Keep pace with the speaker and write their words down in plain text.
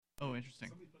Oh, interesting.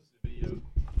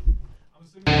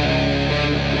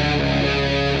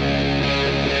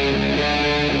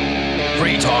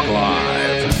 Free Talk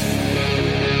Live.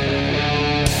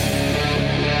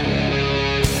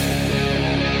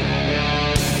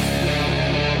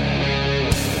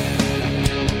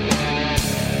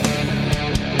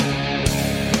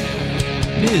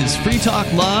 It is Free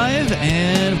Talk Live,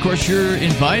 and of course you're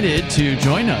invited to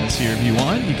join us here if you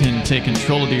want. You can take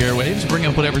control of the airwaves, bring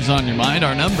up whatever's on your mind.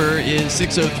 Our number is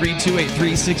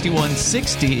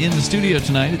 603-283-6160. In the studio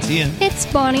tonight, it's Ian. It's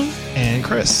Bonnie. And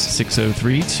Chris.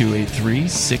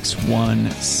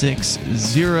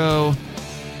 603-283-6160.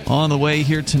 On the way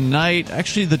here tonight,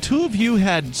 actually, the two of you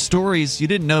had stories, you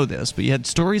didn't know this, but you had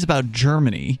stories about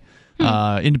Germany.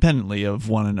 Independently of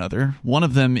one another. One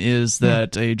of them is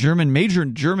that a major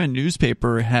German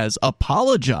newspaper has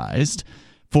apologized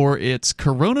for its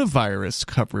coronavirus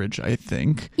coverage, I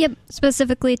think. Yep,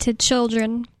 specifically to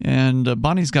children. And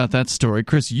Bonnie's got that story.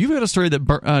 Chris, you've got a story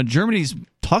that Germany's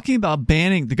talking about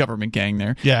banning, the government gang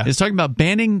there, is talking about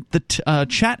banning the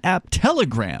chat app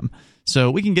Telegram.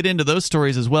 So we can get into those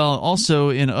stories as well. Also,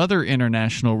 in other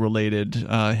international related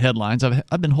headlines,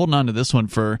 I've been holding on to this one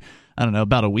for, I don't know,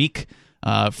 about a week.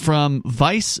 From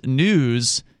Vice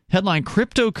News, headline: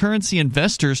 cryptocurrency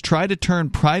investors try to turn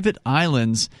private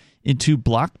islands into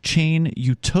blockchain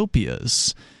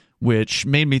utopias, which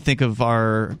made me think of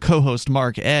our co-host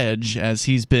Mark Edge as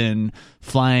he's been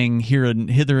flying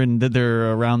hither and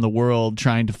thither around the world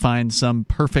trying to find some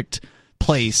perfect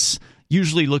place,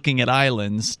 usually looking at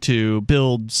islands to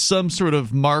build some sort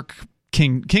of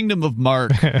Kingdom of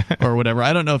Mark or whatever.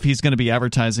 I don't know if he's going to be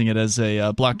advertising it as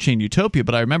a blockchain utopia,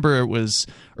 but I remember it was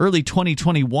early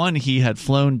 2021 he had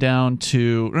flown down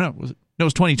to... No, it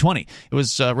was 2020. It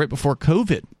was right before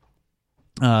COVID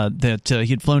that he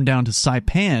had flown down to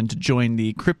Saipan to join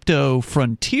the Crypto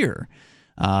Frontier.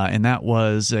 And that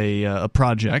was a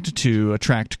project to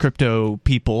attract crypto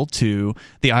people to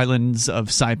the islands of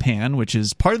Saipan, which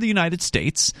is part of the United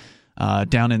States,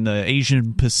 down in the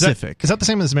Asian Pacific. Is that the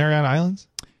same as Mariana Islands?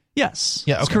 Yes,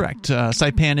 yeah, that's correct.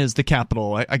 Saipan is the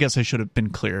capital. I guess I should have been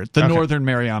clear. The Northern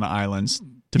Mariana Islands,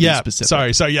 to be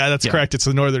specific. Sorry. Yeah, that's correct. It's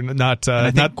the northern, not... and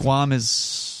I think Guam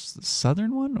is the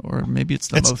southern one, or maybe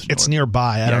it's most north. It's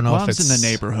nearby. I don't know Guam's if it's... in the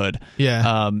neighborhood.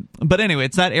 Yeah. But anyway,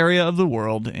 it's that area of the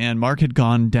world, and Mark had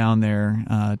gone down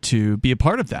there to be a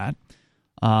part of that.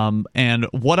 And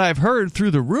what I've heard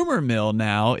through the rumor mill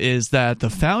now is that the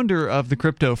founder of the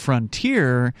Crypto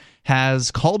Frontier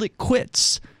has called it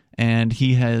quits, and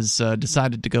he has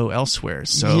decided to go elsewhere.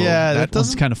 So that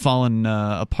one's kind of fallen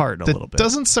apart a little bit. That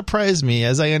doesn't surprise me.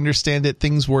 As I understand it,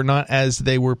 things were not as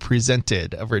they were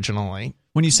presented originally.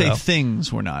 When you say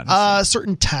things were not,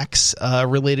 certain tax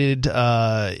related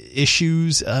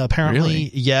issues apparently.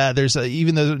 Really? Yeah, there's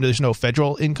even though there's no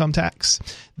federal income tax,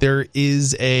 there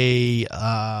is there's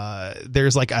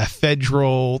like a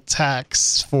federal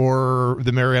tax for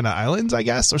the Mariana Islands, I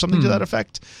guess, or something to that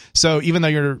effect. So even though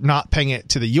you're not paying it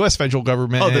to the U.S. federal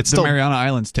government, the Mariana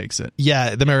Islands takes it.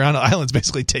 Yeah, the Mariana Islands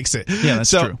basically takes it. Yeah,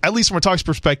 that's true. At least from a tax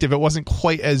perspective, it wasn't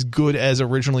quite as good as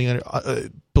originally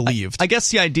believed. I guess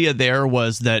the idea there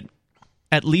was that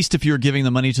at least if you're giving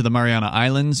the money to the Mariana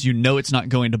Islands, you know it's not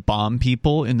going to bomb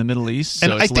people in the Middle East,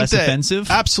 so it's less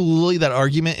offensive. Absolutely, that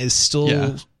argument is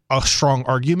still a strong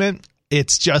argument.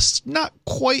 It's just not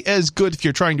quite as good if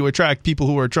you're trying to attract people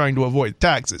who are trying to avoid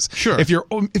taxes. Sure. If your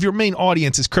main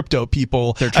audience is crypto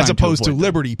people as opposed to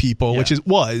liberty people, which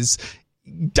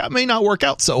that may not work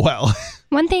out so well.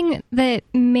 One thing that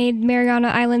made Mariana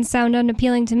Islands sound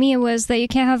unappealing to me was that you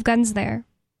can't have guns there.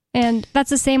 And that's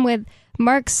the same with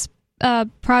Mark's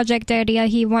project idea.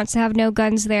 He wants to have no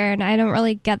guns there, and I don't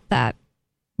really get that.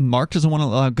 Mark doesn't want to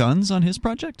allow guns on his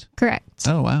project? Correct.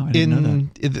 Oh, wow. I didn't know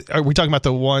that. Are we talking about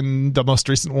the most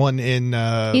recent one in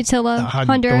Utila,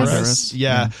 Honduras?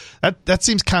 Yeah. That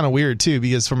seems kind of weird, too,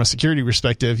 because from a security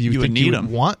perspective, you would think you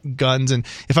would want guns. And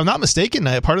if I'm not mistaken,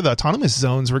 part of the autonomous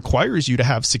zones requires you to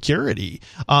have security,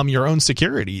 your own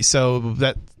security. So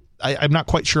that I'm not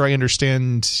quite sure I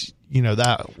understand,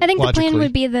 that I think logically. The plan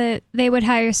would be that they would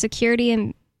hire security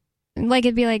and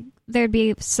it'd be like there'd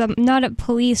be some, not a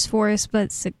police force,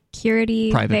 but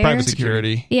security. Private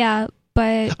security. Yeah.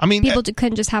 But people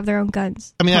couldn't just have their own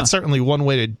guns. That's certainly one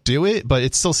way to do it, but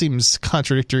it still seems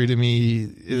contradictory to me.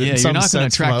 Yeah, you're not going to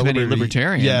attract many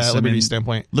libertarians. Yeah, liberty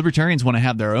standpoint. Libertarians want to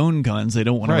have their own guns. They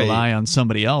don't want to rely on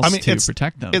somebody else to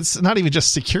protect them. It's not even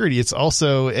just security. It's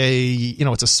also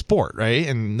it's a sport, right?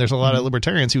 And there's a lot of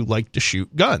libertarians who like to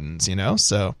shoot guns,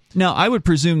 so. Now, I would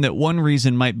presume that one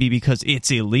reason might be because it's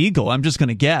illegal. I'm just going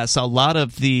to guess. A lot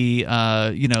of the,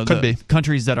 the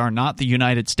countries that are not the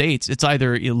United States, it's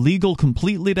either illegal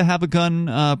completely to have a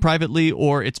gun privately,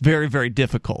 or it's very, very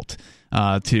difficult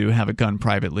to have a gun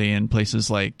privately in places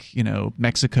like,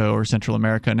 Mexico or Central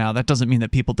America. Now, that doesn't mean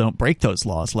that people don't break those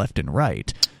laws left and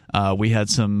right. We had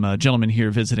some gentlemen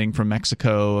here visiting from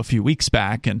Mexico a few weeks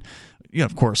back, and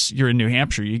of course, you're in New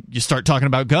Hampshire. You start talking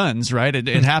about guns, right?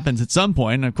 It happens at some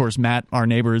point. And of course, Matt, our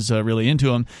neighbor, is really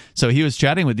into them. So he was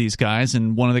chatting with these guys,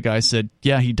 and one of the guys said,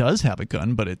 yeah, he does have a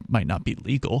gun, but it might not be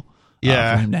legal for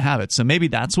him to have it. So maybe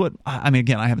that's what,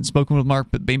 again, I haven't spoken with Mark,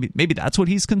 but maybe that's what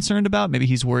he's concerned about. Maybe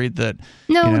he's worried that...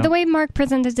 No, the way Mark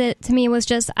presented it to me was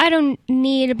just, I don't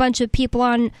need a bunch of people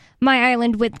on my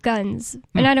island with guns.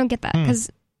 And I don't get that, because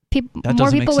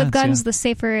more people with guns, the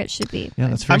safer it should be. Yeah,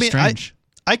 that's very strange.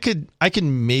 I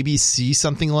can maybe see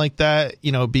something like that,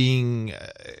 being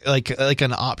like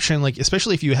an option, like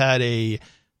especially if you had a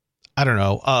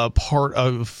part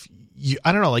of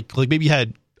like maybe you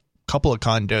had a couple of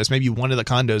condos, maybe one of the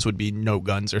condos would be no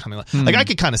guns or something like I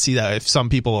could kind of see that if some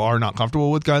people are not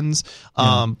comfortable with guns,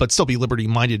 but still be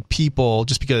liberty-minded people,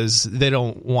 just because they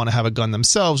don't want to have a gun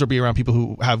themselves or be around people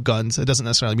who have guns. It doesn't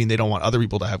necessarily mean they don't want other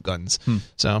people to have guns.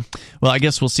 So, well, I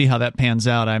guess we'll see how that pans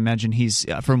out. I imagine he's,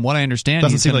 from what I understand,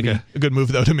 doesn't seem like a good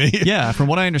move though to me. Yeah, from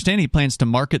what I understand, he plans to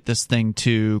market this thing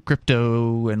to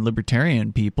crypto and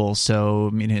libertarian people.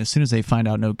 So, as soon as they find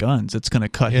out no guns, it's going to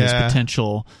cut his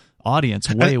potential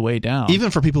audience way down.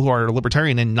 Even for people who are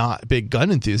libertarian and not big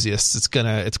gun enthusiasts, it's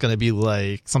gonna be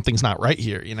like something's not right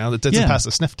here. That doesn't pass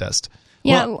the sniff test.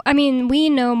 Yeah, well,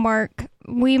 we know Mark.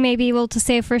 We may be able to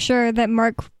say for sure that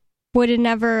Mark would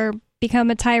never become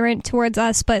a tyrant towards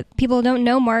us, but people don't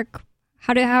know Mark.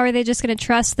 How are they just going to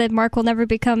trust that Mark will never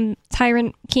become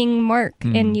tyrant King Mark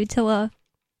in Utila?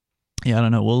 Yeah, I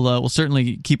don't know. We'll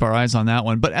certainly keep our eyes on that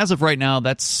one. But as of right now,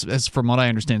 that's, as from what I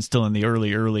understand, still in the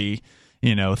early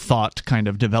thought kind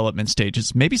of development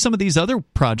stages. Maybe some of these other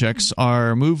projects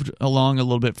are moved along a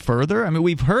little bit further.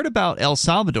 We've heard about El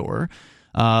Salvador,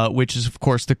 which is, of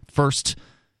course, the first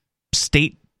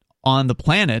state on the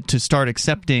planet to start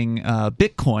accepting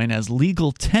Bitcoin as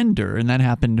legal tender, and that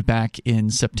happened back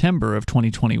in September of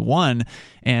 2021.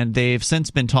 And they've since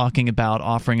been talking about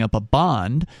offering up a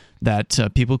bond that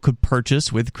people could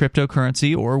purchase with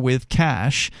cryptocurrency or with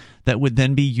cash that would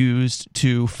then be used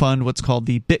to fund what's called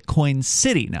the Bitcoin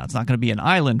City. Now, it's not going to be an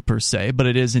island per se, but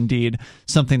it is indeed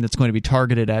something that's going to be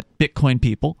targeted at Bitcoin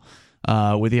people.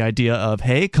 With the idea of,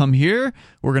 hey, come here,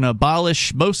 we're going to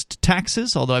abolish most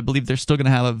taxes, although I believe they're still going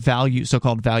to have a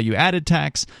so-called value-added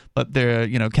tax, but their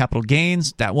capital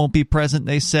gains, that won't be present,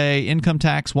 they say. Income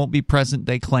tax won't be present,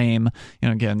 they claim.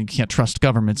 Again, you can't trust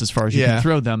governments as far as you can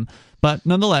throw them, but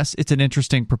nonetheless, it's an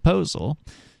interesting proposal.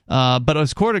 But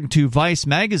according to Vice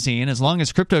magazine, as long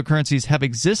as cryptocurrencies have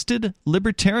existed,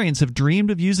 libertarians have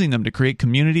dreamed of using them to create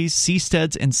communities,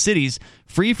 seasteads, and cities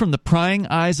free from the prying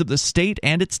eyes of the state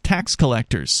and its tax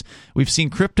collectors. We've seen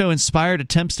crypto-inspired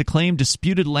attempts to claim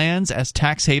disputed lands as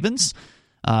tax havens,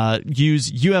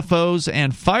 use UFOs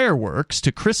and fireworks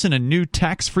to christen a new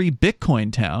tax-free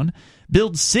Bitcoin town,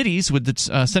 build cities with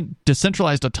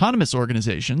decentralized autonomous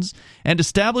organizations, and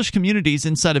establish communities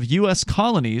inside of U.S.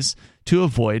 colonies to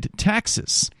avoid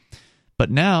taxes.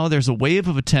 But now there's a wave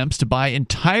of attempts to buy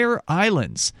entire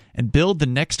islands and build the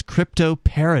next crypto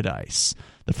paradise.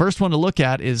 The first one to look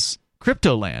at is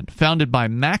Cryptoland, founded by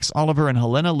Max Oliver and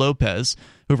Helena Lopez,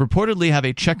 who reportedly have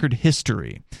a checkered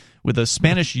history, with a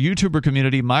Spanish YouTuber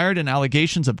community mired in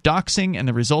allegations of doxing and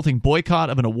the resulting boycott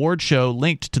of an award show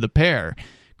linked to the pair.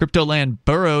 Cryptoland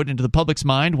burrowed into the public's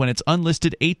mind when its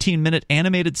unlisted 18-minute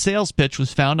animated sales pitch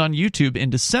was found on YouTube in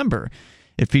December.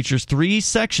 It features 3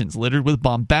 sections littered with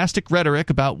bombastic rhetoric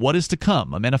about what is to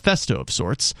come, a manifesto of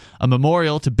sorts, a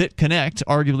memorial to BitConnect,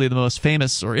 arguably the most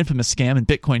famous or infamous scam in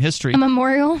Bitcoin history. A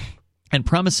memorial? And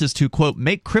promises to, quote,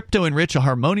 make crypto and rich a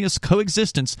harmonious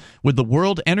coexistence with the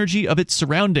world energy of its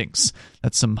surroundings.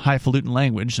 That's some highfalutin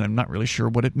language, and I'm not really sure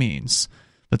what it means.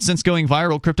 But since going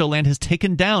viral, Cryptoland has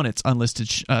taken down its unlisted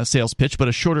sales pitch, but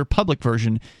a shorter public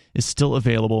version is still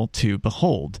available to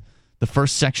behold. The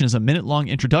first section is a minute-long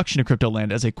introduction to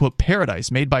Cryptoland as a, quote,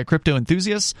 paradise made by crypto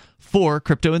enthusiasts for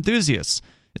crypto enthusiasts.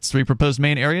 Its 3 proposed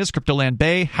main areas, Cryptoland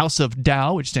Bay, House of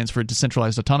DAO, which stands for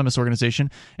Decentralized Autonomous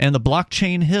Organization, and the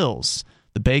Blockchain Hills.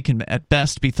 The Bay can at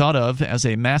best be thought of as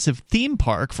a massive theme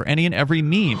park for any and every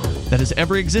meme that has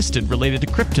ever existed related to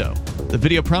crypto. The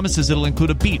video promises it'll include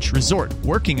a beach, resort,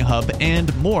 working hub,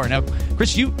 and more. Now,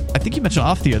 Chris, I think you mentioned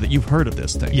off the air that you've heard of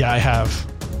this thing. Yeah, I have.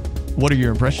 What are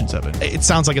your impressions of it? It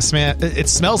sounds like a scam. It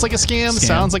smells like a scam.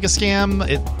 Sounds like a scam.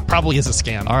 It probably is a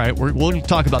scam. All right, we'll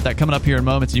talk about that coming up here in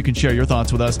moments. You can share your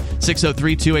thoughts with us.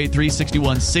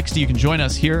 603-283-6160. You can join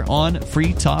us here on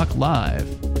Free Talk Live.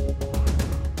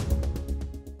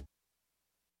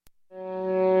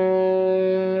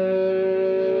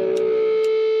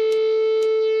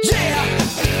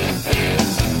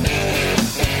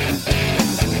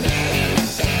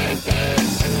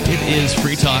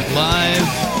 Talk Live.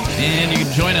 And you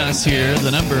can join us here. The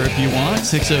number, if you want,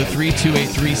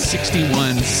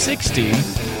 603-283-6160.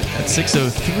 That's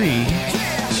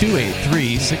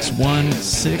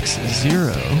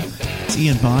 603-283-6160. It's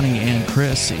Ian, Bonnie, and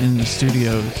Chris in the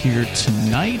studio here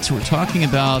tonight. We're talking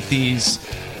about these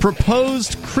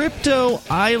proposed crypto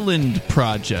island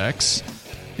projects.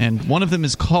 And one of them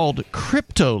is called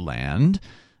Cryptoland.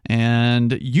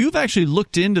 And you've actually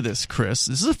looked into this, Chris.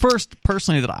 This is the first,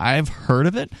 personally, that I've heard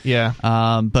of it. Yeah.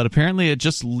 But apparently it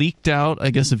just leaked out. I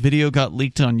guess a video got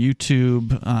leaked on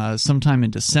YouTube sometime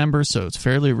in December, so it's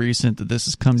fairly recent that this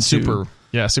has come super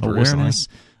awareness. Recently.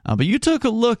 But you took a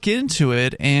look into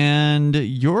it, and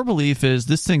your belief is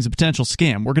this thing's a potential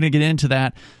scam. We're going to get into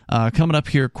that coming up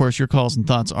here. Of course, your calls and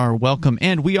thoughts are welcome.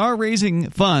 And we are raising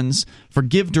funds for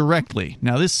Give Directly.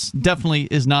 Now, this definitely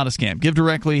is not a scam. Give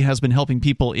Directly has been helping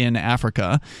people in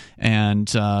Africa and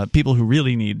people who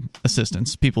really need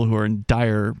assistance, people who are in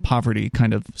dire poverty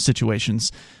kind of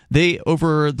situations. They,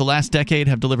 over the last decade,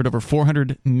 have delivered over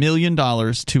 $400 million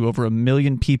to over 1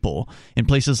 million people in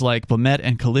places like Bomet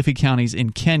and Kilifi counties in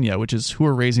Kenya, which is who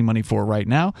we're raising money for right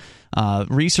now.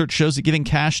 Research shows that giving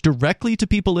cash directly to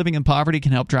people living in poverty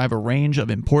can help drive a range of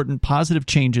important positive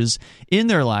changes in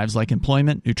their lives, like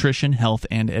employment, nutrition, health,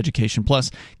 and education.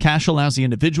 Plus, cash allows the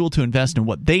individual to invest in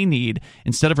what they need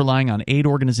instead of relying on aid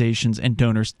organizations and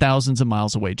donors thousands of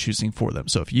miles away choosing for them.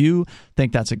 So if you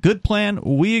think that's a good plan,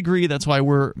 we agree. That's why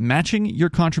we're matching your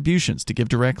contributions to Give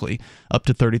Directly up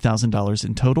to $30,000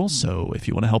 in total. So if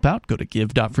you want to help out, go to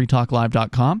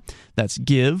give.freetalklive.com. That's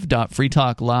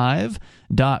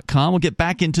give.freetalklive.com. We'll get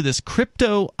back into this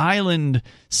crypto island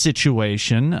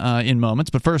situation in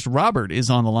moments. But first, Robert is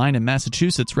on the line in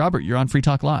Massachusetts. Robert, you're on Free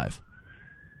Talk Live.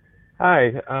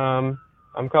 Hi. I'm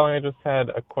calling. I just had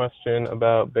a question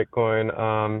about Bitcoin.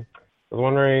 I was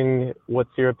wondering, what's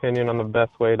your opinion on the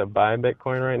best way to buy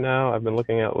Bitcoin right now? I've been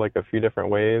looking at like a few different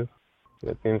ways.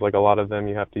 It seems like a lot of them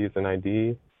you have to use an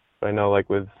ID. But I know like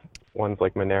with ones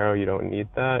like Monero, you don't need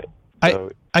that.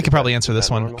 So I could probably answer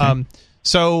this one.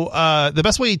 So the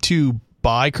best way to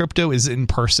buy crypto is in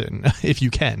person if you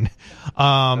can.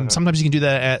 Sometimes you can do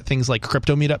that at things like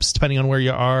crypto meetups, depending on where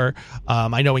you are.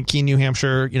 I know in Keene, New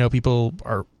Hampshire, people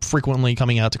are frequently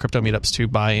coming out to crypto meetups to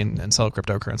buy and sell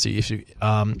cryptocurrency if you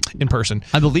in person.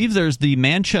 I believe there's the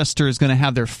Manchester is going to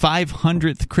have their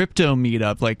 500th crypto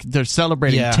meetup. Like they're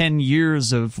celebrating 10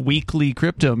 years of weekly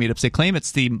crypto meetups. They claim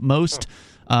it's the most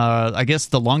I guess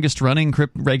the longest running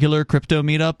regular crypto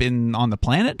meetup on the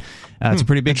planet. It's a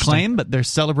pretty big claim, but they're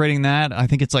celebrating that. I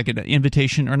think it's like an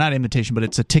invitation, or not invitation, but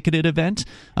it's a ticketed event.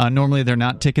 Normally they're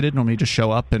not ticketed. Normally you just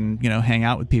show up and hang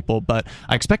out with people. But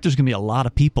I expect there's going to be a lot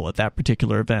of people at that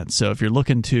particular event. So if you're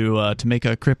looking to make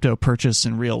a crypto purchase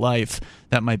in real life,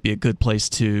 that might be a good place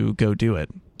to go do it.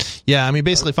 Yeah, I mean,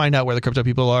 basically find out where the crypto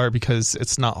people are, because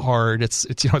it's not hard.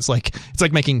 It's like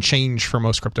making change for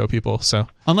most crypto people. So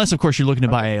unless, of course, you're looking to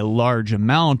buy a large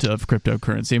amount of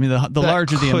cryptocurrency. I mean, the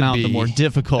larger the amount, the more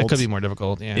difficult. It could be more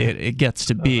difficult. Yeah, it gets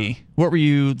to be. What were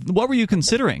you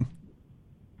considering?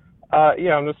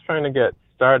 I'm just trying to get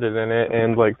started in it,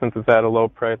 and like since it's at a low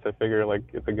price, I figure like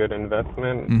it's a good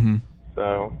investment. Mm-hmm.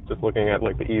 So just looking at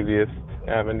like the easiest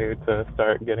avenue to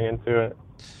start getting into it.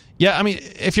 Yeah, I mean,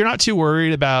 if you're not too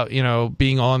worried about,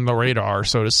 being on the radar,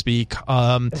 so to speak,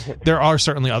 there are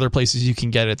certainly other places you can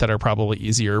get it that are probably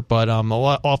easier. But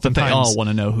oftentimes they all want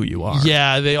to know who you are.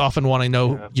 Yeah, they often want to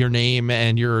know your name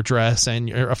and your address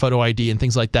and a photo ID and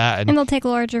things like that. And they'll take a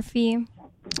larger fee.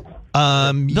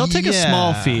 They'll take a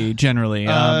small fee generally.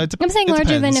 I'm saying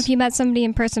larger than if you met somebody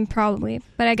in person, probably.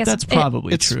 But I guess that's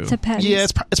probably true. Depends. Yeah,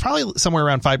 it's probably somewhere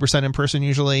around 5% in person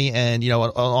usually, and an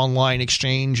online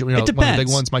exchange. It depends. One of the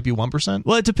big ones might be 1%.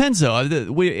 Well, it depends though.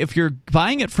 If you're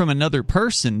buying it from another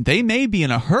person, they may be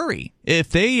in a hurry. If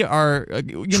they are,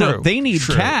 they need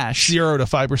cash, 0 to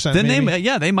 5%. Then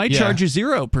they might charge you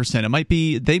 0%. It might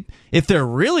be if they're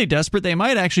really desperate, they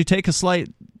might actually take a slight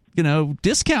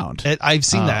discount. I've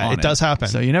seen that. It does happen.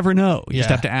 So you never know. You just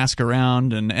have to ask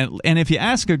around, and if you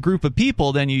ask a group of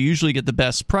people, then you usually get the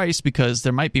best price, because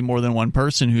there might be more than one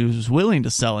person who's willing to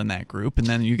sell in that group, and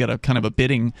then you get a kind of a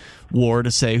bidding war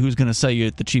to say who's going to sell you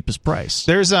at the cheapest price.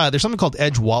 There's something called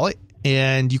Edge Wallet,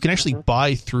 and you can actually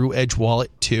buy through Edge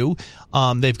Wallet too.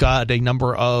 They've got a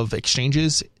number of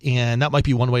exchanges, and that might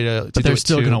be one way to but they're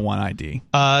still going to want ID.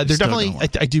 They're definitely,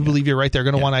 I do believe you're right, they're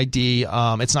going to want ID.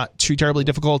 It's not too terribly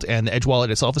difficult, and the Edge Wallet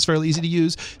itself is fairly easy to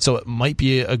use, so it might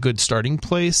be a good starting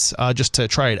place just to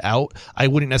try it out. I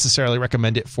wouldn't necessarily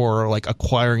recommend it for like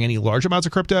acquiring any large amounts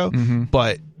of crypto,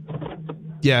 but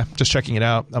yeah, just checking it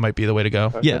out, that might be the way to go.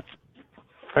 Okay. Yeah.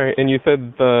 All right, and you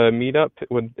said the meetup,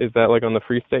 is that like on the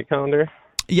Free State calendar?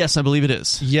 Yes, I believe it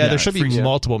is. Yeah, there should be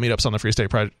multiple meetups on the Free State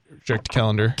Project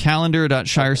calendar.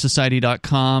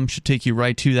 Calendar.shiresociety.com should take you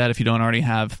right to that if you don't already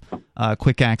have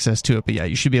quick access to it. But yeah,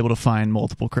 you should be able to find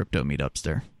multiple crypto meetups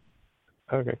there.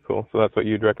 Okay, cool. So that's what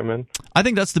you'd recommend? I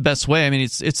think that's the best way. I mean,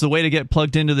 it's the way to get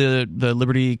plugged into the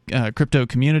Liberty crypto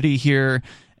community here,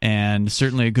 and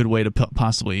certainly a good way to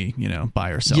possibly, buy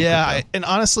or sell. Yeah, and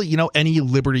honestly, any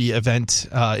Liberty event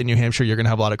in New Hampshire, you're going to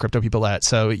have a lot of crypto people at,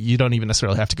 so you don't even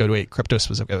necessarily have to go to a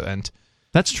crypto-specific event.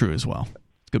 That's true as well.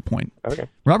 Good point. Okay.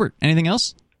 Robert, anything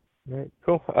else? All right,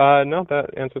 cool. No,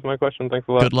 that answers my question. Thanks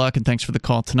a lot. Good luck, and thanks for the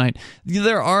call tonight.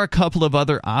 There are a couple of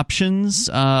other options.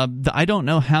 I don't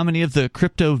know how many of the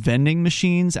crypto vending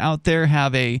machines out there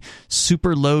have a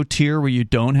super low tier where you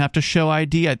don't have to show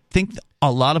ID. I think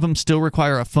a lot of them still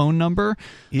require a phone number.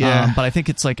 Yeah. But I think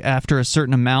it's like after a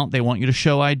certain amount, they want you to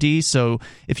show ID. So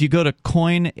if you go to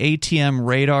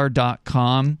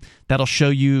coinatmradar.com, that'll show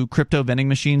you crypto vending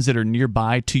machines that are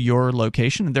nearby to your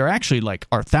location. There actually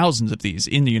are thousands of these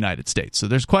in the United States. So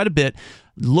there's quite a bit.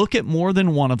 Look at more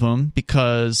than one of them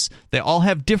because they all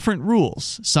have different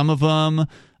rules. Some of them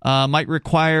might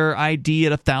require ID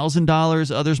at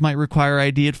 $1,000. Others might require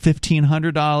ID at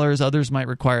 $1,500. Others might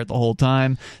require it the whole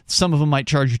time. Some of them might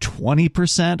charge you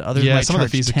 20%. Others might some charge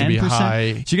of the fees 10%. Can be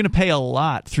high. So you're going to pay a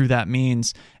lot through that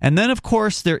means. And then, of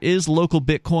course, there is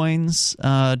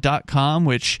localbitcoins.com,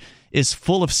 which is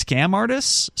full of scam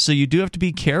artists, so you do have to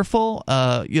be careful.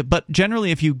 But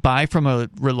generally, if you buy from a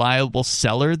reliable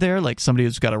seller there, like somebody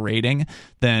who's got a rating,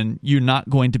 then you're not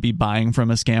going to be buying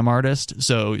from a scam artist.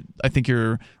 So I think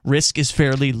your risk is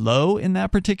fairly low in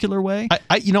that particular way.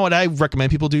 What I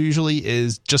recommend people do usually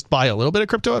is just buy a little bit of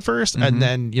crypto at first, and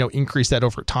then increase that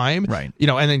over time. Right.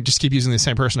 And then just keep using the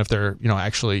same person if they're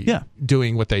actually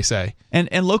doing what they say. And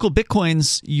local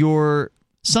Bitcoins,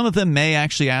 some of them may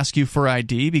actually ask you for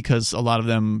ID because a lot of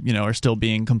them, are still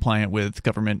being compliant with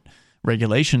government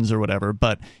regulations or whatever.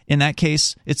 But in that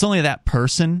case, it's only that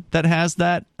person that has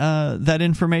that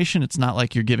information. It's not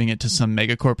like you're giving it to some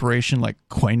mega corporation like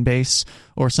Coinbase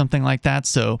or something like that.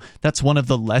 So that's one of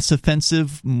the less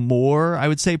offensive, more, I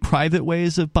would say, private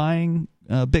ways of buying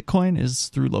Bitcoin is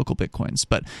through local Bitcoins.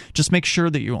 But just make sure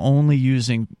that you're only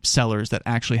using sellers that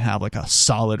actually have like a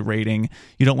solid rating.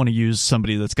 You don't want to use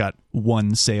somebody that's got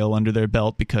one sale under their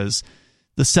belt because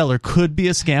the seller could be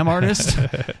a scam artist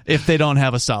if they don't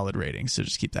have a solid rating. So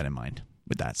just keep that in mind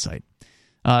with that site.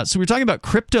 So we're talking about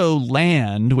Crypto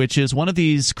Land, which is one of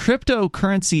these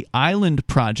cryptocurrency island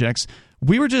projects.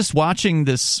 We were just watching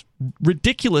this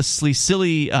ridiculously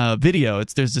silly video.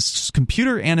 There's this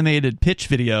computer animated pitch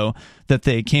video that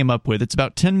they came up with. It's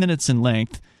about 10 minutes in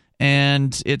length.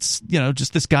 And it's,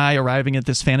 just this guy arriving at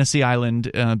this fantasy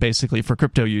island, basically for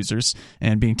crypto users,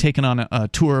 and being taken on a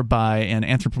tour by an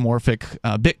anthropomorphic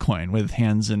Bitcoin with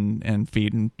hands and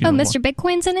feet. And Mr.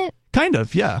 Bitcoin's in it? Kind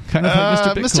of, yeah. Kind of like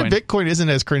Mr. Bitcoin. Mr. Bitcoin isn't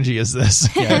as cringy as this.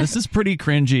 Yeah, this is pretty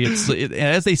cringy.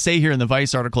 As they say here in the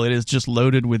Vice article, it is just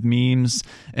loaded with memes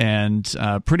and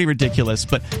pretty ridiculous.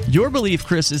 But your belief,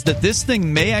 Chris, is that this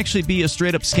thing may actually be a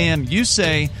straight-up scam. You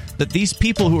say that these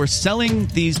people who are selling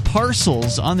these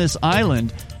parcels on this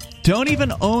island don't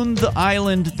even own the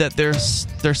island that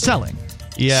they're selling.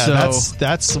 Yeah,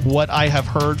 that's what I have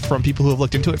heard from people who have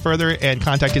looked into it further and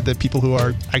contacted the people who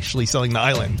are actually selling the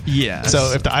island. Yeah.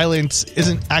 So if the island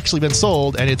isn't actually been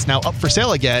sold and it's now up for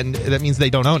sale again, that means they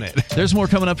don't own it. There's more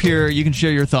coming up here. You can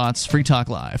share your thoughts. Free Talk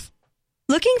Live.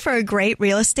 Looking for a great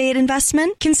real estate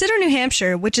investment? Consider New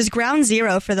Hampshire, which is ground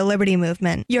zero for the Liberty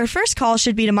Movement. Your first call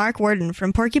should be to Mark Worden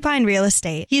from Porcupine Real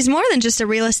Estate. He's more than just a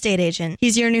real estate agent.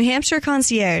 He's your New Hampshire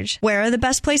concierge. Where are the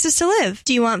best places to live?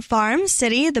 Do you want farm,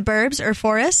 city, the burbs, or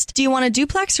forest? Do you want a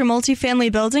duplex or multifamily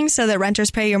building so that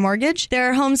renters pay your mortgage? There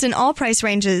are homes in all price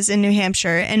ranges in New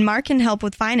Hampshire, and Mark can help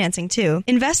with financing too.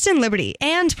 Invest in Liberty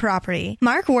and property.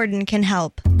 Mark Worden can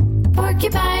help.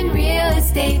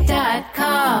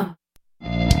 PorcupineRealEstate.com.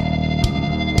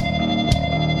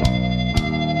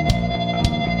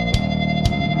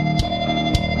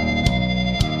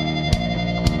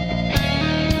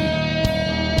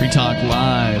 Free Talk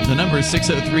Live. The number is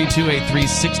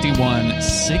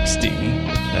 603-283-6160.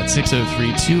 That's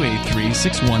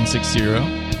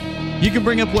 603-283-6160. You can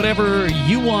bring up whatever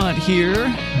you want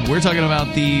here. We're talking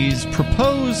about these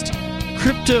proposed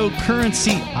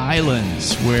cryptocurrency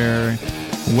islands where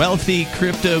wealthy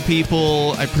crypto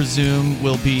people, I presume,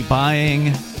 will be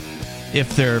buying,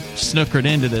 if they're snookered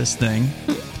into this thing,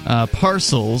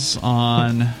 parcels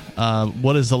on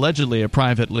what is allegedly a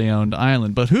privately owned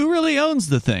island. But who really owns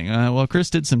the thing? Well, Chris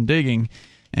did some digging.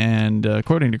 And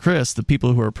according to Chris, the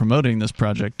people who are promoting this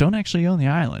project don't actually own the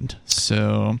island.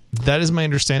 So that is my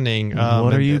understanding.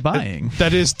 What are you buying?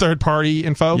 That is third-party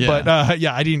info, but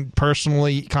I didn't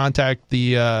personally contact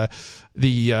the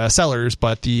sellers,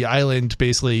 but the island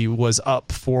basically was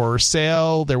up for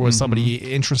sale. There was somebody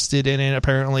interested in it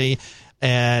apparently,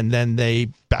 and then they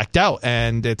backed out,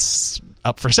 and it's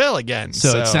up for sale again.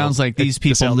 So it sounds like these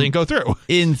people the sale didn't go through.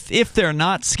 If they're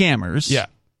not scammers,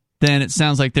 then it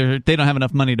sounds like they don't have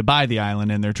enough money to buy the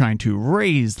island, and they're trying to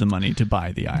raise the money to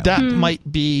buy the island. That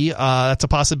might be that's a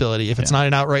possibility. If it's not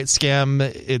an outright scam,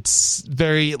 it's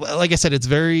very, like I said, it's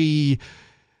very.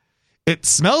 It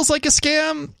smells like a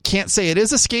scam. Can't say it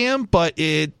is a scam, but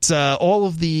it all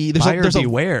of the buyer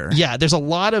beware. There's a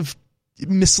lot of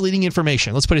misleading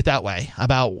information. Let's put it that way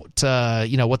about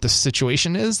what the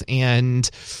situation is, and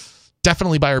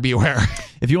definitely buyer beware.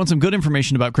 If you want some good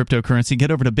information about cryptocurrency, get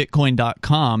over to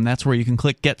Bitcoin.com. That's where you can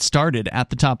click Get Started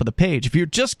at the top of the page. If you're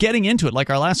just getting into it,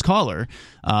 like our last caller,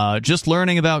 just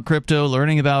learning about crypto,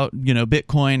 learning about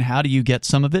Bitcoin, how do you get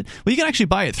some of it? Well, you can actually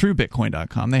buy it through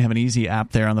Bitcoin.com. They have an easy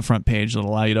app there on the front page that'll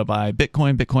allow you to buy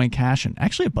Bitcoin, Bitcoin Cash, and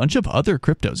actually a bunch of other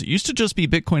cryptos. It used to just be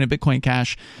Bitcoin and Bitcoin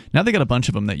Cash. Now they got a bunch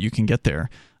of them that you can get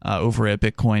there. Over at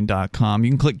Bitcoin.com. You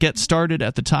can click Get Started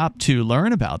at the top to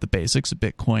learn about the basics of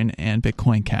Bitcoin and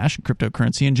Bitcoin Cash and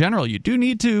cryptocurrency in general. You do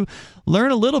need to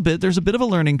learn a little bit. There's a bit of a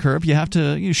learning curve.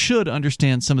 You should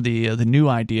understand some of the new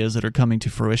ideas that are coming to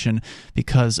fruition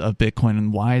because of Bitcoin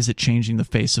and why is it changing the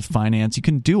face of finance. You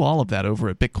can do all of that over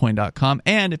at Bitcoin.com.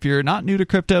 And if you're not new to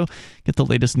crypto, get the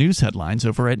latest news headlines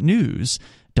over at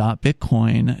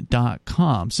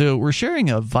news.bitcoin.com. So we're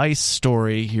sharing a Vice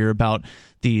story here about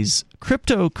these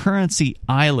cryptocurrency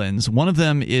islands. One of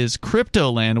them is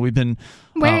Cryptoland. We've been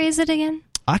Where is it again?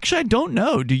 Actually, I don't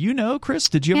know. Do you know, Chris?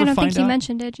 Did you ever find out? I don't think you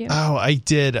mentioned, did you? Oh, I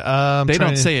did. They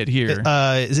don't say it here.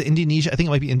 Is it Indonesia? I think it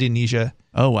might be Indonesia.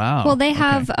 Oh, wow. Well, they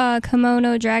have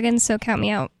kimono dragons, so count me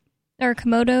out. Or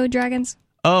Komodo dragons.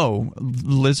 Oh,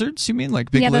 lizards? You mean like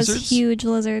big lizards? Yeah, those huge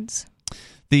lizards.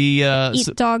 Eat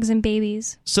dogs and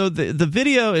babies. So the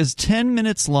video is 10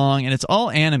 minutes long, and it's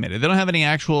all animated. They don't have any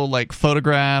actual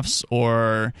photographs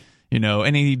or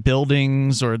any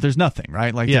buildings, or there's nothing,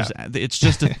 right? It's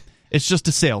just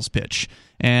a sales pitch.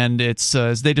 And it's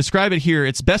as they describe it here,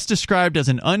 it's best described as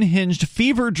an unhinged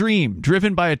fever dream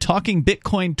driven by a talking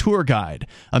Bitcoin tour guide,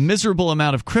 a miserable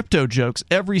amount of crypto jokes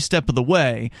every step of the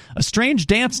way, a strange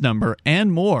dance number,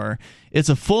 and more. It's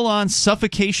a full-on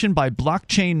suffocation by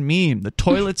blockchain meme. The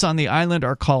toilets on the island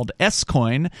are called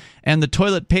S-Coin, and the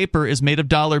toilet paper is made of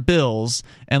dollar bills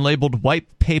and labeled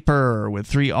white paper with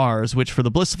 3 R's, which for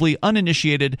the blissfully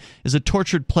uninitiated is a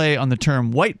tortured play on the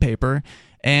term white paper,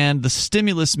 and the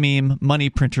stimulus meme, money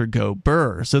printer go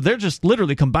burr. So they're just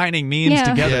literally combining memes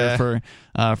together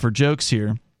for jokes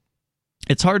here.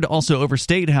 It's hard to also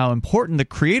overstate how important the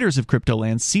creators of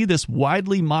Cryptoland see this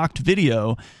widely mocked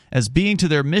video as being to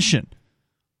their mission.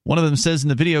 One of them says in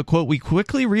the video, quote, "We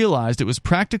quickly realized it was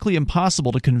practically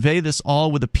impossible to convey this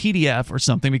all with a PDF or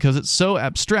something because it's so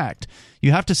abstract.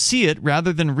 You have to see it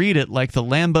rather than read it, like the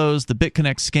Lambos, the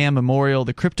BitConnect scam memorial,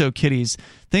 the CryptoKitties,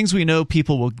 things we know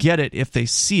people will get it if they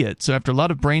see it. So after a lot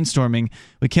of brainstorming,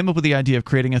 we came up with the idea of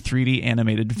creating a 3D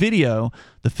animated video.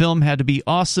 The film had to be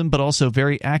awesome, but also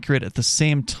very accurate at the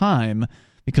same time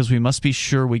because we must be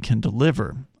sure we can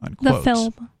deliver," unquote. The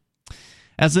film.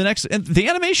 As the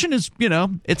animation is,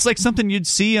 it's like something you'd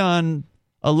see on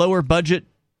a lower budget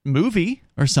movie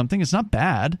or something. It's not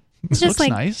bad. It's just looks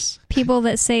like nice. People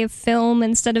that say film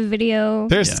instead of video.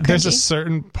 There's a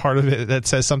certain part of it that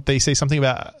says something. They say something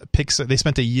about Pixar. They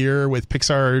spent a year with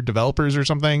Pixar developers or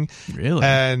something. Really?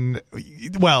 And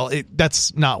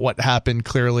that's not what happened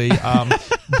clearly.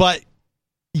 But.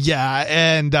 Yeah,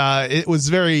 and it was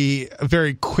very,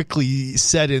 very quickly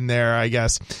said in there, I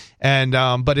guess. And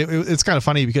but it's kind of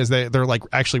funny because they're like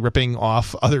actually ripping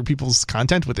off other people's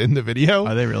content within the video.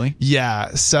 Are they really?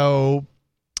 Yeah. So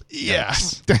yeah,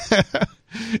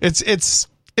 it's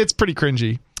pretty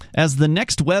cringy. As the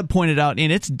Next Web pointed out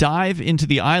in its dive into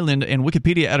the island, and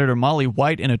Wikipedia editor Molly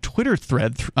White in a Twitter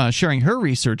thread sharing her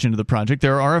research into the project,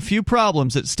 there are a few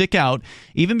problems that stick out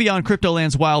even beyond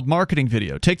Cryptoland's wild marketing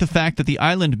video. Take the fact that the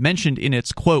island mentioned in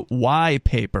its, quote, why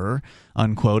paper,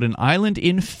 unquote, an island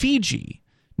in Fiji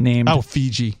named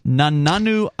Fiji.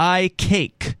 Nananu I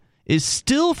Cake is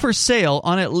still for sale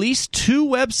on at least 2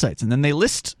 websites. And then they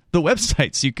list the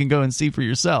websites you can go and see for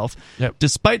yourself. Yep.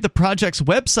 Despite the project's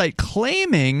website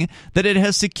claiming that it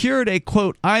has secured a,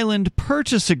 quote, island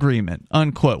purchase agreement,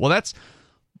 unquote. Well, that's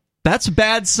That's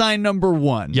bad sign number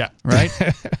one. Yeah. Right?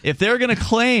 If they're going to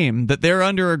claim that they're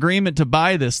under agreement to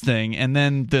buy this thing and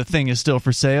then the thing is still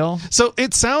for sale. So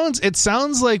it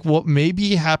sounds like what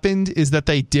maybe happened is that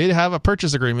they did have a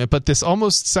purchase agreement, but this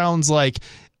almost sounds like,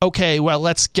 okay, well,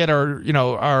 let's get our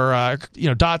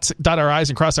dot our I's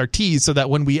and cross our T's so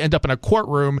that when we end up in a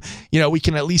courtroom, we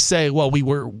can at least say, well, we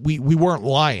weren't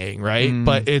lying, right?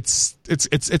 But it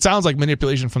sounds like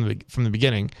manipulation from the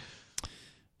beginning.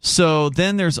 So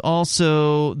then there's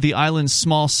also the island's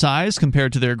small size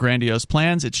compared to their grandiose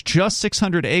plans. It's just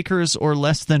 600 acres or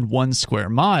less than 1 square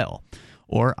mile.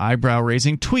 Or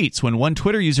eyebrow-raising tweets. When one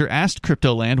Twitter user asked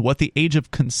Cryptoland what the age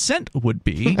of consent would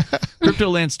be,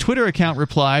 Cryptoland's Twitter account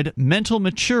replied, mental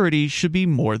maturity should be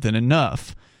more than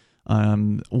enough.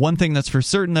 One thing that's for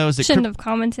certain, though, is that shouldn't have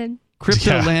commented.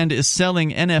 Cryptoland is selling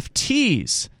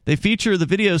NFTs. They feature the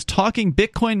video's talking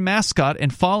Bitcoin mascot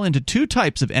and fall into 2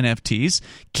 types of NFTs.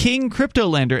 King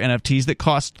Cryptolander NFTs that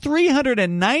cost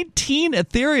 319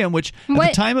 Ethereum, which at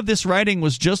the time of this writing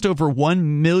was just over $1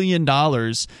 million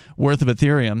worth of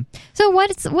Ethereum. So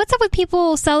what's up with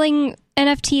people selling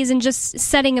NFTs and just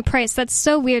setting a price? That's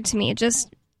so weird to me.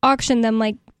 Just auction them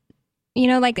like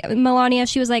Melania,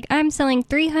 she was like, I'm selling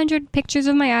 300 pictures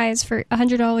of my eyes for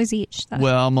 $100 each.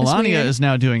 Melania is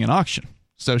now doing an auction.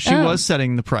 So she was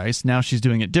setting the price. Now she's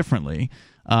doing it differently.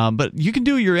 But you can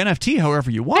do your NFT however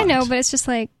you want. I know, but it's just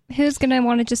like, who's going to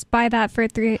want to just buy that for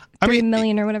 $3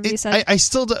 million or whatever you said? I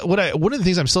still one of the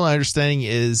things I'm still not understanding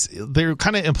is they're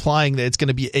kind of implying that it's going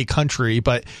to be a country,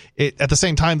 but at the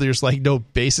same time, there's like no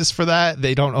basis for that.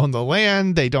 They don't own the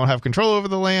land. They don't have control over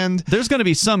the land. There's going to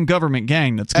be some government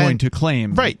gang that's going to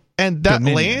claim. Right. And that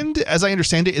land, as I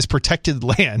understand it, is protected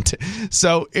land.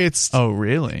 So it's... Oh,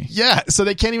 really? Yeah. So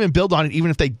they can't even build on it even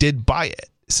if they did buy it.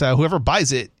 So whoever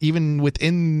buys it, even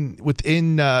within what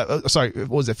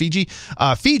was it, Fiji?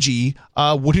 Fiji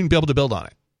wouldn't be able to build on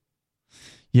it.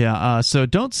 Yeah, so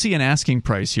don't see an asking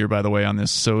price here, by the way, on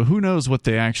this. So who knows what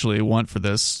they actually want for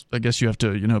this? I guess you have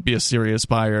to, be a serious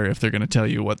buyer if they're going to tell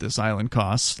you what this island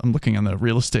costs. I'm looking on the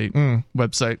real estate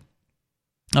website.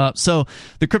 So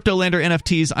the Cryptolander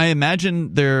NFTs, I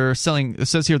imagine they're selling, it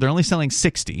says here they're only selling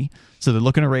 60. So they're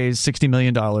looking to raise $60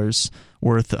 million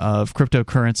worth of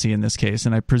cryptocurrency in this case.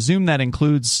 And I presume that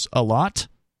includes a lot,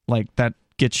 like that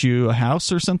gets you a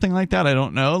house or something like that. I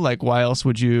don't know. Like, why else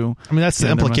would you? I mean, that's the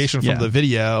implication from the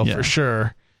video for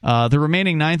sure. The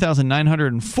remaining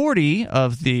 9,940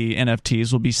 of the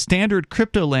NFTs will be standard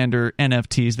Cryptolander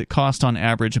NFTs that cost on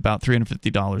average about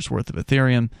 $350 worth of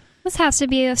Ethereum. This has to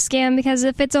be a scam, because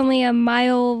if it's only a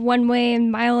mile one way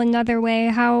and mile another way,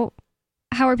 how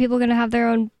are people going to have their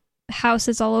own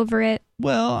houses all over it?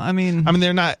 Well, I mean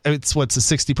they're not. It's the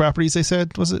 60 properties they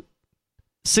said, was it?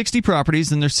 60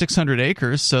 properties, and there's 600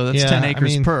 acres, so that's 10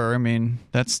 acres per. I mean,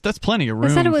 that's plenty of room.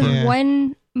 They said it was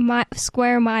 1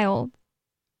 square mile.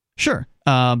 Sure.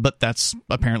 But that's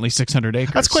apparently 600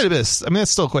 acres. That's quite a bit. I mean, that's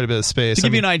still quite a bit of space. To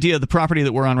give you an idea, the property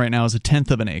that we're on right now is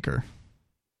 1/10 of an acre.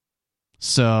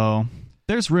 So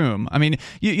there's room. I mean,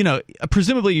 you know,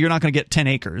 presumably you're not going to get 10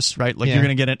 acres, right? Like you're going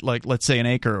to get it, like, let's say an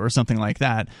acre or something like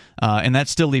that. And that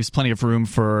still leaves plenty of room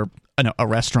for a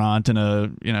restaurant and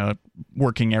a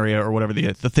working area or whatever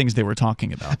the things they were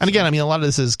talking about. And again, I mean, a lot of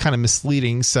this is kind of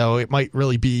misleading, so it might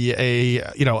really be an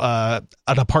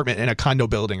apartment in a condo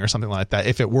building or something like that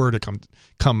if it were to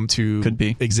come to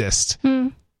exist.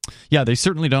 Yeah, they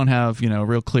certainly don't have,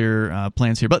 real clear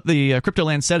plans here. But the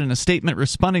Cryptoland said in a statement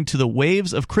responding to the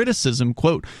waves of criticism,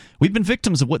 quote, "We've been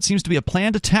victims of what seems to be a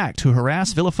planned attack to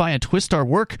harass, vilify, and twist our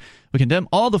work. We condemn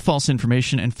all the false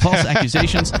information and false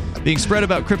accusations being spread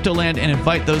about Cryptoland and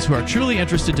invite those who are truly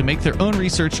interested to make their own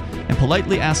research and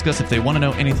politely ask us if they want to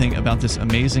know anything about this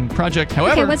amazing project."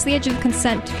 However, what's the age of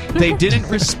consent? They didn't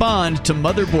respond to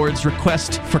Motherboard's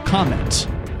request for comment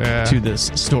to this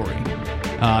story.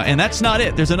 And that's not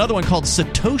it. There's another one called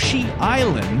Satoshi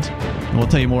Island. And we'll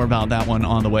tell you more about that one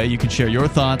on the way. You can share your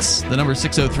thoughts. The number is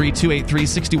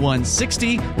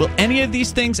 603-283-6160. Will any of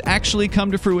these things actually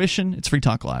come to fruition? It's Free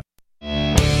Talk Live.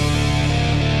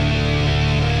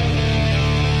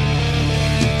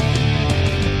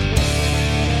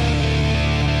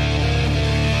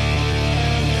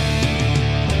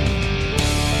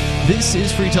 This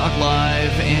is Free Talk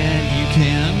Live, and you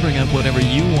can bring up whatever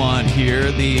you want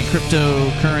here. The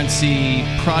cryptocurrency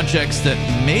projects that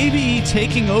may be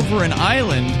taking over an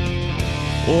island,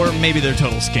 or maybe they're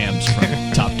total scams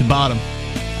from top to bottom.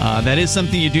 That is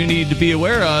something you do need to be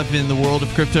aware of in the world of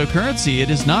cryptocurrency. It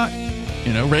is not,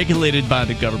 regulated by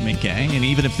the government gang, and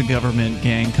even if the government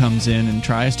gang comes in and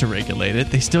tries to regulate it,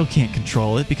 they still can't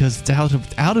control it because it's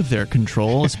out of their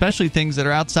control, especially things that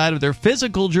are outside of their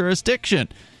physical jurisdiction.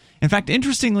 In fact,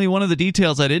 interestingly, one of the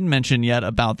details I didn't mention yet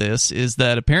about this is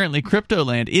that apparently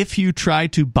Cryptoland, if you try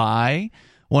to buy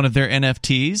one of their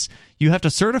NFTs, you have to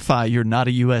certify you're not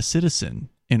a U.S. citizen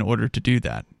in order to do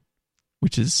that,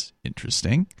 which is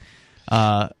interesting.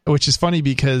 Which is funny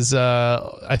because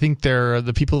I think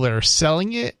the people that are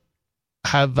selling it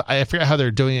I forget how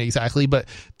they're doing it exactly, but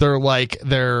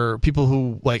they're people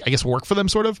who I guess work for them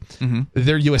sort of. Mm-hmm.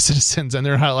 They're U.S. citizens and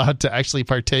they're not allowed to actually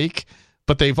partake,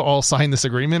 but they've all signed this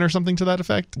agreement or something to that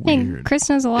effect. Hey, Chris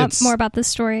knows a lot more about this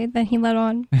story than he let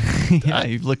on. Yeah,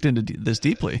 you've looked into this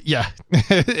deeply. Yeah,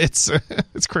 it's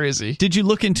crazy. Did you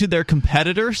look into their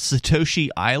competitor, Satoshi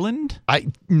Island?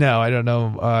 No, I don't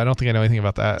know. I don't think I know anything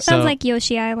about that. Sounds like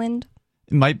Yoshi Island.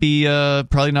 It might be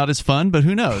probably not as fun, but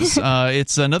who knows?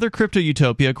 It's another crypto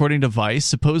utopia, according to Vice,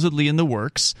 supposedly in the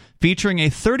works, featuring a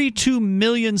 32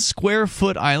 million square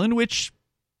foot island, which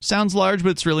sounds large, but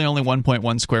it's really only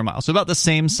 1.1 square miles, so about the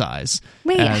same size.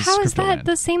 Wait, how is that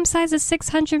the same size as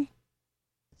 600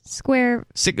 square?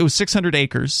 It was 600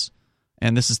 acres,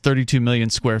 and this is 32 million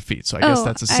square feet, so I guess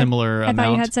that's a similar amount. I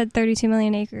thought you had said 32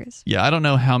 million acres. Yeah, I don't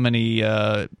know how many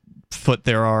foot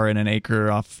there are in an acre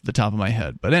off the top of my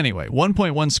head. But anyway,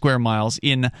 1.1 square miles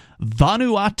in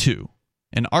Vanuatu,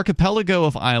 an archipelago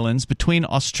of islands between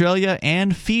Australia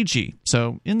and Fiji,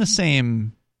 so in the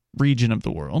same region of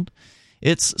the world.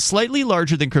 It's slightly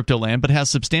larger than Cryptoland, but has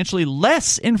substantially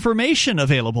less information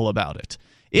available about it.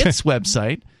 Its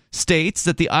website states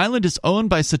that the island is owned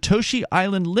by Satoshi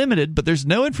Island Limited, but there's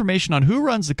no information on who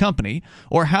runs the company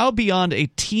or how beyond a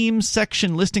team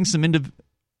section listing some individuals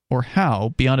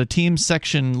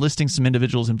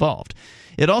involved.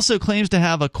 It also claims to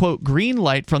have a, quote, green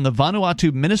light from the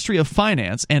Vanuatu Ministry of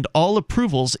Finance and all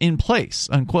approvals in place,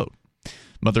 unquote.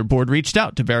 Motherboard reached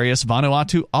out to various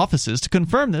Vanuatu offices to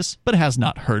confirm this, but has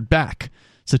not heard back.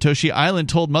 Satoshi Island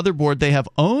told Motherboard they have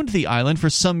owned the island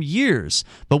for some years,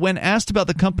 but when asked about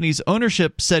the company's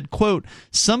ownership, said, quote,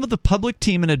 some of the public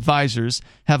team and advisors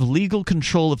have legal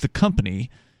control of the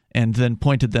company, and then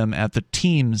pointed them at the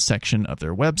team section of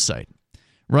their website.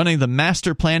 Running the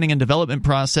master planning and development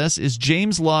process is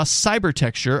James Law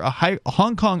Cybertexture, a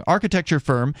Hong Kong architecture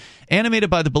firm animated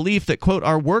by the belief that, quote,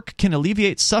 our work can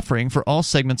alleviate suffering for all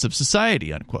segments of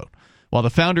society, unquote. While the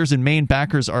founders and main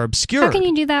backers are obscure. How can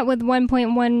you do that with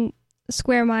 1.1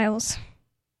 square miles?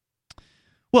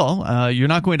 Well, you're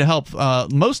not going to help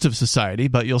most of society,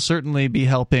 but you'll certainly be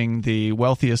helping the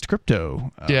wealthiest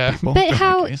crypto people. But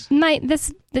how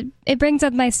it brings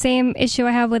up my same issue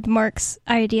I have with Mark's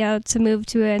idea to move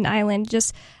to an island.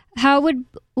 Just how would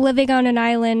living on an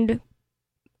island,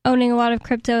 owning a lot of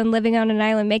crypto and living on an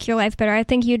island make your life better? I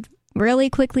think you'd really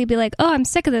quickly be like, oh, I'm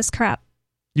sick of this crap.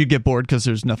 You'd get bored because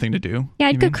there's nothing to do. Yeah,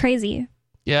 I'd go crazy.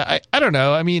 Yeah, I don't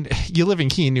know. I mean, you live in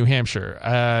Keene, New Hampshire.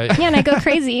 Yeah, and I go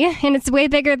crazy, and it's way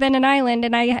bigger than an island,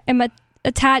 and I am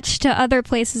attached to other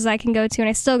places I can go to, and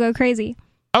I still go crazy.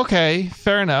 Okay,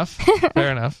 fair enough.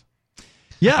 Fair enough.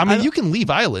 Yeah, I mean, you can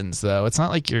leave islands, though. It's not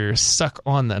like you're stuck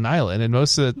on an island, and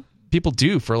most of the people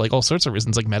do for all sorts of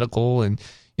reasons, like medical and,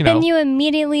 Then you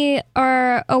immediately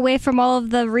are away from all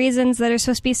of the reasons that are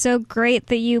supposed to be so great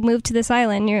that you move to this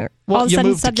island. You're all of a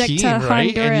sudden subject to Keene, right?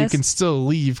 Honduras. And you can still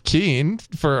leave Keene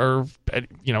for,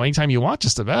 anytime you want,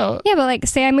 just about. Yeah, but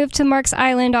say I moved to Mark's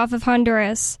Island off of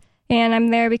Honduras, and I'm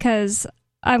there because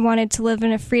I wanted to live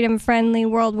in a freedom-friendly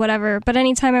world, whatever. But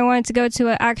anytime I wanted to go to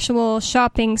an actual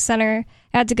shopping center,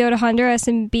 I had to go to Honduras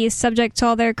and be subject to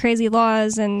all their crazy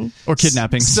laws or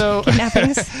kidnappings.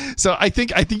 Kidnappings. So I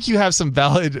think you have some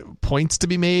valid points to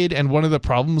be made, and one of the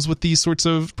problems with these sorts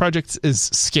of projects is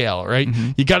scale, right?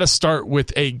 Mm-hmm. You got to start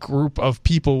with a group of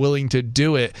people willing to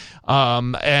do it,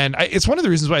 it's one of the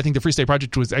reasons why I think the Free State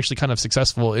Project was actually kind of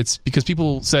successful. It's because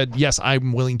people said, yes,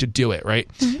 I'm willing to do it, right?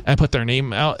 Mm-hmm. And put their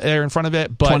name out there in front of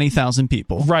it. But 20,000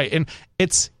 people, right? And I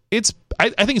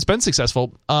think it's been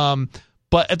successful.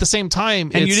 But at the same time,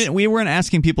 we weren't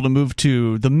asking people to move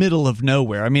to the middle of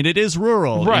nowhere. I mean, it is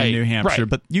rural in New Hampshire,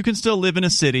 but you can still live in a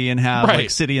city and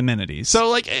have city amenities.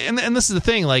 So and this is the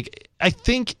thing, I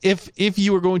think if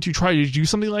you were going to try to do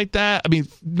something like that, I mean,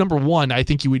 number one, I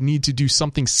think you would need to do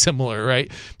something similar, right?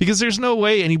 Because there's no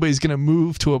way anybody's going to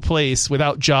move to a place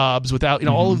without jobs, without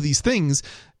all of these things.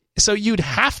 So you'd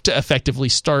have to effectively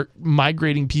start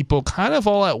migrating people kind of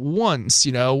all at once,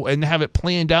 and have it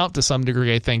planned out to some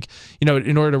degree, I think, in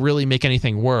order to really make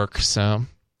anything work. So,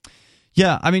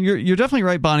 yeah, I mean, you're definitely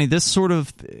right, Bonnie. This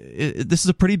is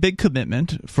a pretty big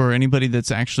commitment for anybody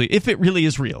that's actually, if it really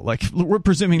is real. Like, we're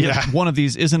presuming that one of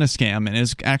these isn't a scam and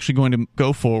is actually going to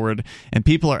go forward and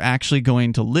people are actually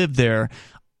going to live there.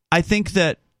 I think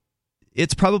that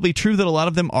it's probably true that a lot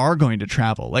of them are going to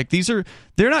travel. Like, they're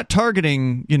not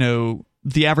targeting,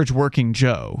 the average working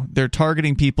Joe. They're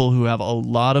targeting people who have a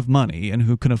lot of money and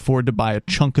who can afford to buy a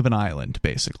chunk of an island,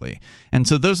 basically. And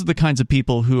so those are the kinds of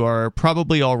people who are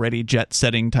probably already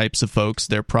jet-setting types of folks.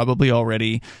 They're probably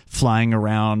already flying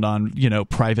around on,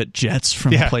 private jets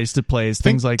from place to place,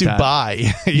 things like Dubai,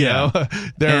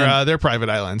 that. Dubai, they're private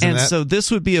islands. And so this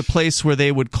would be a place where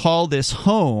they would call this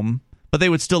home, but they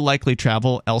would still likely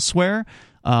travel elsewhere.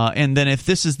 And then if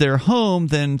this is their home,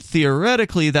 then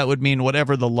theoretically that would mean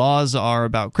whatever the laws are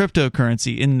about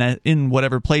cryptocurrency in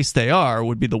whatever place they are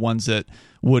would be the ones that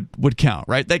would count,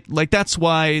 right? That's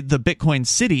why the Bitcoin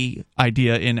City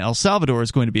idea in El Salvador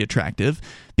is going to be attractive,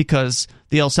 because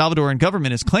the El Salvadoran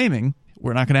government is claiming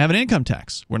we're not going to have an income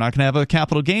tax, we're not going to have a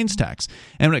capital gains tax.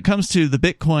 And when it comes to the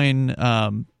Bitcoin,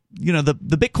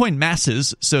 the Bitcoin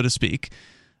masses, so to speak,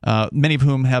 many of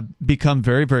whom have become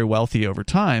very, very wealthy over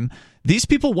time, these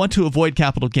people want to avoid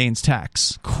capital gains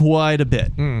tax quite a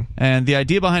bit. And the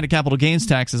idea behind a capital gains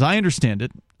tax, as I understand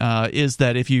it, is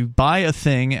that if you buy a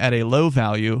thing at a low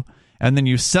value and then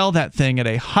you sell that thing at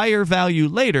a higher value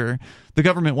later, the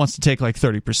government wants to take like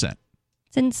 30%.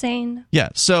 It's insane. Yeah,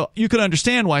 so you could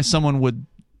understand why someone would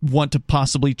want to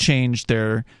possibly change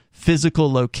their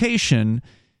physical location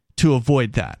to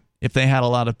avoid that. If they had a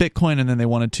lot of Bitcoin and then they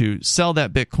wanted to sell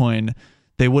that Bitcoin,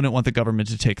 they wouldn't want the government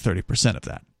to take 30% of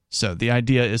that. So the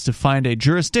idea is to find a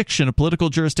jurisdiction, a political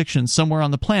jurisdiction somewhere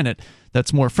on the planet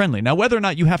that's more friendly. Now, whether or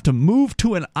not you have to move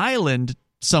to an island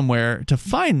somewhere to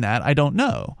find that, I don't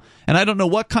know. And I don't know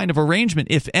what kind of arrangement,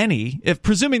 if any, if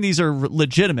presuming these are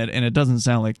legitimate, and it doesn't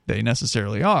sound like they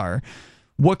necessarily are,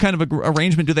 what kind of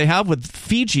arrangement do they have with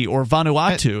Fiji or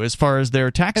Vanuatu as far as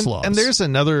their tax laws? And there's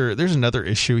another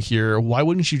issue here. Why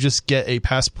wouldn't you just get a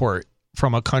passport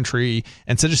from a country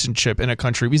and citizenship in a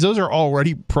country? Because those are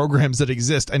already programs that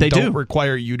exist and don't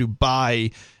require you to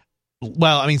buy.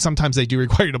 Well, I mean, sometimes they do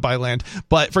require you to buy land,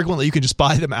 but frequently you can just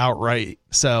buy them outright.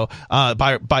 So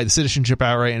buy the citizenship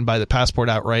outright and buy the passport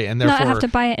outright, and therefore not have to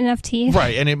buy an NFT.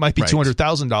 Right, and it might be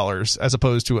 $200,000 as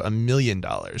opposed to $1 million,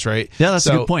 right? Yeah, that's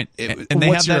a good point. And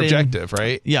what's your objective,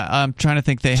 right? Yeah, I'm trying to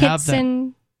think. They have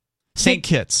that. St.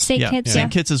 Kitts. St. Kitts, St.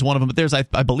 Kitts is one of them, but there's, I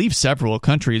believe, several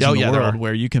countries in the world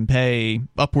where you can pay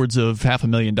upwards of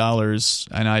 $500,000,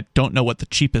 and I don't know what the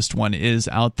cheapest one is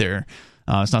out there.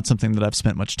 It's not something that I've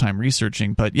spent much time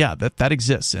researching, but yeah, that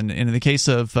exists. And in the case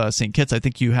of St. Kitts, I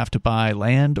think you have to buy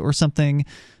land or something.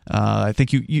 I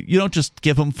think you don't just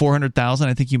give them $400,000.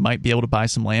 I think you might be able to buy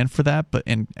some land for that,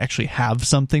 and actually have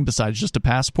something besides just a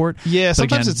passport. Yeah, but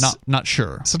sometimes again, it's not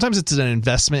sure. Sometimes it's an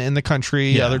investment in the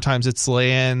country. Yeah. Other times it's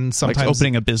land. Sometimes like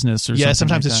opening a business or something. Yeah,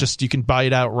 sometimes like it's just you can buy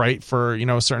it outright for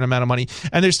a certain amount of money.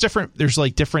 And there's different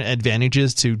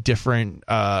advantages to different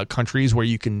countries where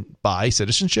you can buy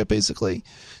citizenship, basically.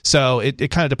 So it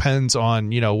kind of depends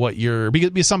on what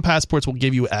because some passports will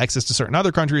give you access to certain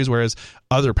other countries, whereas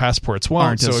other passports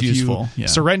won't. So if useful. You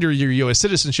surrender your U.S.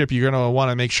 citizenship, you're going to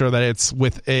want to make sure that it's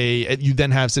with you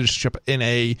then have citizenship in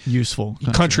a useful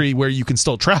country where you can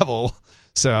still travel.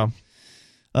 So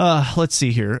let's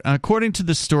see here. According to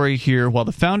the story here, while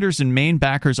the founders and main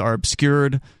backers are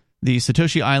obscured, the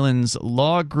Satoshi Islands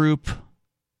Law Group,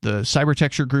 the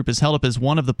Cybertexture Group, is held up as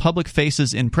one of the public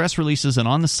faces in press releases and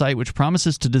on the site, which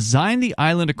promises to design the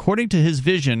island according to his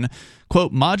vision.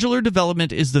 Quote, modular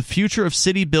development is the future of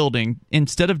city building.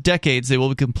 Instead of decades, they will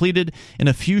be completed in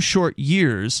a few short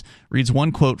years, reads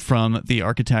one quote from the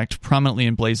architect prominently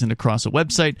emblazoned across a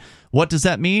website. What does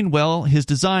that mean? Well, his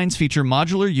designs feature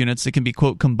modular units that can be,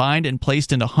 quote, combined and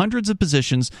placed into hundreds of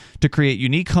positions to create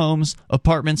unique homes,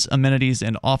 apartments, amenities,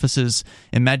 and offices.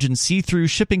 Imagine see-through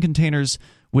shipping containers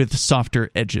with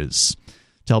softer edges.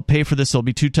 To help pay for this, there'll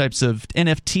be two types of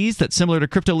NFTs that, similar to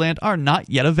CryptoLand, are not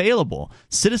yet available.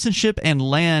 Citizenship and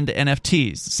land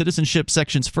NFTs. The citizenship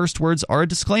section's first words are a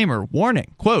disclaimer.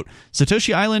 Warning, quote,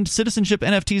 Satoshi Island citizenship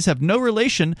NFTs have no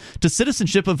relation to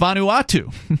citizenship of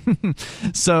Vanuatu.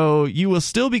 So you will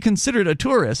still be considered a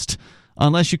tourist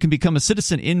unless you can become a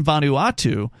citizen in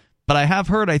Vanuatu. But I have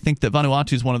heard, I think, that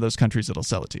Vanuatu is one of those countries that'll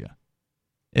sell it to you,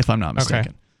 if I'm not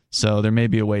mistaken. Okay. So there may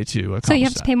be a way to accomplish that. So you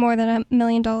have to pay more than $1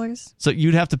 million? So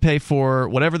you'd have to pay for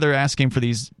whatever they're asking for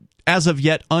these as of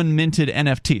yet unminted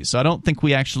NFTs. So I don't think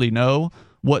we actually know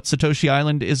what Satoshi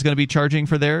Island is going to be charging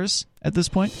for theirs at this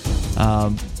point.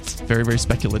 It's very, very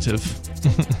speculative.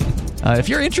 If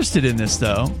you're interested in this,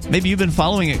 though, maybe you've been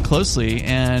following it closely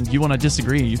and you want to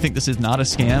disagree. You think this is not a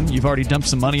scam. You've already dumped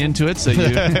some money into it, so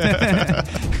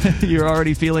you're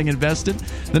already feeling invested.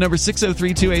 The number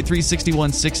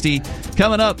 603-283-6160.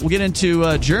 Coming up, we'll get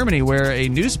into Germany, where a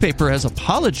newspaper has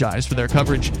apologized for their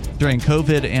coverage during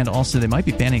COVID, and also they might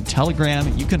be banning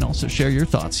Telegram. You can also share your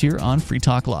thoughts here on Free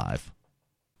Talk Live.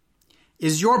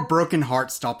 Is your broken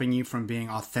heart stopping you from being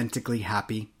authentically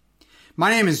happy? My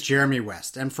name is Jeremy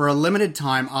West, and for a limited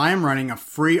time, I am running a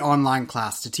free online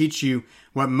class to teach you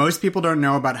what most people don't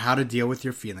know about how to deal with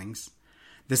your feelings.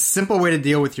 The simple way to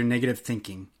deal with your negative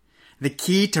thinking. The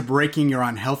key to breaking your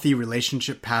unhealthy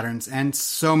relationship patterns, and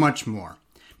so much more.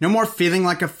 No more feeling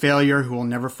like a failure who will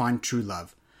never find true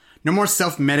love. No more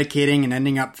self-medicating and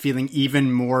ending up feeling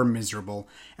even more miserable.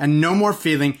 And no more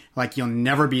feeling like you'll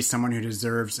never be someone who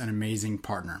deserves an amazing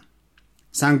partner.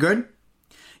 Sound good?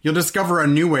 You'll discover a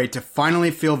new way to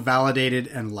finally feel validated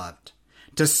and loved.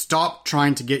 To stop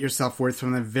trying to get your self-worth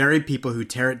from the very people who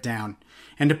tear it down.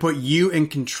 And to put you in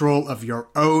control of your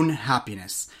own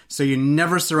happiness, so you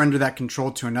never surrender that control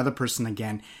to another person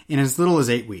again in as little as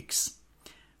 8 weeks.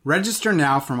 Register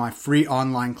now for my free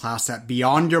online class at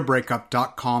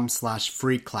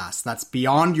beyondyourbreakup.com/free class. That's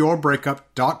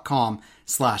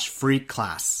beyondyourbreakup.com/free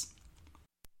class.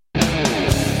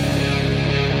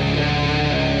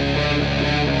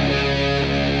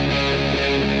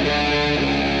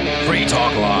 Free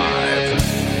Talk Live.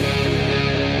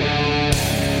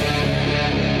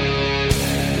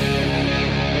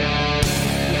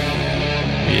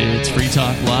 It's Free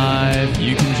Talk Live.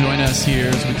 You can join us here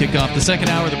as we kick off the second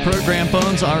hour of the program.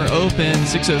 Phones are open,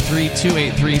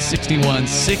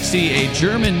 603-283-6160. A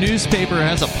German newspaper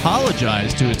has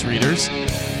apologized to its readers,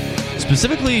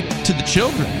 specifically to the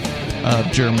children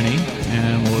of Germany,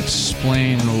 and we'll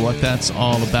explain what that's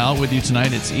all about with you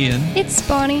tonight. It's Ian. It's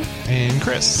Bonnie. And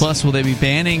Chris. Plus, will they be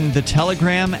banning the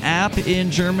Telegram app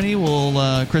in Germany?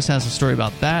 Well, Chris has a story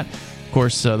about that. Of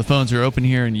course, the phones are open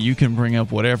here, and you can bring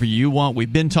up whatever you want.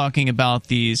 We've been talking about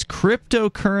these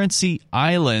cryptocurrency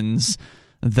islands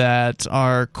that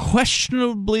are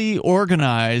questionably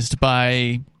organized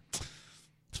by,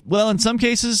 well, in some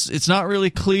cases, it's not really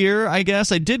clear, I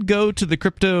guess. I did go to the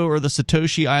Crypto or the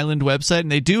Satoshi Island website,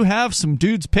 and they do have some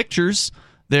dudes' pictures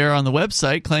there on the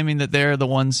website claiming that they're the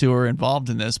ones who are involved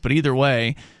in this. But either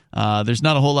way, there's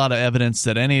not a whole lot of evidence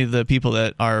that any of the people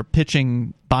that are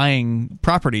buying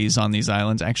properties on these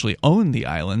islands actually own the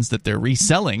islands that they're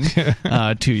reselling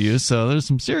to you. So there's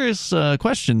some serious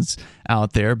questions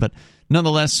out there. But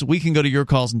nonetheless, we can go to your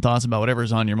calls and thoughts about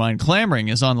whatever's on your mind. Clamoring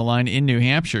is on the line in New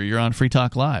Hampshire. You're on Free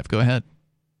Talk Live. Go ahead.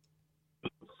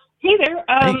 Hey there.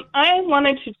 I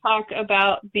wanted to talk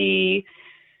about the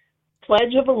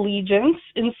Pledge of Allegiance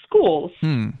in schools.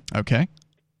 Okay.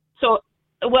 So,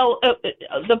 well,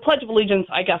 the Pledge of Allegiance,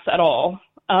 I guess, at all.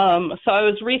 So I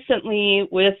was recently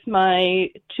with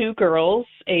my two girls,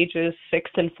 ages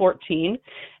 6 and 14,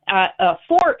 at a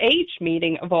 4-H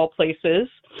meeting of all places,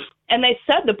 and they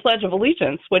said the Pledge of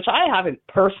Allegiance, which I haven't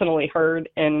personally heard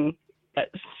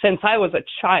since I was a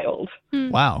child.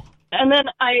 Wow. And then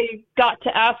I got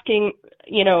to asking,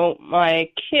 my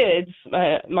kids,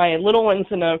 my little one's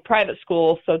in a private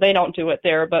school, so they don't do it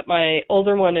there, but my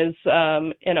older one is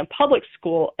in a public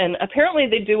school, and apparently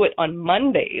they do it on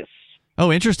Mondays. Oh,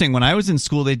 interesting. When I was in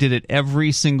school, they did it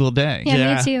every single day.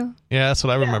 Yeah, me too. Yeah, that's what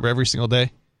I remember, every single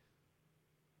day.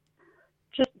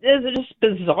 It's just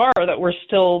bizarre that we're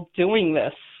still doing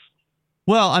this.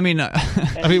 Well, I mean,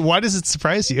 why does it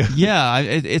surprise you? Yeah,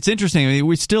 it's interesting. I mean,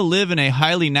 we still live in a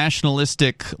highly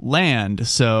nationalistic land,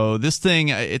 so this thing,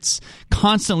 it's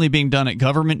constantly being done at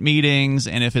government meetings,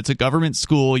 and if it's a government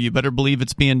school, you better believe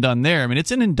it's being done there. I mean, it's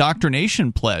an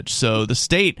indoctrination pledge, so the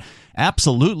state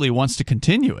absolutely wants to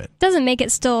continue it. Doesn't make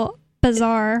it still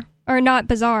bizarre. Or not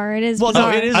bizarre. It is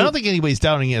bizarre. No, it is. I don't think anybody's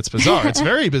doubting it's bizarre. It's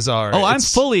very bizarre. I'm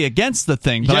fully against the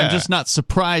thing, but I'm just not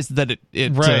surprised that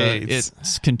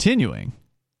it's continuing.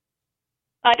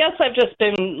 I guess I've just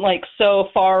been so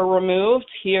far removed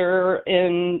here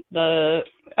in the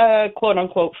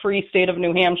quote-unquote free state of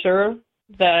New Hampshire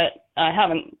that I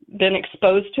haven't been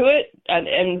exposed to it,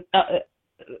 and I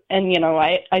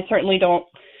certainly don't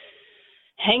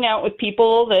hang out with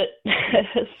people that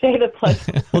say the pledge.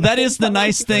 Well, that is the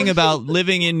nice thing about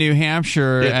living in New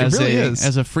Hampshire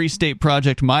as a Free State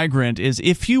Project migrant, is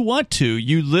if you want to,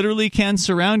 you literally can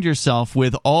surround yourself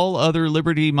with all other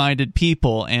liberty-minded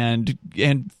people and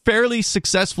fairly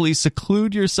successfully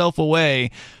seclude yourself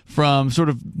away from sort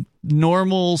of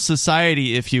normal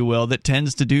society, if you will, that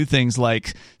tends to do things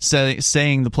like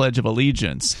saying the Pledge of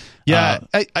Allegiance. Yeah,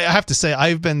 I have to say,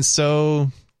 I've been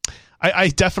so... I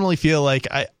definitely feel like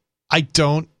I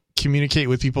don't communicate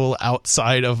with people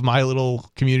outside of my little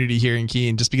community here in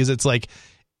Keene, just because it's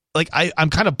I'm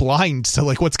kind of blind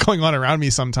to what's going on around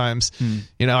me sometimes.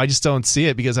 I just don't see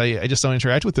it because I just don't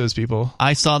interact with those people.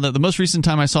 I saw that the most recent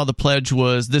time I saw the pledge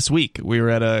was this week. We were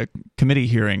at a committee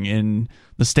hearing in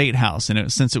the State House.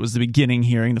 And since it was the beginning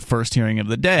hearing, the first hearing of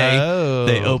the day,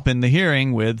 they opened the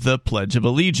hearing with the Pledge of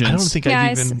Allegiance. I don't think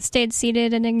I stayed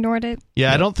seated and ignored it.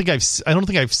 Yeah,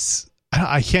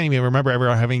 I can't even remember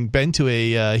ever having been to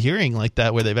a hearing like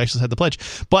that where they've actually said the pledge.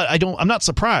 But I'm not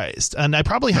surprised, and I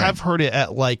probably have heard it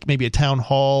at like maybe a town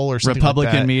hall or something.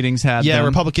 Republican like that. meetings had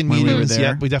Republican meetings.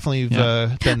 We definitely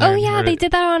have been there. Oh yeah, they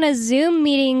did that on a Zoom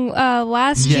meeting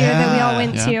last year that we all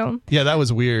went to. Yeah, that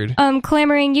was weird.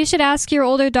 Clamoring, you should ask your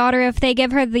older daughter if they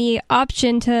give her the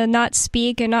option to not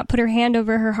speak and not put her hand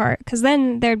over her heart, because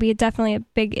then there'd be definitely a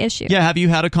big issue. Yeah, have you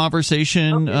had a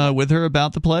conversation with her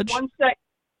about the pledge?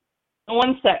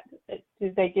 One sec.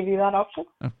 Did they give you that option?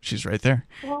 Oh, she's right there.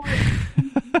 Well, yes,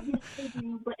 they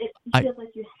do, but it feels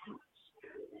like you have.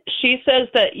 She says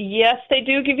that yes, they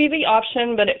do give you the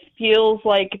option, but it feels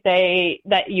like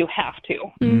that you have to.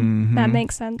 Mm-hmm. That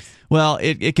makes sense. Well,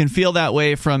 it can feel that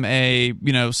way from a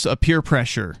peer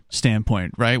pressure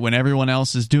standpoint, right? When everyone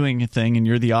else is doing a thing and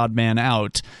you're the odd man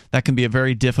out, that can be a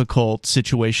very difficult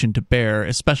situation to bear,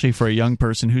 especially for a young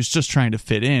person who's just trying to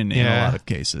fit in a lot of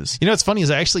cases. You know, what's funny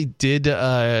is I actually did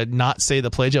not say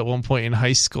the pledge at one point in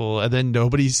high school, and then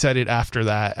nobody said it after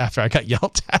that, after I got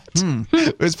yelled at.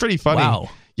 It was pretty funny. Wow.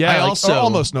 Yeah,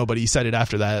 almost nobody said it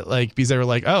after that, because they were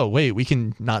like, "Oh, wait, we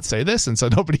can not say this," and so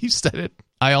nobody said it.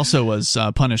 I also was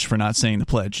punished for not saying the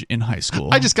pledge in high school.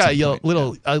 I just got a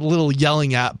little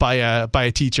yelling at by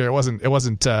a teacher. It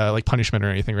wasn't like punishment or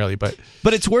anything really, but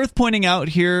it's worth pointing out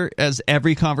here, as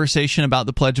every conversation about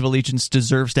the Pledge of Allegiance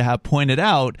deserves to have pointed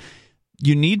out.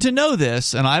 You need to know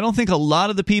this, and I don't think a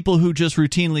lot of the people who just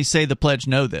routinely say the pledge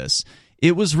know this.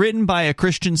 It was written by a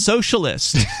Christian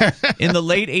socialist in the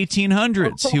late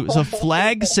 1800s. He was a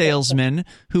flag salesman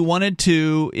who wanted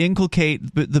to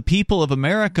inculcate the people of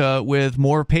America with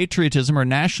more patriotism or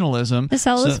nationalism. To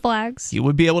sell his flags. He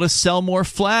would be able to sell more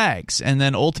flags. And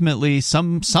then ultimately,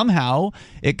 somehow,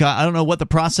 it got, I don't know what the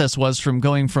process was from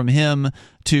going from him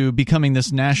to becoming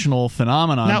this national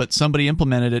phenomenon, but somebody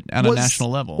implemented it at a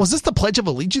national level. Was this the Pledge of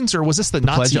Allegiance, or was this the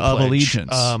Nazi Pledge of Allegiance?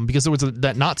 Because there was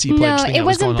that Nazi pledge thing. No, it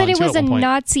wasn't that it was a point.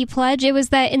 Nazi pledge. It was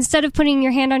that instead of putting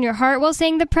your hand on your heart while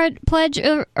saying the pledge,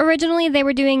 originally they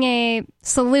were doing a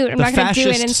salute. I'm not going to do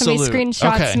it, and somebody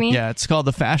screenshots me. Yeah, it's called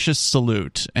the fascist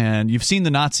salute, and you've seen the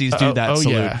Nazis do that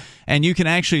salute. Yeah. And you can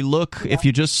actually look, if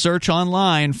you just search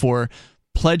online for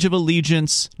Pledge of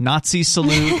Allegiance, Nazi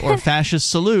salute, or fascist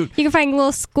salute. You can find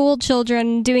little school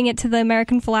children doing it to the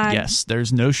American flag. Yes,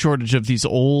 there's no shortage of these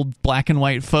old black and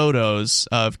white photos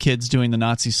of kids doing the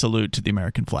Nazi salute to the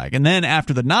American flag. And then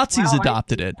after the Nazis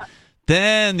adopted it,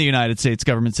 then the United States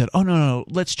government said, "Oh no,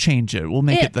 let's change it. We'll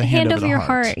make it the hand over your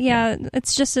heart." Yeah,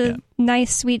 it's just a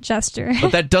nice, sweet gesture.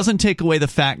 But that doesn't take away the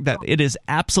fact that it is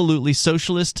absolutely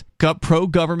socialist,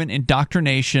 pro-government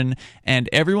indoctrination, and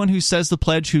everyone who says the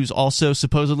pledge who's also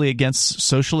supposedly against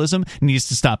socialism needs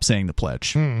to stop saying the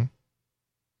pledge. Well,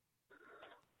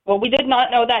 we did not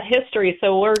know that history,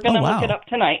 so we're going to look it up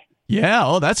tonight.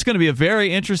 Yeah, that's going to be a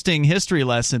very interesting history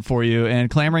lesson for you. And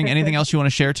Clamoring, anything else you want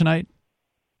to share tonight?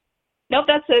 Nope,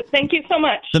 that's it. Thank you so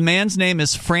much. The man's name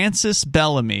is Francis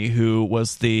Bellamy, who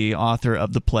was the author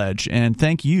of the pledge. And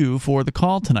thank you for the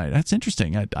call tonight. That's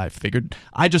interesting.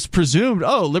 I just presumed,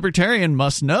 libertarian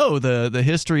must know the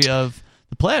history of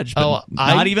the pledge, but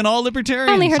not even all libertarians.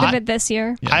 I only heard of it this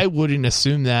year. Yeah. I wouldn't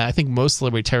assume that. I think most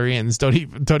libertarians don't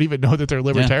even know that they're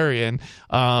libertarian.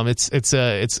 Yeah. It's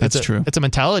a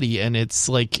mentality, and it's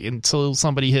like until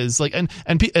somebody has and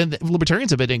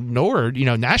libertarians have been ignored,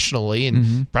 nationally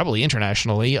and probably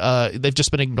internationally. They've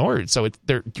just been ignored. So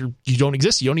you don't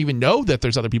exist. You don't even know that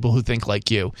there's other people who think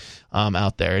like you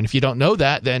out there. And if you don't know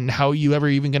that, then how are you ever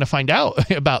even going to find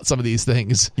out about some of these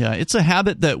things? Yeah, it's a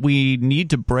habit that we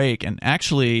need to break. And actually,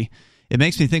 it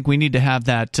makes me think we need to have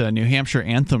that New Hampshire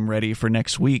anthem ready for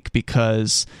next week,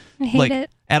 because I hate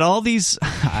it. At all these,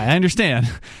 I understand,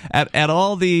 at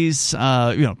all these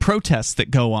protests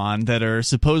that go on that are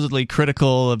supposedly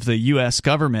critical of the U.S.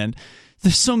 government,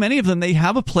 there's so many of them, they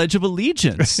have a Pledge of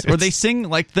Allegiance, or they sing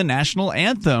like the national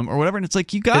anthem or whatever, and it's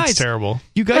like, you guys, it's terrible.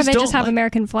 You guys, or they just have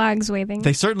American flags waving.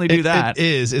 They certainly do that. It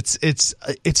is.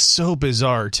 It's so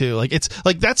bizarre too. Like, it's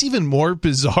like that's even more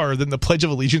bizarre than the Pledge of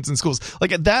Allegiance in schools.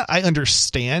 Like, at that, I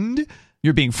understand.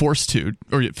 You're being forced to,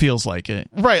 or it feels like it.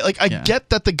 Right. Like, I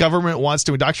get that the government wants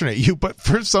to indoctrinate you, but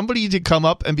for somebody to come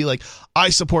up and be like,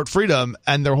 I support freedom,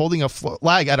 and they're holding a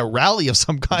flag at a rally of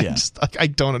some kind, I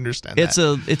don't understand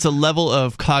that. It's a level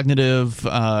of cognitive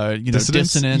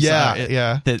dissonance.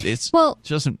 Yeah. That it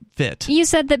doesn't fit. You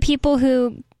said that people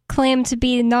who claim to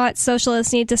be not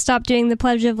socialists need to stop doing the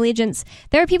Pledge of Allegiance.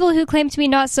 There are people who claim to be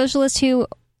not socialists who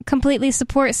completely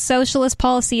support socialist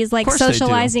policies like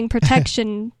socializing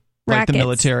protection Like the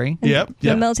military. The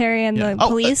military and the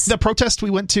police. The protest we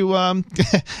went to,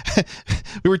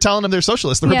 we were telling them they're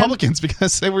socialists, the Republicans,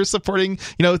 because they were supporting,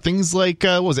 things like,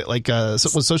 what was it, like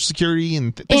Social Security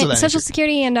and things like that. Social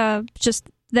Security and just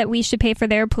that we should pay for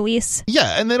their police.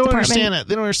 Yeah, and they don't understand it.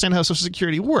 They don't understand how Social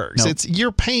Security works. Nope. It's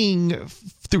you're paying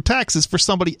through taxes for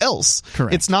somebody else.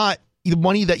 Correct. It's not the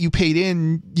money that you paid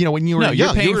in, when you were young.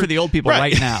 You're paying for the old people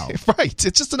right now. Right.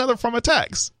 It's just another form of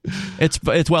tax.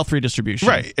 It's wealth redistribution.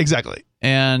 Right, exactly.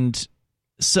 And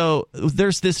so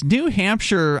there's this New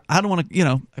Hampshire, I don't want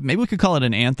to, maybe we could call it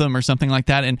an anthem or something like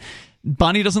that. And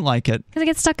Bonnie doesn't like it. Because it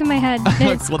gets stuck in my head.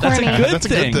 It's well, corny. That's a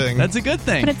good thing. That's a good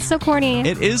thing. But it's so corny.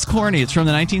 It is corny. It's from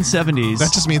the 1970s.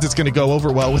 That just means it's going to go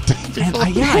over well with the people.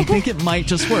 And I think it might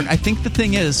just work. I think the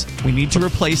thing is, we need to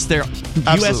replace their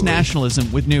U.S.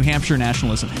 nationalism with New Hampshire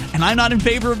nationalism. And I'm not in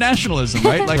favor of nationalism,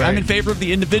 right? Like, I'm in favor of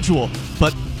the individual.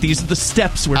 But these are the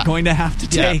steps we're going to have to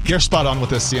take. Yeah, you're spot on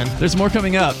with this, Ian. There's more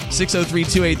coming up.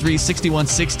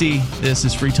 603-283-6160. This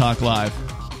is Free Talk Live.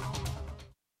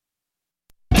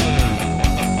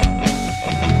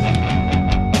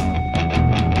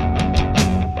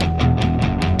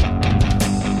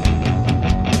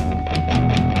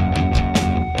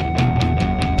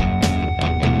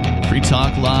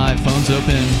 Talk Live. Phones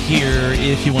open here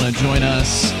if you want to join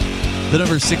us. The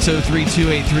number is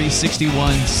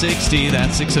 603-283-6160.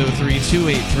 That's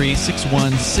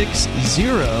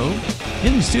 603-283-6160.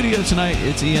 In the studio tonight,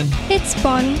 it's Ian. It's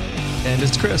Bonnie. And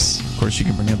it's Chris. Of course, you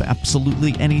can bring up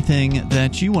absolutely anything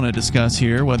that you want to discuss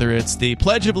here, whether it's the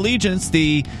Pledge of Allegiance,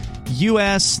 the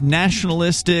U.S.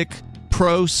 nationalistic,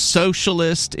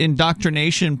 pro-socialist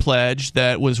indoctrination pledge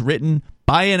that was written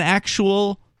by an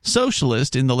actual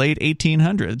socialist in the late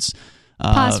 1800s.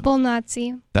 Possible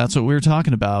Nazi. That's what we were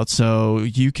talking about. So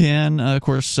you can, of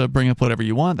course, bring up whatever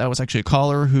you want. That was actually a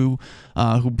caller who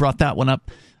brought that one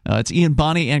up. It's Ian,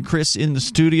 Bonnie, and Chris in the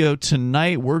studio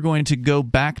tonight. We're going to go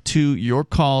back to your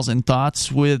calls and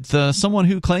thoughts with someone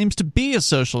who claims to be a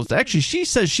socialist. Actually, she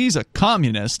says she's a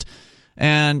communist.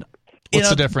 And what's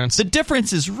the difference? The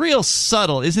difference is real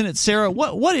subtle, isn't it, Sarah?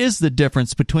 What is the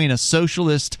difference between a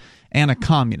socialist and a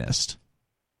communist?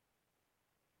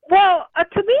 Well,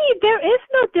 to me, there is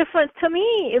no difference. To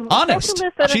me, honest.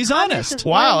 She's honest.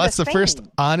 Wow, that's the first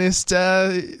honest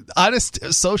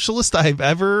socialist I've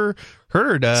ever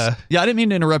heard. Yeah, I didn't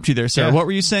mean to interrupt you there, Sarah. Yeah. What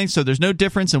were you saying? So there's no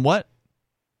difference in what?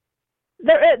 To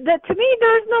me,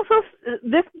 there's no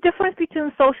this difference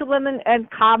between socialism and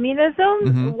communism.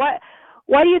 Mm-hmm.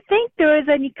 Why do you think there is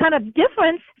any kind of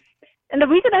difference? And the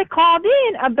reason I called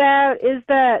in about is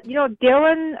that,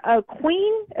 Darren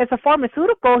Queen, as a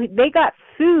pharmaceutical, they got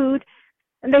sued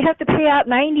and they have to pay out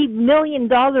 $90 million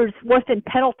worth in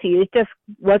penalties. It just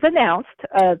was announced.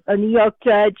 A New York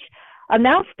judge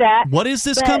announced that. What is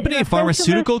this company? A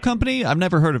pharmaceutical company? I've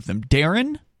never heard of them.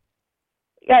 Darren?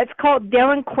 Yeah, it's called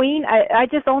Darren Queen. I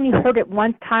just only heard it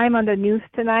one time on the news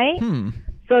tonight.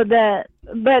 So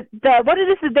what it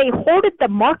is they hoarded the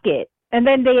market. And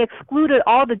then they excluded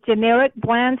all the generic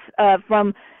brands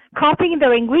from copying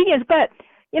their ingredients. But,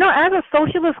 as a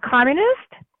socialist communist,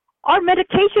 our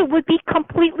medication would be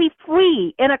completely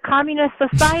free in a communist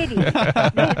society.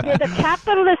 The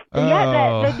capitalists,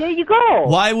 there you go.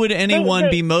 Why would anyone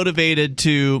be motivated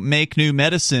to make new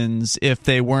medicines if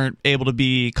they weren't able to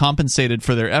be compensated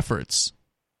for their efforts?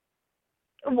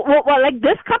 Well, like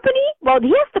this company, he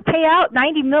has to pay out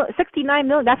 $69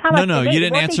 million. That's how much. No, you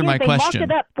didn't answer my question.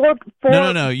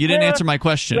 No, you didn't answer my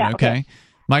question. Yeah, okay.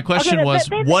 My question was,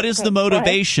 what is the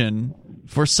motivation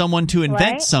for someone to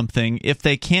invent something if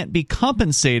they can't be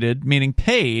compensated, meaning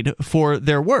paid, for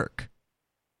their work?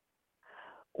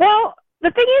 Well,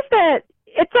 the thing is that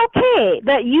it's okay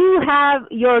that you have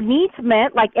your needs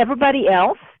met like everybody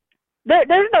else.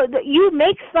 You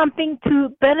make something to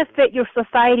benefit your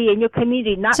society and your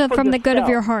community, not so for from yourself. The good of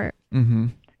your heart. Mm-hmm.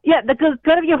 Yeah, the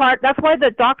good of your heart. That's why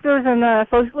the doctors in the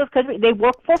socialist country, they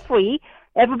work for free.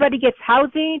 Everybody gets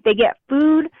housing, they get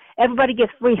food, everybody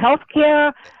gets free health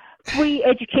care, free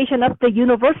education up to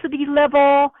university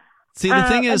level. See, the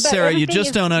thing is, Sarah, you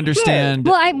just don't understand.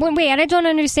 Well, I don't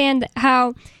understand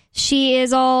how she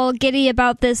is all giddy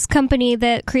about this company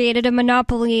that created a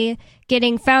monopoly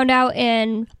getting found out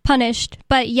and punished,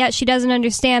 but yet she doesn't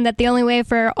understand that the only way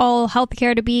for all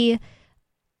healthcare to be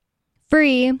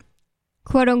free,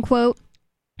 quote unquote,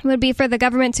 would be for the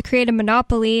government to create a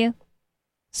monopoly.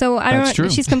 So I don't know.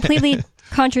 She's completely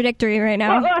contradictory right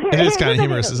now. It is kind of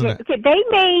humorous, isn't it? Okay, they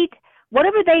made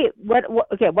whatever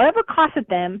costed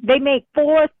them. They made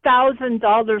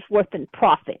 $4,000 worth in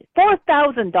profit.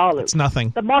 $4,000. It's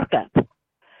nothing. The markup.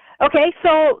 Okay,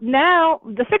 so now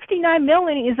the $69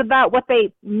 million is about what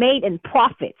they made in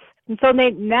profits. And so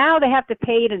now they have to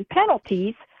pay it in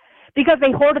penalties because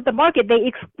they hoarded the market. They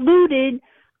excluded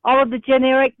all of the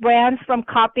generic brands from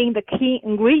copying the key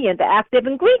ingredient, the active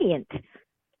ingredient.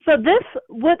 So this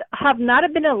would have not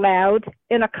been allowed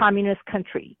in a communist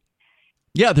country.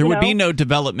 Yeah, there would be no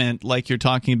development like you're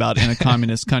talking about in a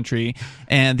communist country,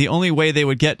 and the only way they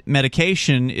would get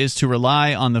medication is to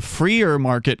rely on the freer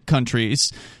market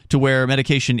countries to where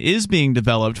medication is being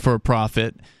developed for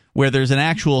profit, where there's an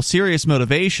actual serious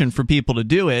motivation for people to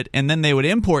do it, and then they would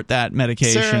import that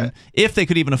medication, Sarah, if they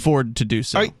could even afford to do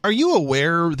so. Are you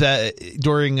aware that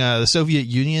during the Soviet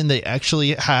Union, they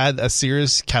actually had a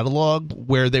Sears catalog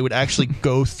where they would actually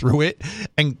go through it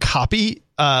and copy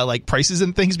like prices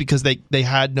and things because they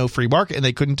had no free market and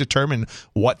they couldn't determine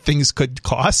what things could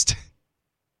cost?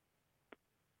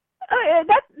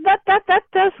 That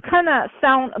does kind of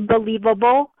sound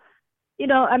believable.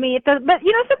 I mean, it does, but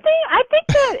something. I think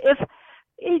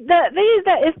that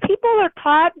if people are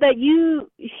taught that you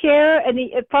share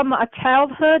from a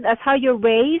childhood, that's how you're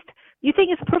raised, you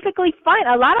think it's perfectly fine.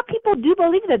 A lot of people do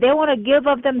believe that they want to give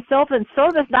of themselves in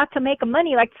service, not to make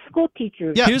money, like school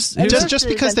teachers. Yeah, just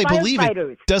because they believe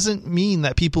it doesn't mean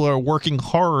that people are working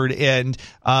hard and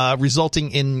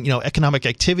resulting in economic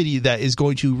activity that is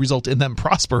going to result in them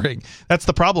prospering. That's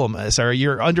the problem, Sarah.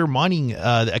 You're undermining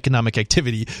the economic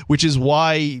activity, which is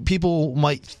why people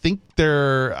might think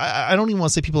they're. I don't even want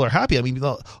to say people are happy. I mean,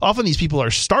 often these people are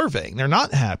starving. They're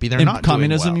not happy. They're not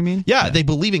communism. Doing well. You mean? Yeah, they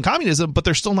believe in communism, but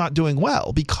they're still not doing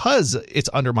well because it's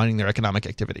undermining their economic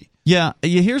activity. Yeah,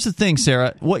 here's the thing,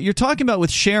 Sarah. What you're talking about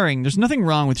with sharing, there's nothing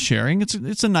wrong with sharing.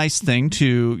 It's a nice thing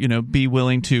to be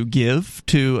willing to give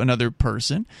to another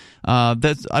person. I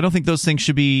don't think those things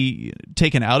should be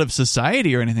taken out of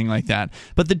society or anything like that.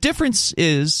 But the difference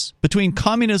is between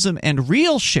communism and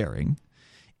real sharing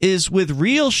is with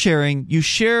real sharing, you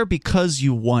share because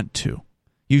you want to.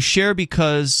 You share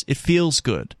because it feels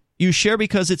good. You share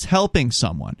because it's helping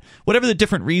someone. Whatever the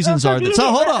different reasons are.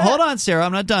 Hold on, Sarah.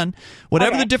 I'm not done.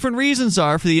 Whatever the different reasons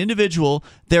are for the individual,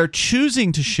 they're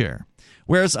choosing to share.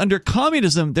 Whereas under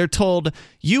communism, they're told,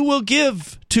 you will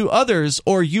give to others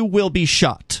or you will be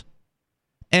shot.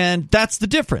 And that's the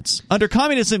difference. Under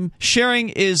communism, sharing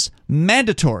is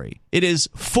mandatory. It is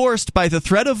forced by the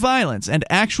threat of violence and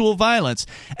actual violence.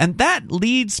 And that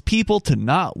leads people to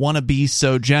not want to be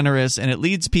so generous, and it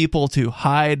leads people to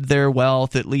hide their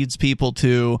wealth. It leads people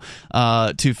to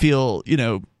feel,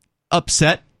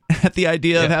 upset at the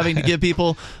idea of having to give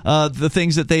people the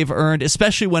things that they've earned,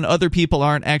 especially when other people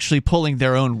aren't actually pulling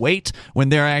their own weight, when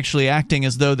they're actually acting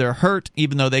as though they're hurt,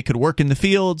 even though they could work in the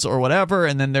fields or whatever,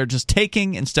 and then they're just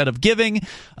taking instead of giving.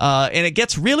 And it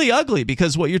gets really ugly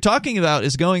because what you're talking about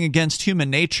is going against human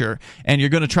nature, and you're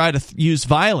going to try to use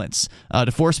violence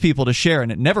to force people to share,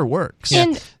 and it never works.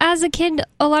 And as a kid,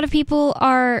 a lot of people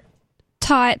are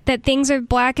taught that things are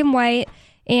black and white,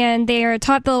 and they are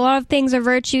taught that a lot of things are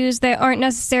virtues that aren't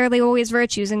necessarily always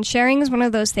virtues, and sharing is one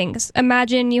of those things.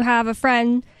 Imagine you have a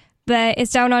friend that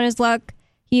is down on his luck.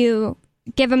 You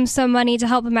give him some money to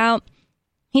help him out.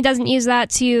 He doesn't use that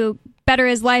to better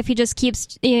his life. He just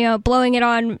keeps, blowing it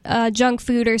on junk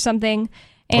food or something.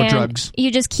 And or drugs.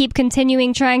 You just keep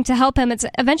continuing trying to help him. It's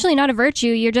eventually not a virtue.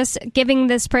 You're just giving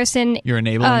this person... You're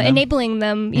enabling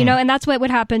them, and that's what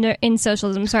would happen in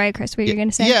socialism. Sorry, Chris, what were you going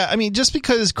to say? Yeah, I mean, just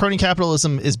because crony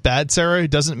capitalism is bad, Sarah,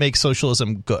 doesn't make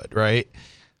socialism good, right?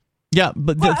 Yeah,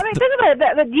 but... think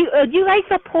about it. Do you guys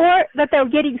support that they're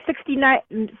getting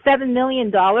 $67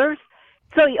 million?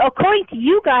 So according to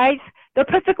you guys... They're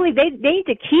perfectly. They need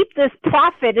to keep this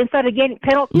profit instead of getting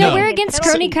penalties. No, we're against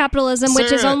crony capitalism,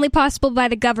 which is only possible by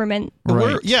the government.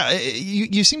 Right.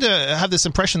 You seem to have this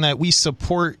impression that we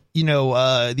support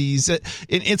these.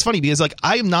 It's funny because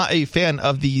I am not a fan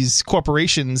of these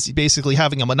corporations basically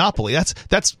having a monopoly. That's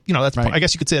right. I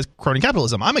guess you could say that's crony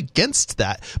capitalism. I'm against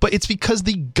that, but it's because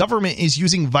the government is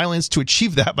using violence to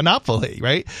achieve that monopoly,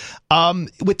 right?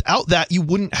 Without that, you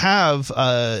wouldn't have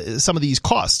some of these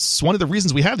costs. One of the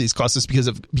reasons we have these costs is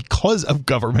because of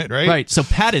government, right? Right. So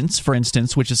patents, for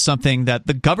instance, which is something that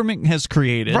the government has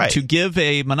created to give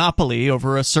a monopoly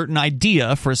over a certain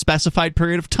idea for a specified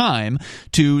period of time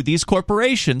to these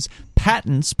corporations.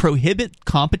 Patents prohibit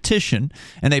competition,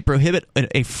 and they prohibit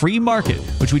a free market,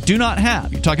 which we do not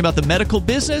have. You're talking about the medical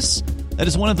business. That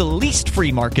is one of the least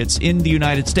free markets in the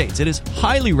United States. It is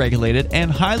highly regulated and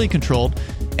highly controlled.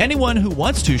 Anyone who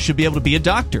wants to should be able to be a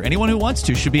doctor. Anyone who wants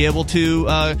to should be able to,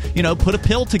 put a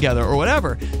pill together or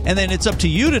whatever. And then it's up to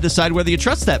you to decide whether you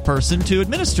trust that person to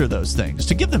administer those things,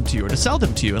 to give them to you or to sell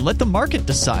them to you, and let the market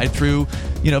decide through,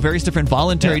 various different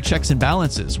voluntary checks and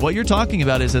balances. What you're talking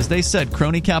about is, as they said,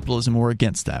 crony capitalism. We're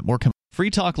against that. More Free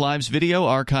Talk Live's video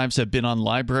archives have been on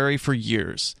LBRY for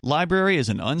years. LBRY is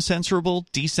an uncensorable,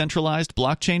 decentralized,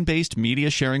 blockchain-based media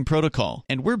sharing protocol,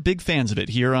 and we're big fans of it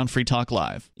here on Free Talk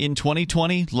Live. In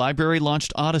 2020, LBRY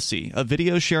launched Odysee, a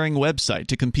video sharing website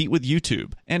to compete with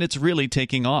YouTube, and it's really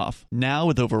taking off. Now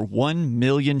with over 1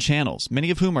 million channels,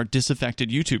 many of whom are disaffected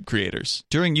YouTube creators.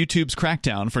 During YouTube's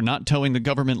crackdown for not towing the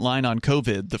government line on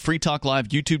COVID, the Free Talk Live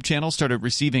YouTube channel started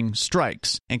receiving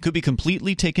strikes and could be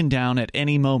completely taken down at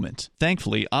any moment.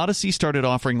 Thankfully, Odysee started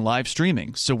offering live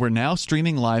streaming, so we're now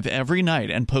streaming live every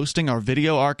night and posting our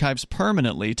video archives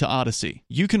permanently to Odysee.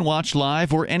 You can watch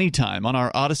live or anytime on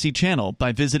our Odysee channel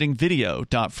by visiting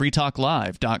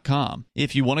video.freetalklive.com.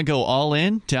 If you want to go all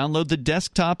in, download the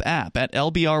desktop app at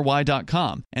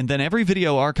lbry.com, and then every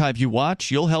video archive you watch,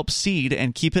 you'll help seed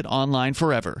and keep it online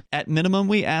forever. At minimum,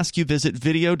 we ask you visit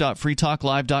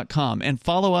video.freetalklive.com and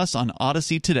follow us on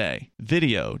Odysee today.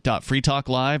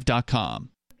 video.freetalklive.com.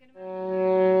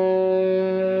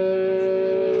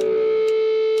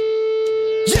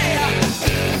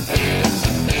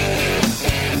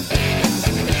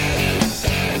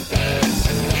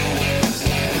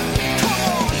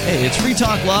 Hey, it's Free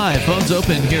Talk Live. Phones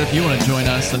open here if you want to join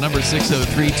us. The number is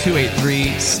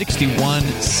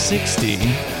 603-283-6160.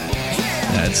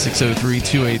 That's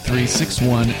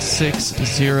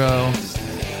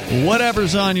 603-283-6160.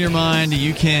 Whatever's on your mind,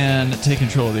 you can take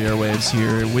control of the airwaves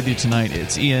here. With you tonight,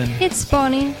 it's Ian. It's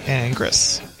Bonnie. And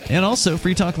Chris. And also,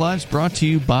 Free Talk Live is brought to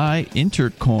you by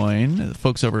Intercoin. The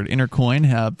folks over at Intercoin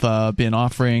have been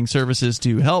offering services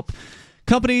to help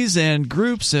companies and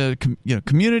groups,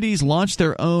 communities launch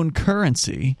their own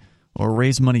currency or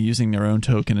raise money using their own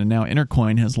token. And now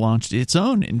Intercoin has launched its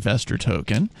own investor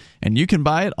token, and you can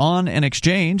buy it on an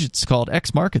exchange. It's called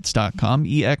xmarkets.com,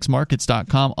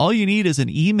 exmarkets.com. All you need is an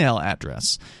email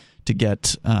address to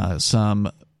get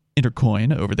some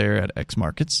Intercoin over there at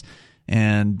xmarkets.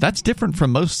 And that's different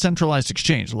from most centralized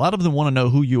exchange. A lot of them want to know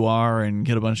who you are and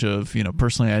get a bunch of,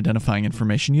 personally identifying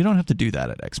information. You don't have to do that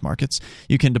at X Markets.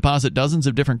 You can deposit dozens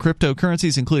of different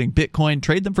cryptocurrencies, including Bitcoin,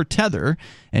 trade them for Tether,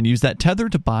 and use that Tether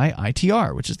to buy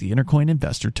ITR, which is the Intercoin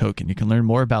Investor Token. You can learn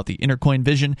more about the Intercoin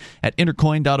vision at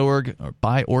intercoin.org, or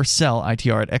buy or sell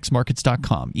ITR at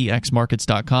xmarkets.com,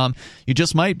 exmarkets.com. You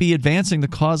just might be advancing the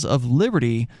cause of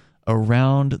liberty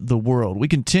around the world. We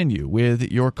continue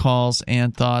with your calls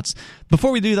and thoughts. Before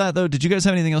we do that, though, did you guys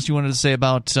have anything else you wanted to say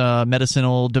about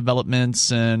medicinal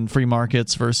developments and free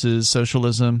markets versus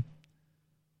socialism?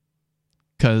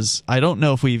 Because I don't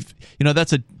know if we've,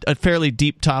 that's a fairly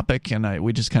deep topic, and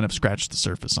we just kind of scratched the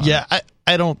surface on it. Yeah,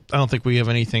 I don't think we have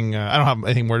anything. I don't have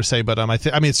anything more to say, but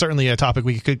it's certainly a topic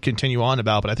we could continue on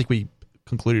about. But I think we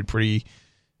concluded pretty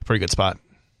good spot.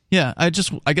 Yeah, I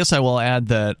guess I will add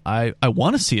that I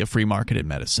want to see a free market in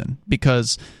medicine,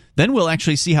 because then we'll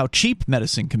actually see how cheap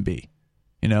medicine can be.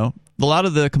 A lot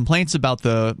of the complaints about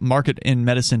the market in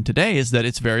medicine today is that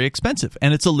it's very expensive,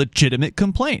 and it's a legitimate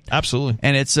complaint. Absolutely.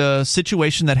 And it's a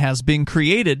situation that has been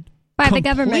created by the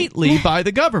government. Completely by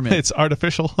the government. It's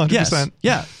artificial, 100%. Yes,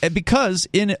 yeah, because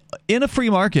in a free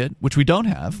market, which we don't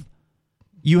have,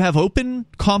 you have open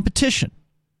competition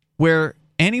where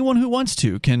anyone who wants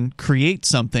to can create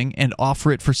something and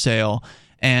offer it for sale,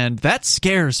 and that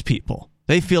scares people.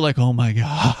 They feel like, oh my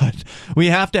God, we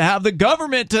have to have the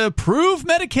government to approve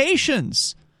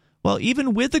medications. Well,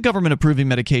 even with the government approving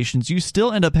medications, you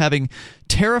still end up having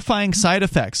terrifying side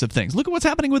effects of things. Look at what's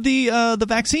happening with the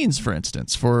vaccines, for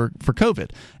instance, for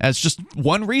COVID, as just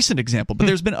one recent example. But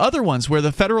there's been other ones where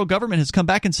the federal government has come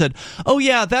back and said, oh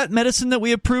yeah, that medicine that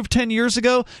we approved 10 years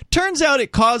ago, turns out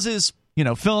it causes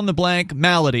fill in the blank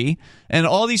malady, and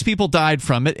all these people died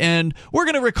from it, and we're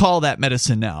going to recall that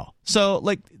medicine now. So,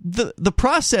 the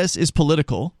process is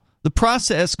political. The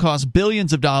process costs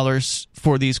billions of dollars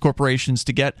for these corporations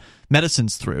to get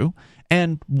medicines through.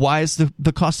 And why is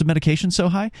the cost of medication so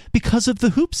high? Because of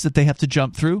the hoops that they have to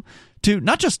jump through to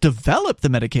not just develop the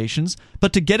medications,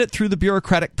 but to get it through the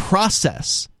bureaucratic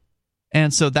process.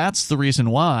 And so that's the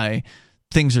reason why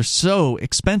things are so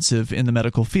expensive in the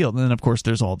medical field. And then, of course,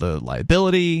 there's all the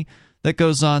liability that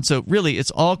goes on. So really,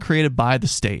 it's all created by the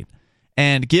state.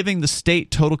 And giving the state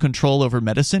total control over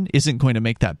medicine isn't going to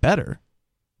make that better.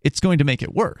 It's going to make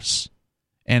it worse.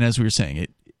 And as we were saying,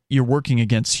 you're working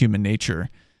against human nature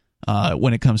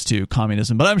when it comes to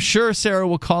communism. But I'm sure Sarah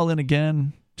will call in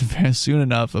again very soon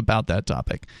enough about that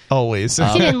topic. Always.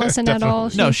 She didn't listen at all.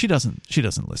 No, she doesn't. She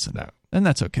doesn't listen. No. And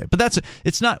that's okay. But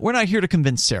we're not here to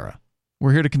convince Sarah.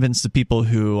 We're here to convince the people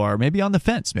who are maybe on the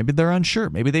fence. Maybe they're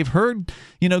unsure. Maybe they've heard,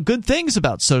 good things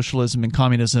about socialism and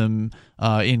communism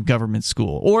in government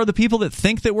school. Or the people that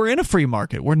think that we're in a free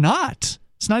market. We're not.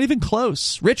 It's not even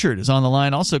close. Richard is on the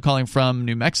line, also calling from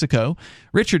New Mexico.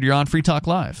 Richard, you're on Free Talk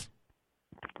Live.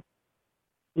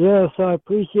 Yes, I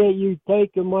appreciate you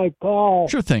taking my call.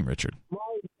 Sure thing, Richard.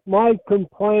 My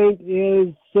complaint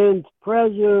is since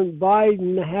President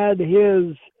Biden had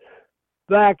his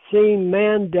vaccine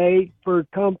mandate for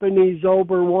companies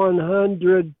over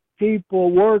 100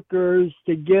 people, workers,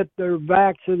 to get their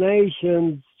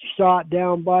vaccinations shot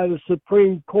down by the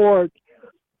Supreme Court,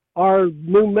 our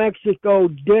New Mexico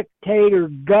dictator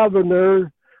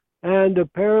governor and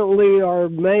apparently our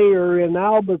mayor in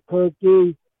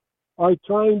Albuquerque are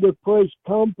trying to push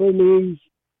companies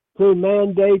to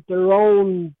mandate their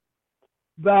own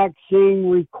vaccine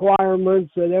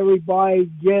requirements, that everybody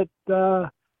get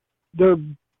their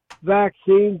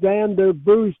vaccines and their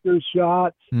booster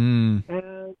shots. And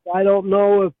I don't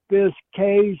know if this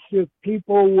case, if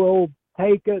people will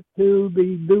take it to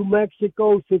the New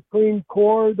Mexico Supreme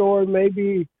Court, or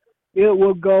maybe it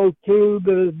will go to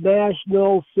the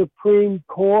National Supreme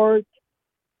Court,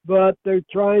 but they're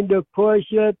trying to push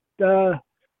it. The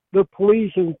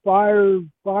police and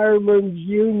firemen's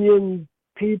union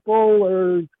people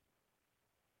are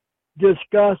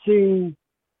discussing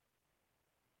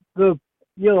the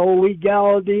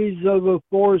legalities of a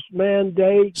forced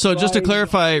mandate. So just to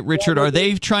clarify, Richard, are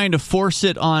they trying to force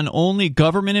it on only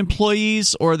government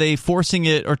employees, or are they forcing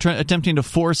it or attempting to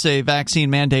force a vaccine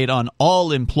mandate on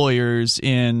all employers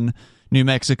in New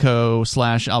Mexico /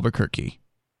 Albuquerque?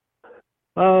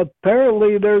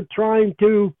 Apparently they're trying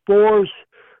to force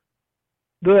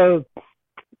the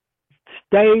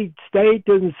state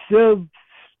and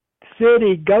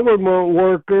city government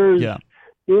workers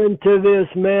into this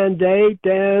mandate,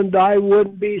 and I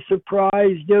wouldn't be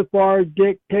surprised if our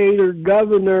dictator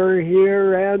governor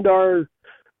here and our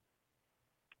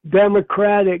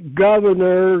Democratic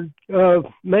governor,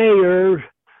 mayor,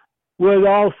 would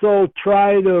also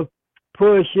try to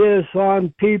push this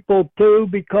on people too,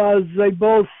 because they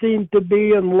both seem to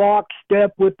be in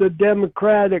lockstep with the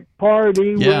Democratic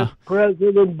Party with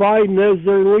President Biden as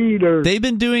their leader. They've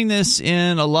been doing this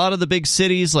in a lot of the big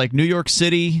cities, like New York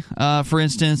City, for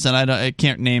instance, and I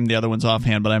can't name the other ones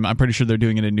offhand, but I'm pretty sure they're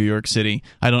doing it in New York City.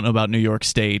 I don't know about New York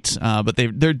State, but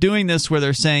they're doing this where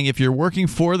they're saying if you're working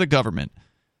for the government,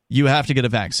 you have to get a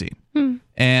vaccine.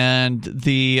 And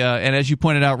and as you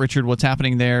pointed out, Richard, what's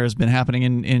happening there has been happening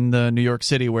in the New York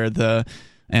City, and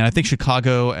I think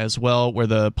Chicago as well, where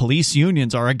the police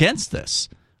unions are against this.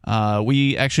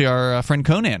 We actually, our friend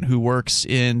Conan, who works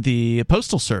in the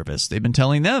Postal Service, they've been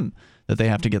telling them that they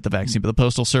have to get the vaccine, but the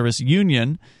Postal Service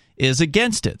union is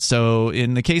against it. So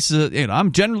in the case of,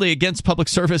 I'm generally against public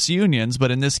service unions,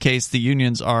 but in this case, the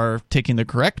unions are taking the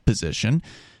correct position.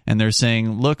 And they're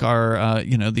saying, look, our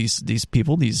these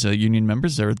people, these union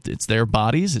members, it's their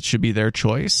bodies. It should be their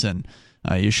choice, and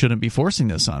you shouldn't be forcing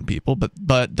this on people.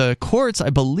 But the courts, I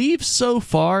believe, so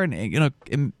far,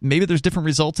 and maybe there's different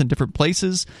results in different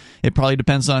places. It probably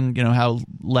depends on how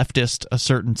leftist a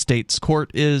certain state's court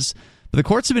is. But the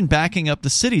courts have been backing up the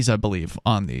cities, I believe,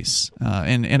 on these.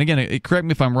 And again, correct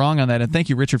me if I'm wrong on that. And thank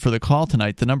you, Richard, for the call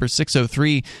tonight. The number is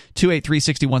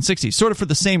 603-283-6160. Sort of for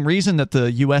the same reason that the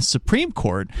U.S. Supreme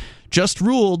Court just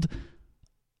ruled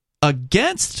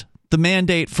against the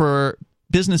mandate for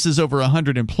businesses over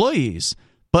 100 employees,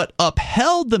 but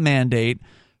upheld the mandate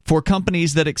for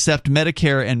companies that accept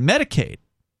Medicare and Medicaid.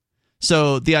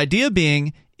 So the idea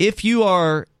being, if you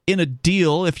are in a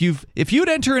deal, if you'd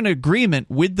enter an agreement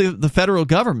with the federal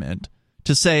government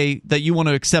to say that you want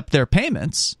to accept their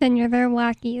payments, then you're their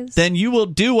lackeys. Then you will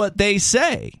do what they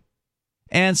say.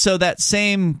 And so that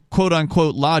same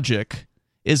quote-unquote logic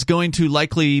is going to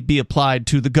likely be applied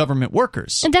to the government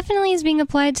workers. It definitely is being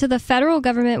applied to the federal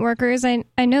government workers. I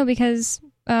know because,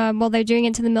 they're doing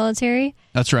it to the military.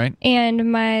 That's right.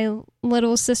 And my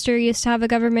little sister used to have a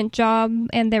government job,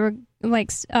 and they were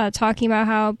talking about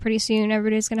how pretty soon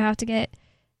everybody's going to have to get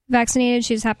vaccinated.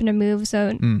 She just happened to move, so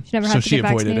she never had to get vaccinated. So she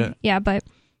avoided it. Yeah, but...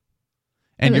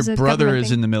 And your brother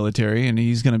is in the military, and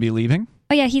he's going to be leaving?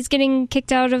 Oh, yeah, he's getting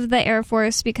kicked out of the Air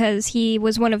Force because he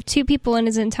was one of 2 people in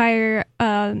his entire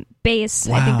base,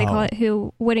 I think they call it,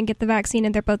 who wouldn't get the vaccine,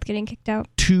 and they're both getting kicked out.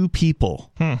 2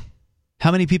 people?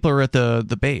 How many people are at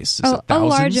the base? Is it thousands? A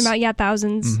large amount,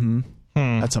 thousands. Mm-hmm.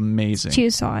 That's amazing.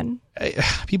 Tucson.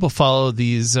 People follow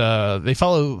these. They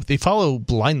follow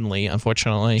blindly,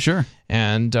 unfortunately. Sure.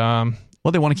 And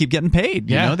they want to keep getting paid.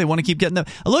 You know, they want to keep getting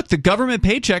look. The government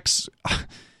paychecks,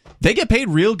 they get paid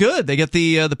real good. They get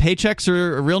the paychecks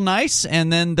are real nice,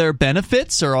 and then their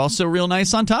benefits are also real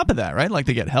nice on top of that, right? Like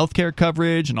they get healthcare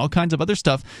coverage and all kinds of other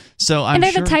stuff. So and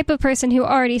they're the type of person who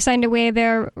already signed away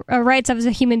their rights as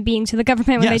a human being to the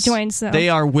government when they joined. So they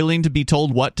are willing to be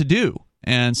told what to do.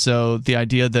 And so the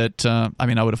idea that, I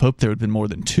would have hoped there would have been more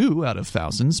than 2 out of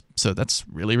thousands. So that's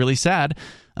really, really sad.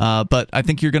 But I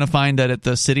think you're going to find that at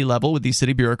the city level with these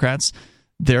city bureaucrats,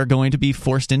 they're going to be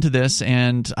forced into this.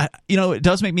 And, it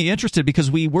does make me interested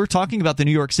because we were talking about the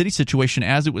New York City situation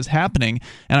as it was happening.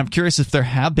 And I'm curious if there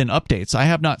have been updates. I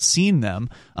have not seen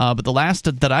them. But the last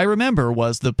that I remember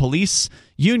was the police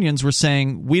unions were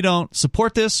saying, we don't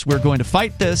support this. We're going to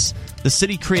fight this. The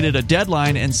city created a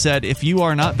deadline and said, if you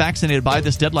are not vaccinated by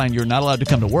this deadline, you're not allowed to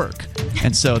come to work.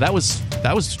 And so that was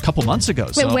a couple months ago.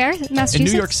 Wait, so, where? Massachusetts? In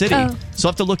New York City. Oh. So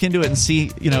I'll have to look into it and see,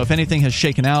 if anything has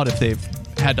shaken out, if they've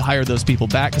had to hire those people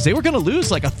back, because they were going to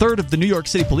lose like a third of the New York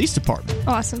City Police Department.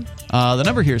 Awesome. The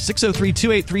number here is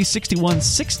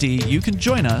 603-283-6160. You can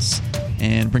join us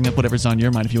and bring up whatever's on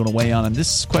your mind if you want to weigh in on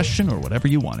this question or whatever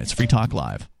you want. It's Free Talk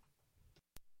Live.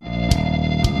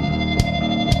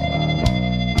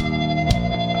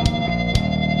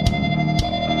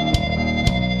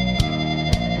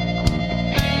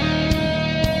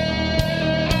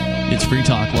 It's Free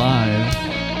Talk Live.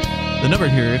 The number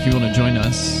here, if you want to join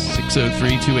us,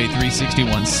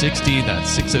 603-283-6160.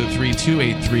 That's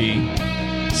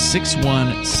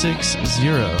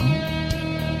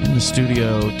 603-283-6160. In the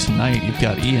studio tonight, you've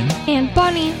got Ian. And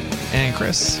Bonnie. And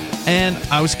Chris. And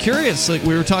I was curious, like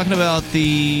we were talking about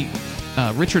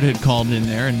Richard had called in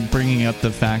there and bringing up the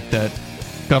fact that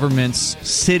governments,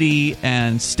 city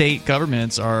and state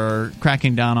governments are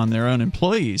cracking down on their own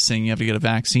employees, saying you have to get a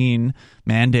vaccine,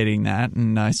 mandating that.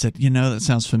 And I said, that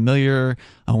sounds familiar.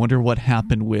 I wonder what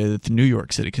happened with New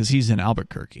York City, because he's in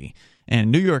Albuquerque. And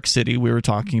New York City, we were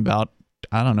talking about,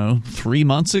 3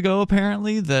 months ago,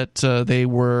 apparently, that they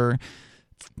were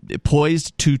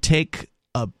poised to take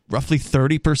roughly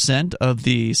 30% of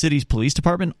the city's police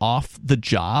department off the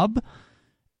job.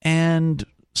 And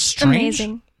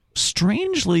Amazing.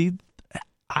 Strangely,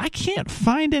 I can't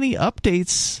find any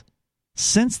updates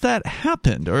since that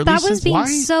happened. Or at that least was being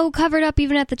so covered up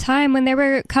even at the time when they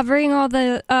were covering all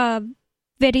the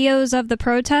videos of the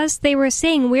protests. They were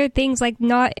saying weird things like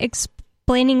not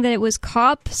explaining that it was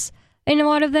cops. And a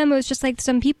lot of them, it was just like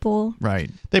some people. Right.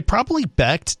 They probably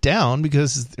backed down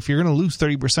because if you're going to lose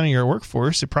 30% of your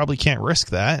workforce, you probably can't risk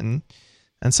that. And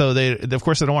so they of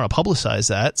course, they don't want to publicize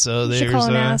that. So they should call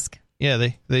and ask.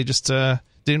 Yeah, they just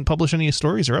didn't publish any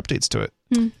stories or updates to it.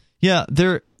 Yeah,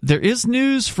 there is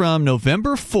news from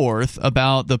November 4th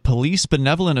about the Police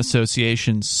Benevolent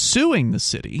Association suing the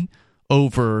city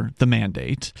over the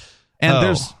mandate. And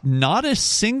there's not a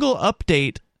single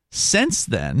update since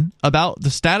then about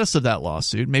the status of that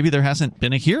lawsuit. Maybe there hasn't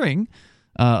been a hearing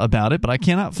about it, but I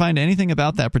cannot find anything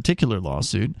about that particular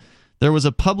lawsuit. There was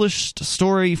a published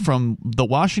story from the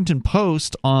Washington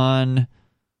Post on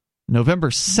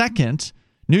November 2nd.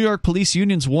 New York police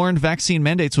unions warned vaccine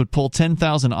mandates would pull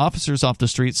 10,000 officers off the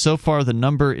streets. So far, the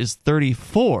number is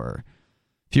 34.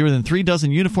 Fewer than 3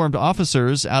 dozen uniformed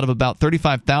officers out of about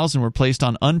 35,000 were placed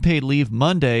on unpaid leave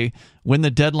Monday when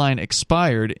the deadline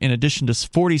expired, in addition to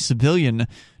 40 civilian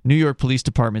New York Police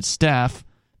Department staff.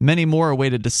 Many more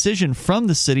await a decision from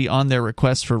the city on their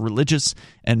requests for religious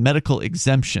and medical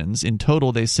exemptions. In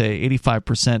total, they say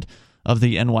 85% of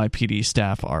the NYPD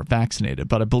staff are vaccinated,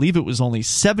 but I believe it was only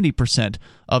 70%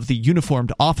 of the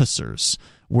uniformed officers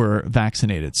were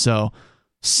vaccinated. So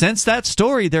since that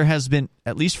story, there has been,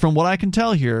 at least from what I can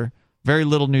tell here, very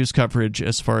little news coverage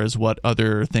as far as what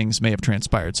other things may have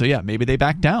transpired. So yeah, maybe they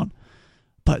backed down.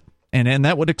 But and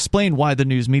that would explain why the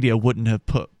news media wouldn't have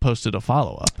posted a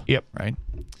follow-up. Yep. Right?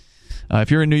 If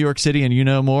you're in New York City and you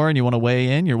know more and you want to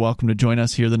weigh in, you're welcome to join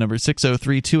us here. The number is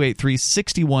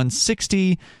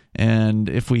 603-283-6160. And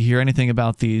if we hear anything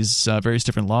about these various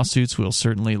different lawsuits, we'll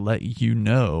certainly let you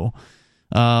know.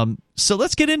 So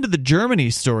let's get into the Germany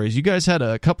stories. You guys had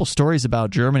a couple stories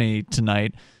about Germany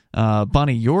tonight.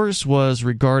 Bonnie, yours was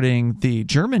regarding the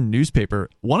German newspaper,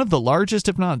 one of the largest,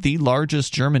 if not the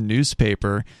largest German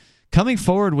newspaper, coming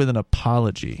forward with an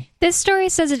apology. This story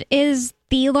says it is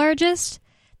the largest.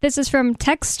 This is from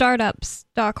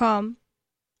techstartups.com.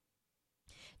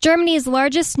 Germany's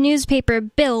largest newspaper,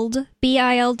 Bild,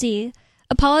 B-I-L-D,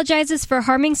 apologizes for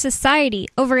harming society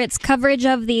over its coverage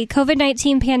of the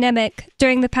COVID-19 pandemic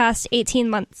during the past 18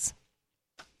 months.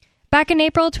 Back in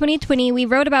April 2020, we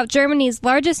wrote about Germany's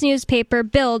largest newspaper,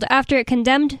 Bild, after it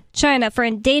condemned China for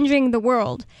endangering the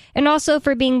world, and also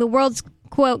for being the world's,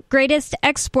 quote, greatest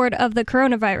export of the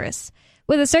coronavirus.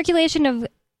 With a circulation of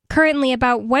currently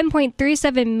about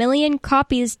 1.37 million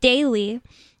copies daily,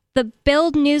 the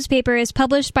Bild newspaper is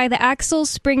published by the Axel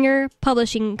Springer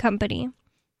Publishing Company.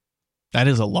 That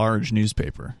is a large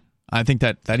newspaper. I think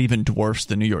that even dwarfs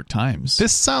the New York Times.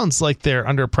 This sounds like they're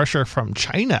under pressure from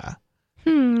China.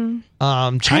 I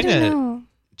don't know.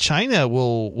 China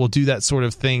will do that sort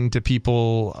of thing to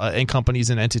people and companies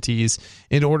and entities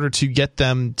in order to get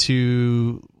them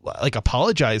to like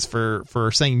apologize for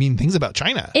saying mean things about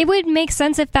China. It would make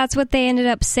sense if that's what they ended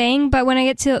up saying, but when I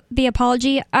get to the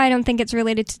apology, I don't think it's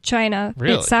related to China.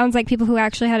 Really? It sounds like people who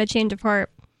actually had a change of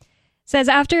heart. It says,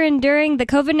 after enduring the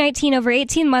COVID-19 over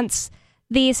 18 months,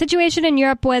 the situation in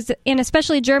Europe and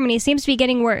especially Germany, seems to be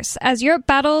getting worse. As Europe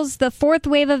battles the fourth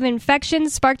wave of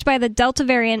infections sparked by the Delta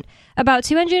variant, about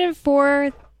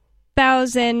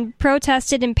 204,000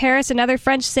 protested in Paris and other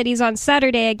French cities on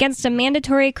Saturday against a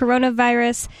mandatory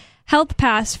coronavirus health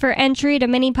pass for entry to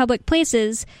many public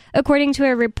places, according to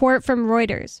a report from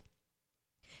Reuters.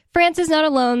 France is not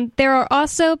alone. There are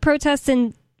also protests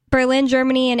in Berlin,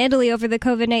 Germany, and Italy over the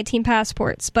COVID-19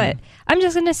 passports. But I'm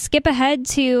just going to skip ahead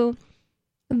to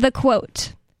the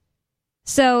quote.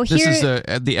 So here, this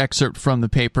is the excerpt from the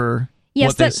paper. Yes,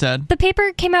 what they said. The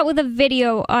paper came out with a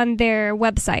video on their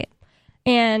website,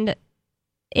 and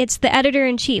it's the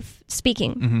editor-in-chief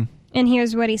speaking. Mm-hmm. And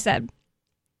here's what he said.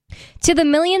 To the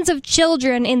millions of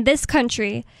children in this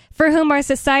country for whom our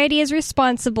society is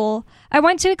responsible, I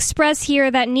want to express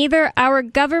here that neither our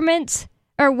government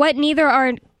or what neither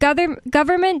our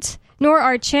government nor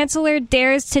our chancellor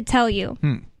dares to tell you.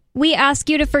 We ask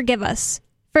you to forgive us.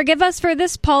 Forgive us for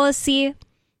this policy,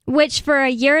 which for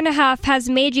 1.5 years has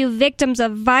made you victims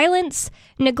of violence,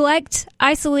 neglect,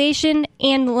 isolation,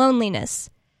 and loneliness.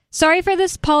 Sorry for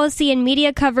this policy and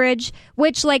media coverage,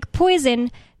 which, like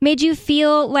poison, made you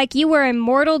feel like you were in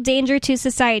mortal danger to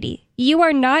society. You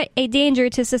are not a danger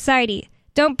to society.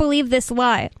 Don't believe this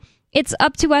lie. It's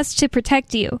up to us to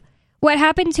protect you. What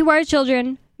happened to our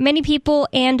children, many people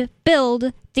and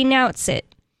Bild denounce it.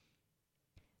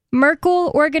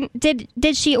 Merkel,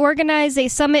 did she organize a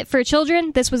summit for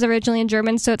children? This was originally in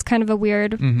German, so it's kind of a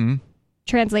weird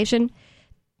translation.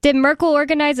 Did Merkel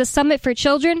organize a summit for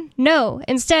children? No.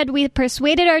 Instead, we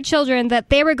persuaded our children that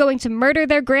they were going to murder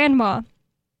their grandma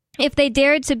if they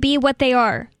dared to be what they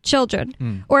are,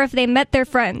 children, or if they met their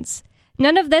friends.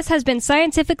 None of this has been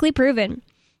scientifically proven.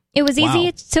 It was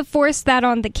easy to force that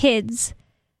on the kids.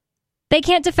 They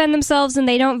can't defend themselves and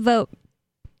they don't vote.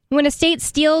 When a state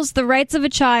steals the rights of a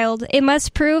child, it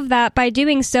must prove that by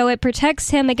doing so it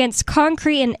protects him against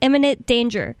concrete and imminent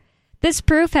danger. This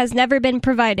proof has never been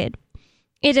provided.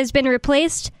 It has been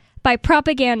replaced by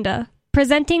propaganda,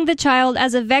 presenting the child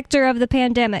as a vector of the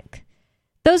pandemic.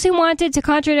 Those who wanted to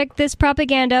contradict this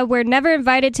propaganda were never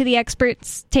invited to the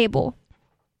experts' table.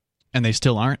 And they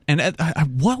still aren't. And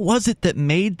what was it that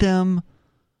made them?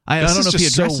 I don't know if he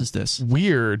addresses this.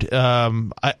 Weird.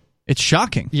 It's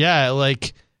shocking. Yeah,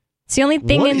 like. It's the only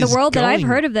thing in the world that I've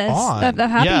heard of this that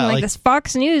happened. Yeah, like this.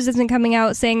 Fox News isn't coming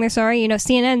out saying they're sorry.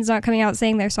 CNN's not coming out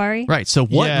saying they're sorry. Right. So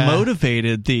what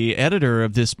motivated the editor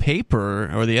of this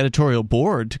paper or the editorial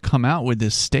board to come out with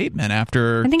this statement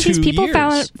after 2 years? I think these people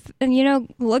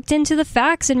looked into the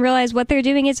facts and realized what they're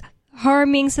doing is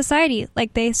harming society,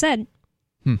 like they said.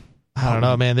 I don't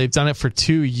know, man. They've done it for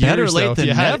 2 years. Better late than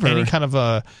never. Any kind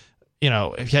of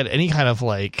if you had any kind of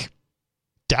like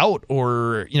doubt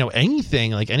or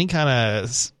anything, like any kind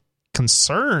of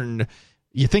concern,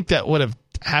 you think that would have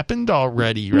happened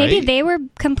already, right? Maybe they were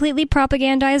completely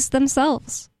propagandized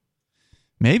themselves.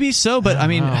 Maybe so, but I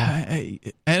mean,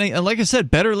 and like I said,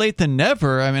 better late than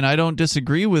never. I mean, I don't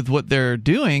disagree with what they're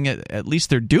doing. At least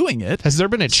they're doing it. Has there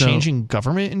been a changing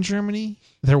government in Germany?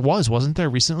 There wasn't there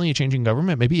recently a changing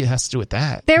government? Maybe it has to do with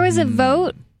that. There was a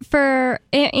vote for,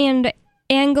 and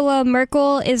Angela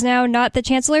Merkel is now not the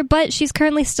chancellor, but she's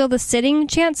currently still the sitting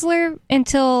chancellor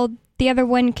until the other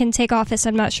one can take office.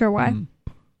 I'm not sure why.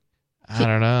 I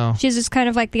don't know. She's just kind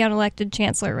of like the unelected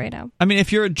chancellor right now. I mean,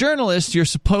 if you're a journalist, you're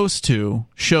supposed to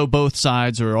show both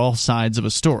sides or all sides of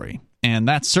a story. And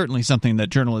that's certainly something that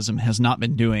journalism has not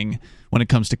been doing when it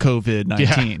comes to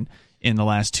COVID-19 in the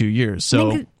last 2 years.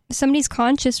 So I think somebody's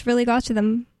conscience really got to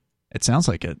them. It sounds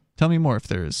like it. Tell me more if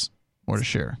there's more to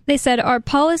share. They said our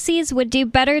policies would do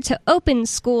better to open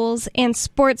schools and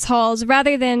sports halls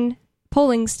rather than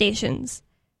polling stations.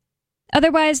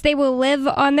 Otherwise, they will live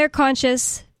on their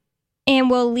conscience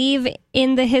and will leave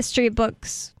in the history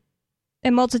books a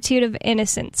multitude of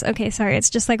innocents. Okay, sorry, it's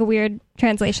just like a weird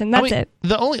translation. That's it.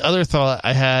 The only other thought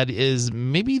I had is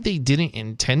maybe they didn't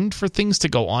intend for things to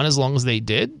go on as long as they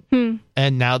did,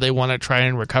 and now they want to try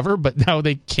and recover, but now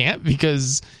they can't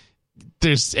because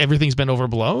everything's been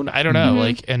overblown. I don't know,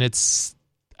 and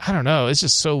I don't know. It's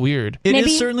just so weird. It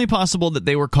is certainly possible that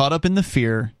they were caught up in the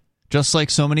fear, just like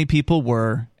so many people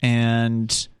were,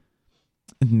 and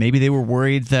Maybe they were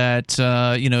worried that,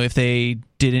 if they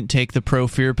didn't take the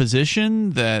pro-fear position,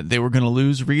 that they were going to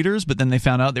lose readers, but then they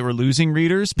found out they were losing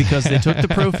readers because they took the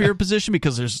pro-fear position,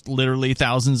 because there's literally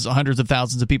hundreds of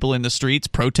thousands of people in the streets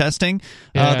protesting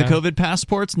the COVID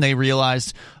passports, and they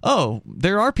realized,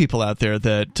 there are people out there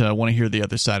that want to hear the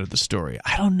other side of the story.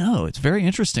 I don't know. It's very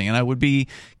interesting, and I would be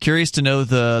curious to know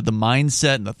the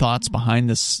mindset and the thoughts behind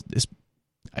this.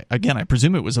 Again, I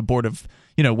presume it was a board of,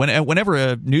 whenever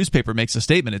a newspaper makes a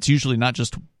statement, it's usually not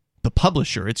just the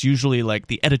publisher. It's usually like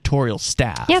the editorial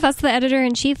staff. Yeah, that's the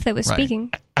editor-in-chief that was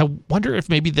speaking. I wonder if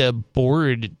maybe the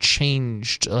board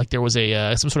changed, like there was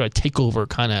some sort of takeover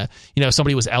kind of,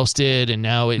 somebody was ousted and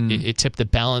now it tipped the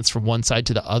balance from one side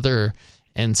to the other.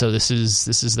 And so this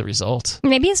is the result.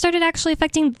 Maybe it started actually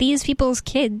affecting these people's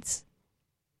kids.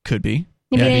 Could be.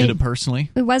 Maybe they did it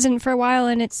personally. It wasn't for a while,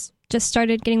 and it's just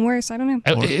started getting worse. I don't know.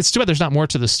 It's too bad there's not more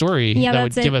to the story that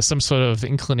would give us some sort of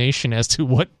inclination as to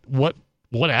what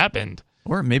happened.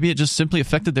 Or maybe it just simply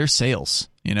affected their sales.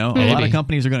 A lot of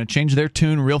companies are going to change their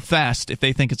tune real fast if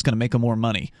they think it's going to make them more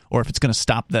money, or if it's going to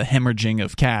stop the hemorrhaging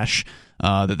of cash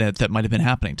that might have been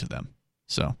happening to them.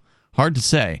 So hard to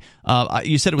say.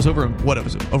 You said it was over a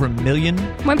million?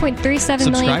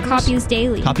 1.37 million copies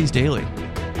daily. Copies daily.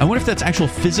 I wonder if that's actual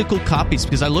physical copies,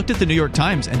 because I looked at the New York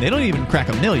Times and they don't even crack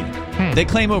 1 million. They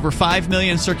claim over 5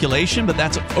 million circulation, but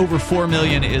that's over 4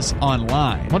 million is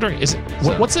online. I'm wondering,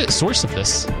 what's the source of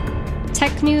this?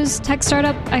 Tech news, tech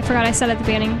startup. I forgot I said at the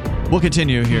beginning. We'll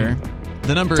continue here.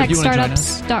 The number, if you want to join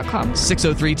us, techstartups.com.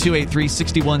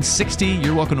 603-283-6160.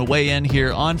 You're welcome to weigh in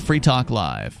here on Free Talk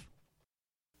Live.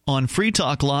 On Free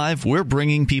Talk Live, we're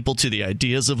bringing people to the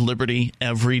ideas of liberty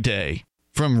every day.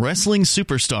 From wrestling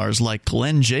superstars like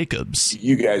Glenn Jacobs.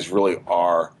 You guys really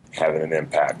are having an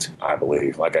impact, I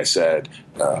believe. Like I said,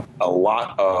 a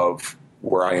lot of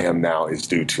where I am now is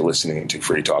due to listening to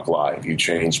Free Talk Live. You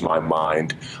changed my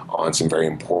mind on some very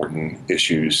important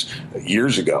issues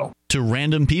years ago. To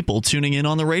random people tuning in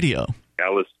on the radio.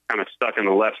 I was kind of stuck in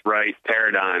the left-right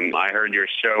paradigm. I heard your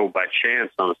show by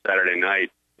chance on a Saturday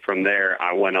night. From there,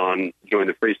 I went on, joined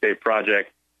the Free State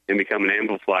Project, and become an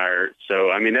amplifier. So,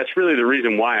 that's really the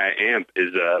reason why I amp,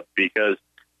 is because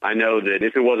I know that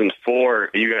if it wasn't for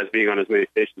you guys being on as many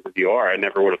stations as you are, I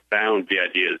never would have found the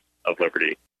ideas of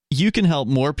liberty. You can help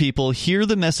more people hear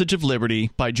the message of liberty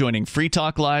by joining Free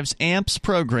Talk Live's AMPS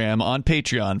program on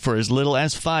Patreon for as little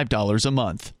as $5 a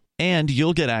month. And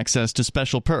you'll get access to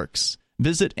special perks.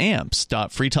 Visit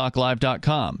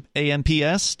amps.freetalklive.com,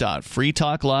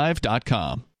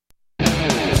 amps.freetalklive.com.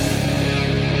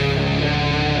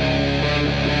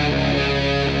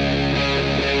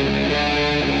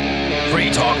 Free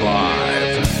Talk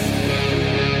Live.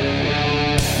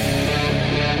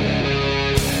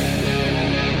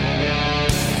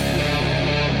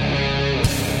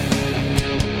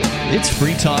 It's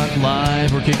Free Talk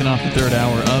Live. We're kicking off the third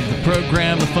hour of the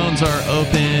program. The phones are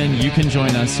open. You can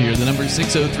join us here. The number is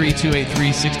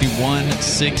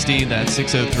 603-283-6160. That's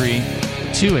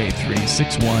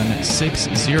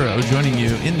 603-283-6160. Joining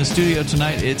you in the studio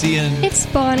tonight, it's Ian. It's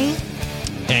Bonnie.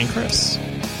 And Chris.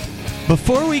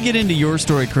 Before we get into your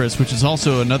story, Chris, which is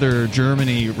also another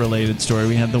Germany-related story,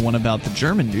 we had the one about the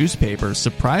German newspaper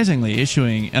surprisingly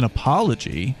issuing an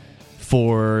apology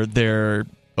for their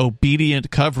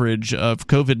obedient coverage of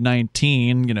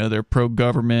COVID-19, their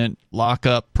pro-government,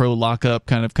 pro-lockup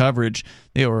kind of coverage.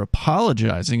 They were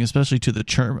apologizing, especially to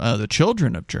the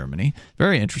children of Germany.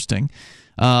 Very interesting.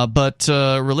 But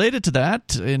related to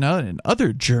that, in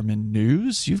other German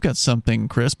news, you've got something,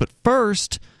 Chris. But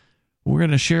first, we're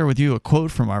going to share with you a quote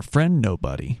from our friend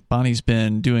Nobody. Bonnie's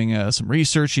been doing some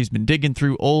research. She's been digging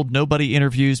through old Nobody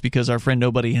interviews because our friend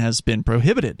Nobody has been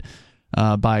prohibited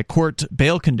by court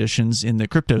bail conditions in the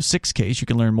Crypto 6 case. You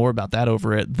can learn more about that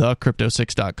over at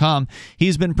thecrypto6.com.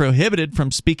 He's been prohibited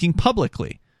from speaking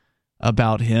publicly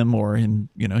about him or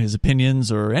his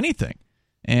opinions or anything.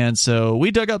 And so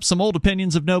we dug up some old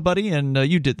opinions of Nobody, and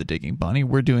you did the digging, Bonnie.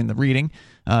 We're doing the reading.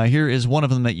 Here is one of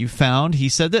them that you found. He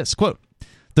said this, quote,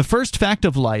 "The first fact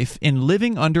of life in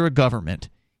living under a government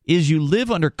is you live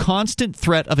under constant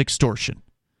threat of extortion.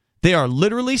 They are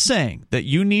literally saying that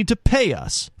you need to pay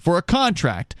us for a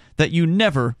contract that you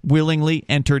never willingly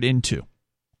entered into."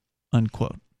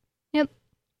 Unquote. Yep.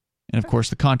 And of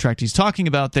course, the contract he's talking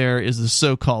about there is the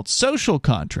so-called social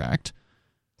contract.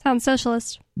 Sounds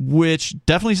socialist. Which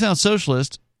definitely sounds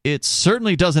socialist. It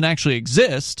certainly doesn't actually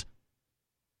exist.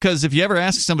 Because if you ever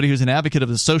ask somebody who's an advocate of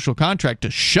the social contract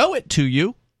to show it to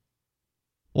you,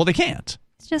 well, they can't.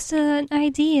 It's just an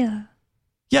idea.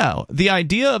 Yeah, the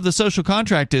idea of the social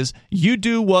contract is you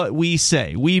do what we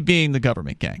say, we being the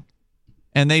government gang.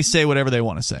 and they say whatever they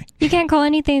want to say. You can't call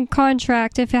anything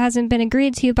contract if it hasn't been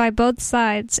agreed to by both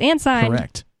sides and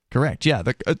signed. Correct. Yeah,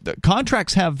 the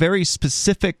contracts have very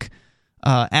specific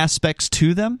aspects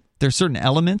to them. There's certain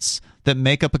elements that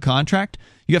make up a contract.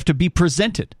 You have to be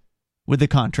presented with the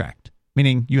contract,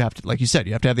 meaning you have to, like you said,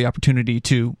 you have to have the opportunity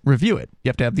to review it. You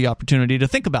have to have the opportunity to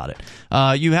think about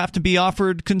it. You have to be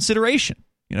offered consideration.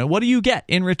 What do you get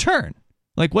in return?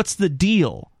 Like, what's the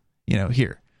deal,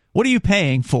 here? What are you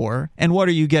paying for, and what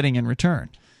are you getting in return?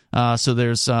 So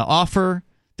there's offer,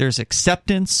 there's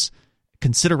acceptance,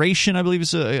 consideration, I believe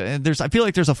is I feel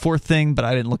like there's a fourth thing, but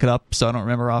I didn't look it up, so I don't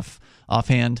remember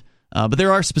offhand. But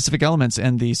there are specific elements,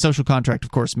 and the social contract,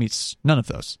 of course, meets none of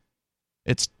those.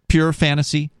 It's pure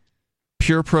fantasy,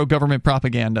 pure pro-government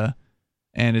propaganda,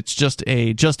 and it's just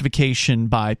a justification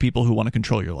by people who want to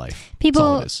control your life.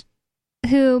 People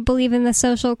who believe in the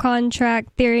social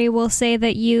contract theory will say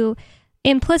that you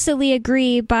implicitly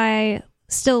agree by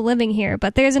still living here,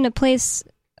 but there isn't a place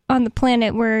on the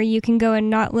planet where you can go and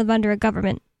not live under a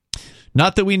government.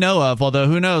 Not that we know of, although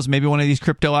who knows, maybe one of these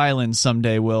crypto islands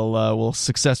someday will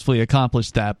successfully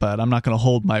accomplish that, but I'm not going to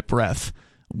hold my breath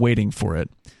waiting for it.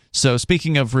 So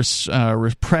speaking of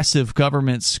repressive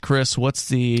governments, Chris, what's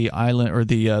the island or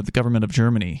the government of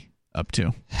Germany up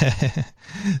to?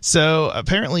 So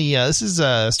apparently this is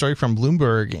a story from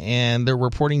Bloomberg, and they're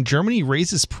reporting Germany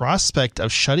raises prospect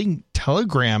of shutting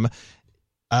Telegram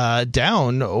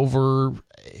down over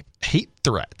hate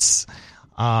threats.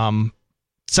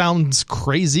 Sounds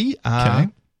crazy,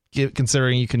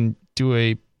 considering you can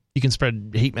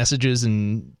spread hate messages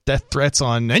and death threats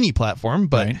on any platform,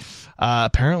 but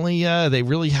apparently they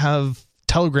really have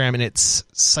Telegram in its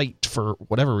sight for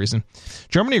whatever reason.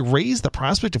 Germany raised the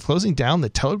prospect of closing down the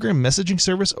Telegram messaging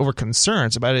service over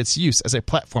concerns about its use as a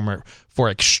platform for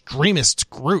extremist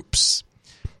groups.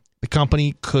 The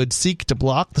company could seek to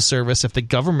block the service if the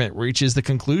government reaches the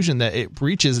conclusion that it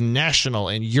breaches national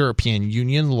and European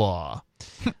Union law.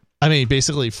 I mean,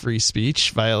 basically, free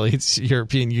speech violates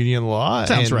European Union law.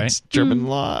 Sounds right. German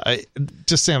law. It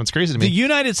just sounds crazy to me. The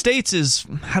United States is,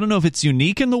 I don't know if it's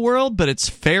unique in the world, but it's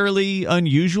fairly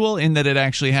unusual in that it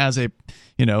actually has a,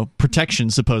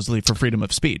 protection supposedly for freedom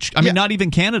of speech. I mean, not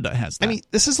even Canada has that. I mean,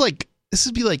 this would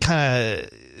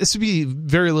be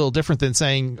very little different than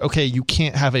saying, okay, you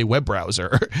can't have a web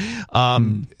browser.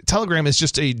 Telegram is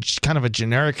just a kind of a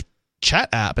generic chat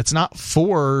app. It's not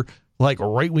for like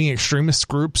right-wing extremist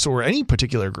groups or any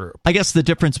particular group. I guess the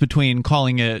difference between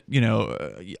calling it,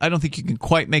 I don't think you can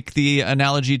quite make the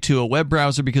analogy to a web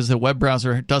browser, because the web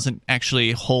browser doesn't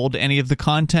actually hold any of the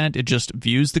content. It just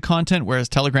views the content, whereas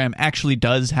Telegram actually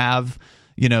does have,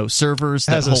 servers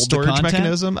that hold the content. Has a storage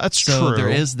mechanism. That's so true. There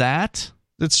is that.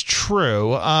 That's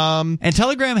true. And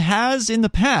Telegram has in the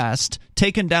past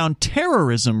taken down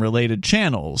terrorism-related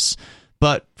channels.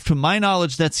 But to my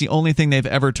knowledge, that's the only thing they've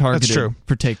ever targeted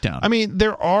for takedown. I mean,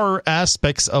 there are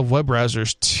aspects of web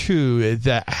browsers, too,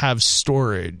 that have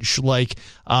storage. Like,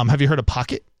 have you heard of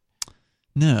Pocket?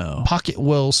 No. Pocket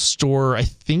will store, I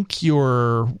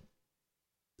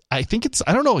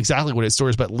don't know exactly what it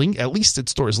stores, but at least it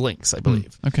stores links, I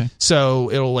believe. Okay. So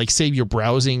it'll like save your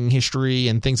browsing history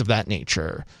and things of that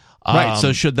nature. Right.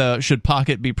 So should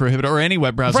Pocket be prohibited, or any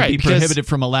web browser be prohibited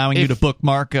from allowing you to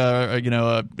bookmark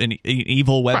an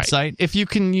evil website? Right. If you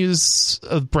can use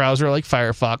a browser like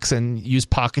Firefox and use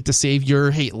Pocket to save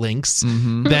your hate links,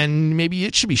 then maybe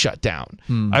it should be shut down.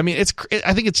 I mean,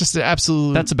 I think it's just an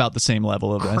absolute. That's about the same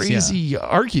level of crazy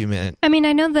argument. I mean,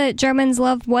 I know that Germans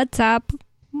love WhatsApp.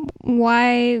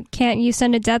 Why can't you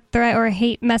send a death threat or a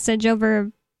hate message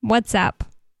over WhatsApp?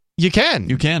 You can.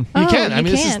 I mean,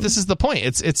 this is the point.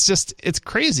 It's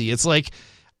crazy. It's like,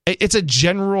 it's a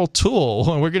general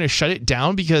tool, and we're going to shut it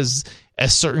down because a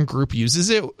certain group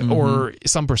uses it, or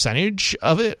some percentage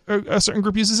of it, or a certain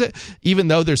group uses it, even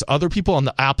though there's other people on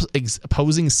the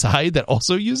opposing side that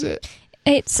also use it.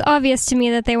 It's obvious to me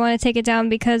that they want to take it down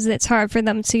because it's hard for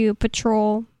them to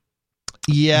patrol.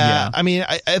 Yeah. I mean,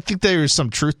 I think there's some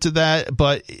truth to that,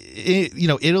 but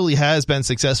Italy has been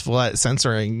successful at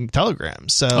censoring Telegram.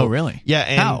 So, oh, really? Yeah,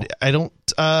 and how? I don't.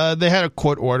 They had a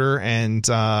court order, and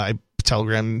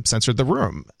Telegram censored the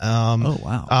room. Oh,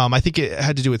 wow. I think it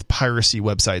had to do with piracy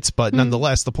websites, but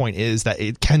nonetheless, the point is that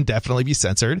it can definitely be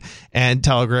censored, and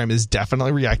Telegram is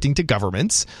definitely reacting to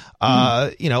governments,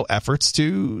 efforts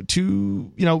to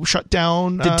shut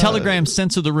down. Did Telegram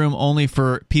censor the room only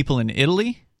for people in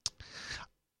Italy?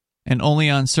 And only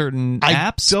on certain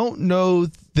apps? I don't know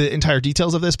the entire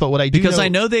details of this, but what I do because I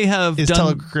know they have is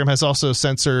Telegram has also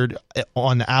censored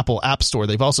on the Apple App Store.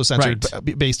 They've also censored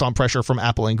based on pressure from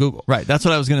Apple and Google. Right, that's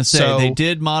what I was going to say. So, they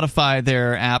did modify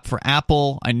their app for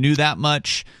Apple. I knew that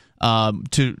much.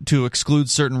 to exclude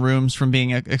certain rooms from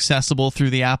being accessible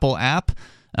through the Apple app.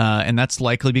 And that's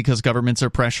likely because governments are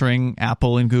pressuring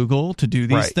Apple and Google to do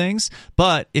these things.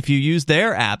 But if you use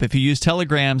their app, if you use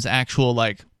Telegram's actual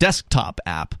desktop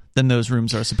app, then those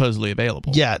rooms are supposedly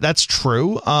available. Yeah, that's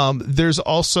true. There's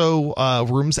also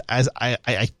rooms, as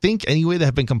I think anyway, that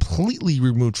have been completely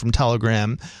removed from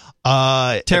Telegram.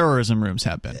 Terrorism rooms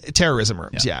have been. Terrorism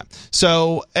rooms, yeah.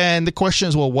 So, and the question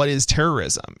is, well, what is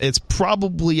terrorism? It's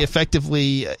probably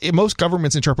effectively, most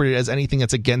governments interpret it as anything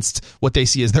that's against what they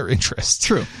see as their interests.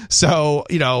 True. So,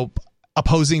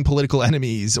 opposing political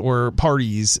enemies or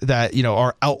parties that,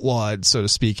 are outlawed, so to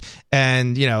speak.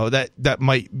 And, that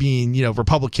might mean,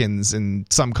 Republicans in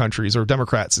some countries or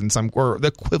Democrats in some, or the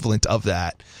equivalent of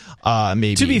that.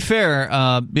 Maybe. To be fair,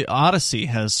 Odyssey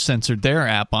has censored their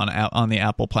app on the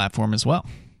Apple platform as well.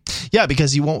 Yeah,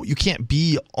 because you can't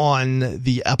be on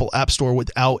the Apple App Store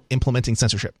without implementing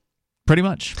censorship. Pretty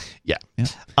much. Yeah.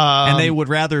 And they would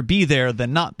rather be there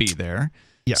than not be there.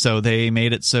 Yeah. So they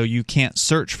made it so you can't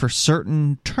search for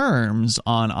certain terms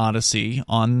on Odyssey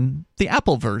on the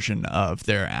Apple version of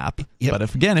their app. Yep. But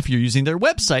if you're using their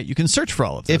website, you can search for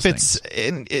all of those things.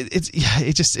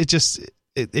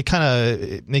 It kind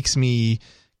of makes me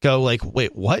go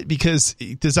wait, what? Because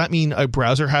does that mean a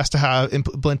browser has to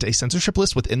implement a censorship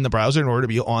list within the browser in order to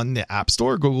be on the App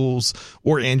Store, Google's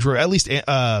or Android, at least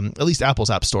Apple's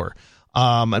App Store?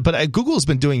 But Google's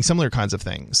been doing similar kinds of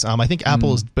things. I think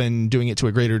Apple has been doing it to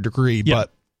a greater degree,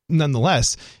 but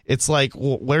nonetheless, it's well,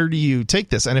 where do you take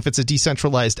this? And if it's a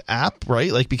decentralized app,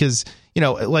 right? Because,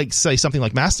 say something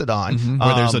like Mastodon,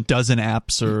 where there's a dozen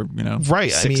apps or, 6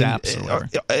 apps or whatever.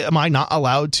 Am I not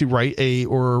allowed to write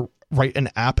an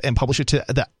app and publish it to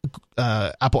the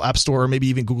Apple App Store or maybe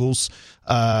even Google's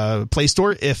Play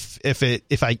Store if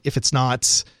it's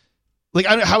not?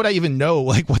 How would I even know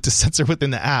what to censor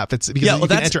within the app? It's because you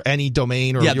can enter any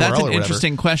domain or URL that's an or whatever.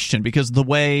 Interesting question, because the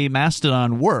way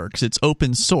Mastodon works, it's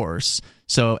open source,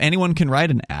 so anyone can write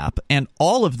an app, and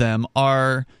all of them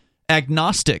are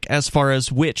agnostic as far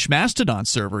as which Mastodon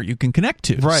server you can connect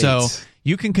to. Right. So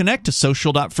you can connect to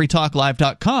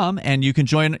social.freetalklive.com and you can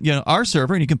join our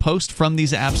server, and you can post from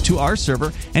these apps to our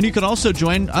server, and you can also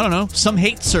join, some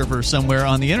hate server somewhere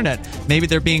on the internet. Maybe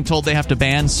they're being told they have to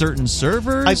ban certain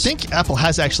servers. I think Apple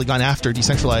has actually gone after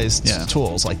decentralized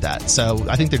tools like that, so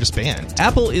I think they're just banned.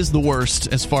 Apple is the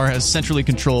worst as far as centrally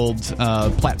controlled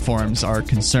platforms are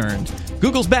concerned.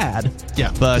 Google's bad,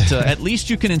 but at least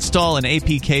you can install an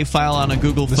APK file on a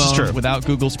Google phone without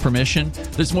Google's permission.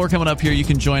 There's more coming up here. You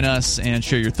can join us and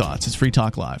share your thoughts. It's Free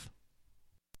Talk Live.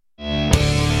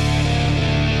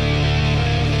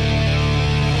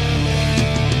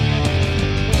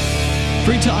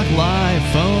 Free Talk Live.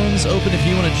 Phones open if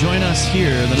you want to join us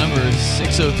here. The number is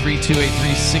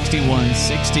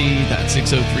 603-283-6160. That's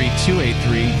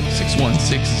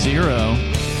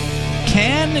 603-283-6160.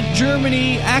 Can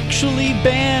Germany actually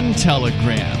ban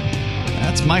Telegram?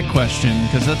 That's my question,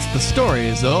 because that's the story,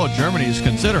 is Germany is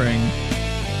considering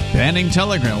banning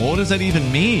Telegram. What does that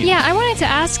even mean? Yeah, I wanted to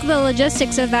ask the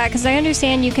logistics of that, because I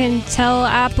understand you can tell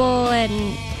Apple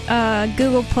and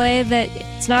Google Play that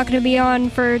it's not going to be on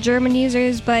for German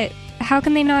users, but how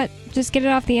can they not just get it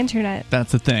off the internet?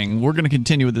 That's the thing. We're going to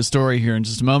continue with the story here in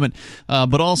just a moment,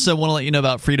 but also want to let you know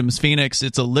about Freedom's Phoenix.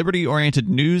 It's a liberty-oriented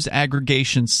news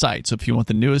aggregation site, so if you want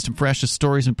the newest and freshest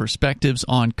stories and perspectives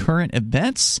on current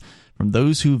events from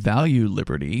those who value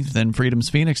liberty, then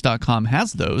freedomsphoenix.com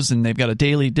has those, and they've got a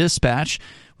daily dispatch,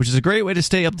 which is a great way to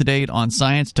stay up to date on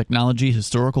science, technology,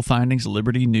 historical findings,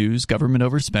 liberty news, government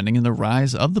overspending, and the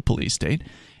rise of the police state.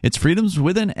 It's freedoms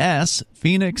with an S,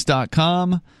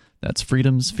 phoenix.com. That's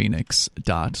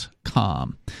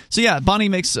freedomsphoenix.com. So yeah, Bonnie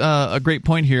makes a great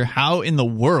point here. How in the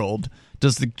world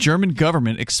does the German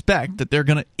government expect that they're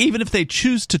going to, even if they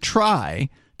choose to try,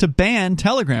 to ban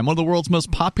Telegram, one of the world's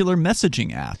most popular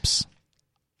messaging apps?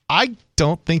 I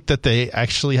don't think that they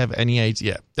actually have any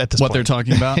idea at this what point. They're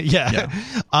talking about. Yeah.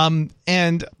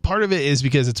 And part of it is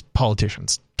because it's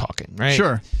politicians talking, right?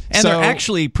 Sure. And they're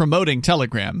actually promoting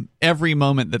Telegram every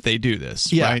moment that they do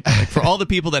this, right? For all the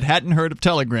people that hadn't heard of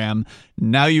Telegram,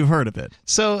 now you've heard of it.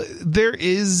 So there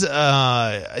is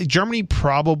Germany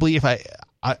probably, if I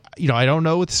don't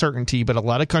know with certainty, but a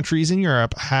lot of countries in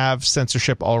Europe have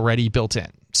censorship already built in.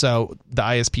 So the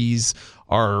ISPs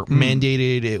are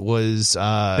mandated. It was they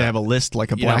have a list,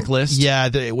 like a blacklist.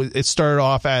 It started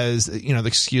off as the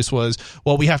excuse was,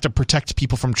 well, we have to protect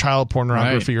people from child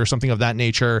pornography or something of that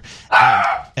nature,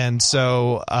 and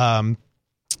so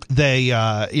they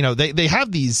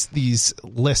have these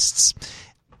lists,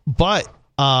 but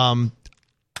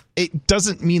it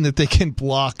doesn't mean that they can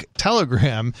block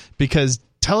Telegram, because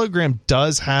Telegram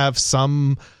does have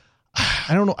some,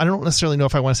 I don't necessarily know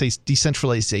if I want to say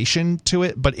decentralization to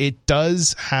it, but it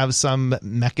does have some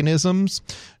mechanisms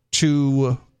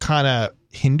to kind of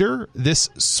hinder this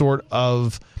sort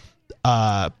of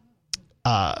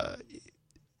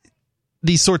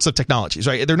these sorts of technologies,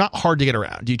 right? They're not hard to get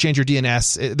around. You change your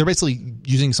DNS. They're basically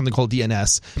using something called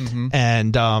DNS,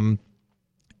 and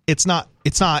it's not.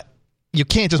 You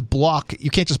can't just block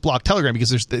Telegram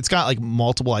because it's got like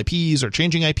multiple IPs or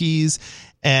changing IPs,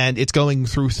 and it's going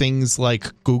through things like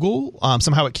Google.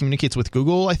 Somehow it communicates with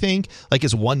Google, I think, like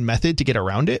is one method to get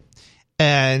around it.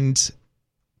 And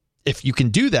if you can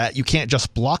do that, you can't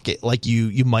just block it like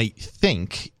you might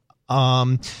think.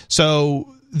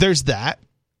 So there's that.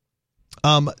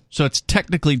 So it's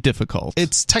technically difficult.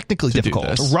 It's technically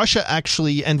difficult.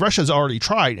 Russia's already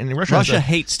tried, and Russia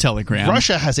hates Telegram.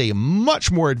 Russia has a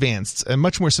much more advanced and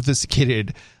much more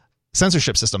sophisticated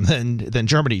censorship system than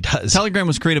Germany does. Telegram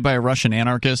was created by a Russian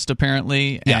anarchist,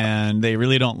 apparently, and they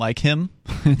really don't like him.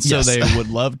 So they would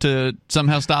love to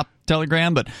somehow stop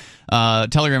Telegram, but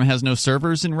Telegram has no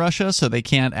servers in Russia, so they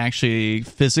can't actually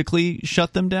physically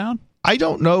shut them down. I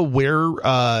don't know where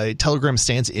Telegram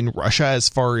stands in Russia as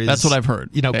far as that's what I've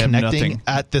heard. You know, connecting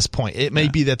at this point. It may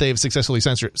be that they have successfully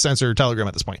censored Telegram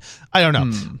at this point. I don't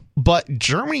know, but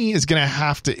Germany is going to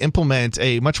have to implement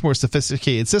a much more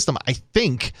sophisticated system, I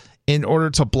think, in order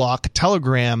to block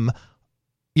Telegram.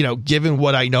 You know, given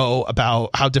what I know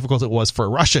about how difficult it was for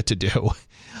Russia to do.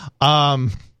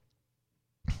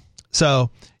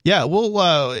 So. Yeah,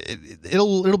 well,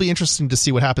 it'll be interesting to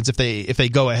see what happens if they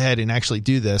go ahead and actually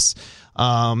do this.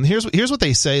 Here's what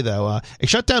they say though: a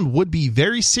shutdown would be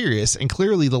very serious and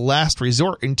clearly the last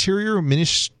resort. Interior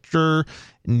Minister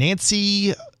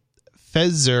Nancy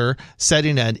Faeser said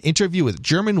in an interview with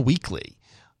German Weekly.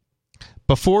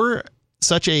 Before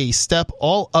such a step,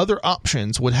 all other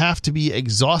options would have to be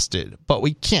exhausted, but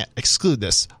we can't exclude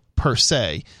this per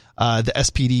se. The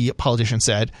SPD politician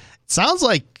said. It sounds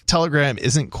like Telegram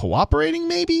isn't cooperating,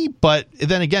 maybe, but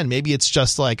then again, maybe it's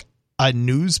just like a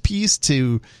news piece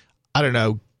to, I don't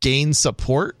know, gain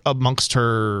support amongst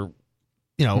her,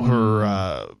 you know,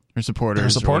 her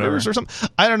supporters or something.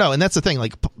 I don't know. And that's the thing,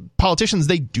 like politicians,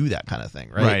 they do that kind of thing,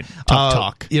 right? Tough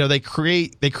talk. You know, they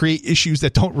create issues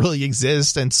that don't really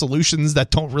exist and solutions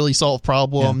that don't really solve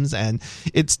problems. Yeah. And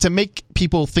it's to make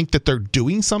people think that they're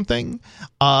doing something.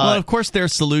 Well, of course, their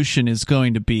solution is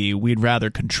going to be, we'd rather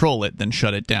control it than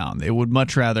shut it down. They would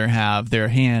much rather have their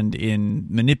hand in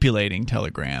manipulating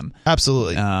Telegram.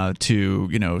 Absolutely. To,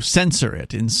 you know, censor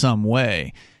it in some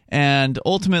way. And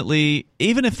ultimately,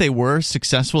 even if they were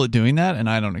successful at doing that, and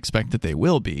I don't expect that they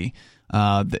will be,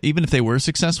 even if they were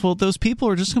successful, those people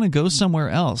are just going to go somewhere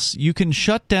else. You can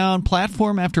shut down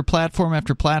platform after platform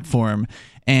after platform,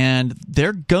 and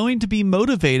they're going to be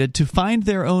motivated to find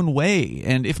their own way,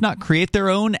 and if not, create their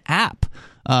own app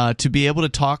to be able to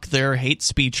talk their hate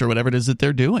speech or whatever it is that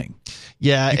they're doing.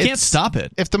 Yeah, you can't stop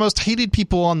it. If the most hated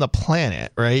people on the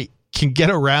planet, right, can get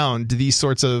around these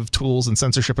sorts of tools and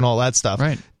censorship and all that stuff.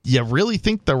 Right. You really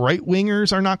think the right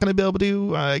wingers are not going to be able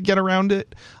to get around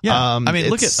it? Yeah. I mean,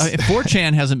 look at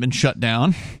 4chan hasn't been shut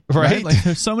down. Right. Like,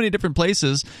 there's so many different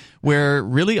places where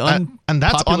really unpopular and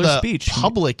that's on the speech.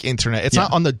 Public internet. It's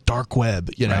not on the dark web,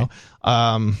 you know.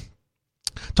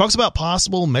 Talks about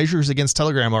possible measures against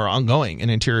Telegram are ongoing,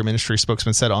 an Interior Ministry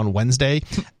spokesman said on Wednesday,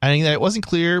 adding that it wasn't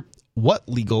clear what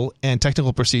legal and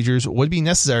technical procedures would be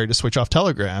necessary to switch off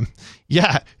Telegram.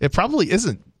 Yeah, it probably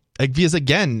isn't. Because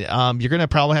again, you're going to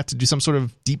probably have to do some sort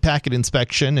of deep packet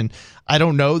inspection, and I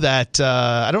don't know that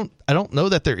I don't know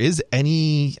that there is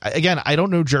any. Again, I don't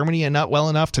know Germany and not well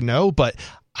enough to know, but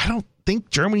I don't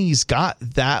think Germany's got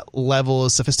that level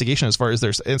of sophistication as far as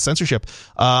their censorship.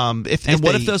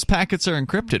 If those packets are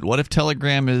encrypted? What if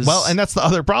Telegram is... Well, and that's the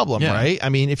other problem, right? I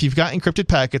mean, if you've got encrypted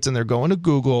packets and they're going to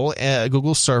Google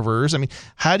servers, I mean,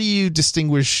 how do you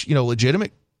distinguish,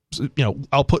 legitimate,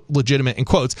 I'll put legitimate in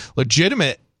quotes,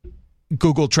 legitimate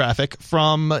Google traffic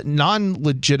from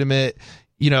non-legitimate,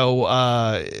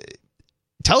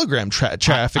 Telegram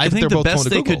traffic? I think the best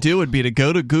they could do would be to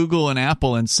go to Google and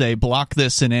Apple and say, block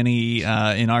this in any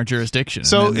in our jurisdiction.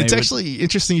 So it's actually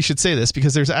interesting you should say this,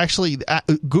 because there's actually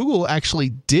Google actually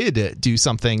did do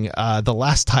something the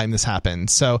last time this happened.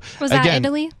 So was that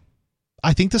Italy?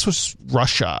 I think this was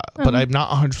Russia, but I'm not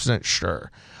 100%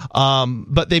 sure.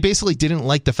 But they basically didn't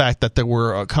like the fact that there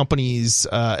were companies,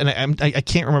 and I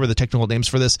can't remember the technical names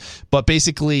for this, but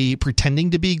basically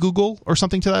pretending to be Google or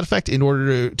something to that effect in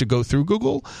order to go through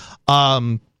Google.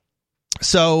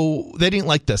 So they didn't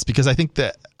like this because I think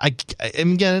that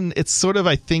again, it's sort of,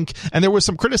 I think, and there was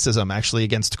some criticism actually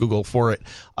against Google for it,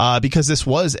 because this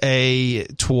was a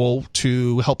tool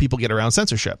to help people get around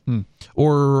censorship,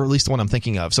 or at least the one I'm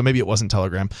thinking of. So maybe it wasn't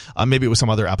Telegram. Maybe it was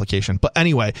some other application. But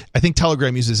anyway, I think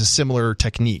Telegram uses a similar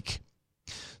technique.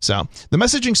 So the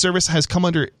messaging service has come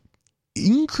under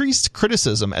increased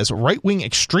criticism as right-wing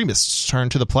extremists turn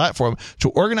to the platform to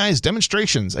organize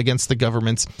demonstrations against the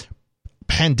government's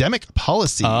pandemic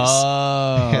policies.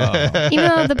 Even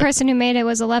though the person who made it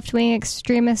was a left-wing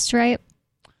extremist, right?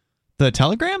 The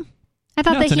Telegram? I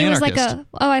thought that he was like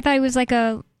I thought he was like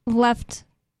a left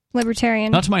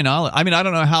libertarian. Not to my knowledge. I mean, I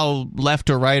don't know how left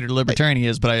or right or libertarian he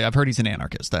is, but I've heard he's an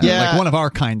anarchist. Like one of our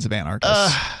kinds of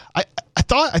anarchists.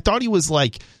 I thought he was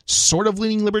like sort of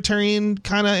leaning libertarian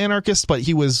kind of anarchist, but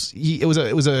it was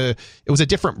a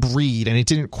different breed, and it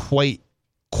didn't quite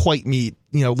meet,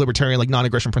 libertarian, like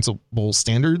non-aggression principle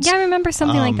standards. Yeah, I remember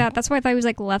something like that. That's why I thought he was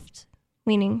like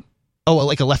left-leaning. Oh,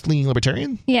 like a left-leaning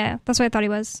libertarian? Yeah, that's what I thought he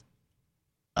was.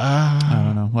 I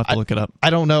don't know. We'll have to look it up. I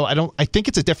don't know. I think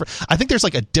it's I think there's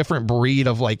like a different breed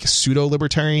of like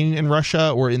pseudo-libertarian in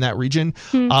Russia or in that region,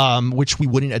 which we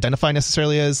wouldn't identify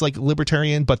necessarily as like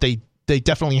libertarian, but they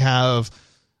definitely have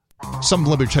some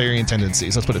libertarian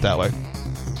tendencies. Let's put it that way.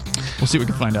 We'll see what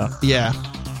we can find out. Yeah.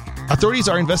 Authorities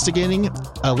are investigating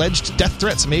alleged death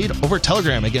threats made over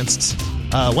Telegram against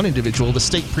one individual, the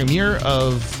state premier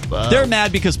of... They're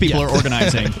mad because people are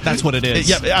organizing. That's what it is.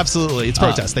 Yeah, absolutely. It's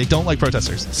protest. They don't like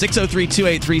protesters.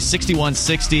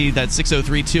 603-283-6160. That's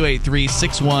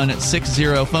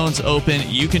 603-283-6160. Phones open.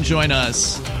 You can join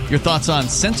us. Your thoughts on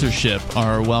censorship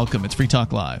are welcome. It's Free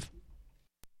Talk Live.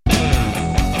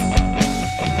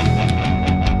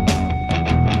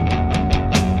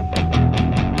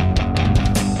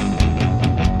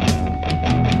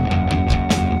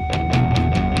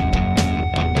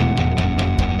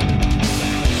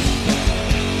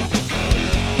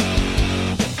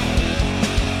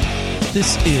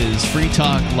 This is Free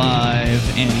Talk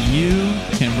Live, and you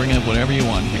can bring up whatever you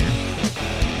want here.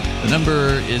 The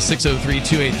number is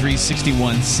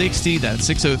 603-283-6160. That's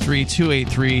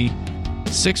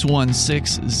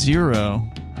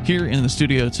 603-283-6160. Here in the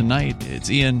studio tonight,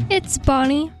 it's Ian. It's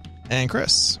Bonnie. And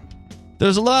Chris.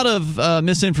 There's a lot of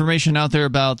misinformation out there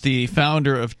about the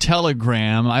founder of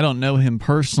Telegram. I don't know him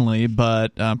personally,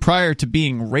 but prior to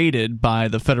being raided by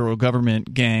the federal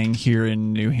government gang here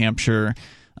in New Hampshire,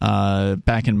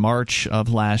 back in March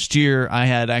of last year, I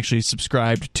had actually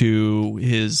subscribed to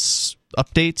his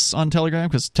updates on Telegram,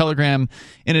 because Telegram,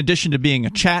 in addition to being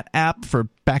a chat app for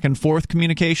back and forth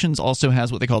communications, also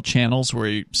has what they call channels,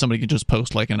 where somebody can just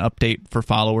post like an update for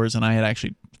followers, and I had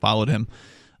actually followed him.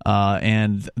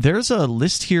 And there's a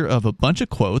list here of a bunch of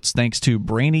quotes, thanks to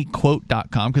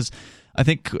brainyquote.com, because I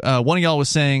think one of y'all was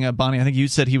saying, Bonnie, I think you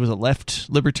said he was a left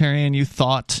libertarian, you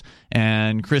thought,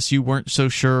 and Chris, you weren't so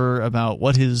sure about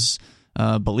what his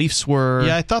beliefs were.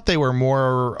 Yeah, I thought they were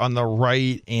more on the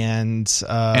right, and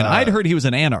I'd heard he was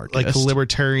an anarchist. Like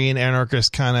libertarian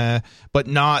anarchist kind of, but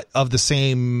not of the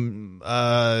same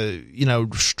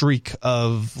streak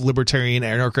of libertarian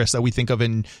anarchists that we think of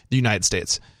in the United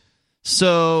States.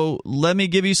 So let me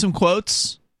give you some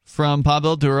quotes from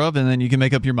Pavel Durov, and then you can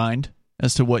make up your mind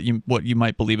as to what you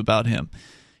might believe about him.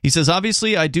 He says,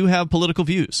 obviously, I do have political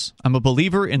views. I'm a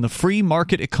believer in the free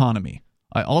market economy.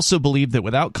 I also believe that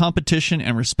without competition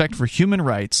and respect for human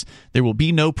rights, there will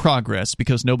be no progress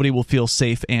because nobody will feel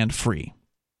safe and free.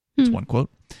 That's one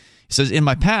quote. He says, in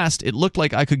my past, it looked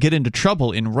like I could get into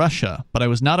trouble in Russia, but I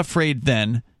was not afraid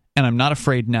then, and I'm not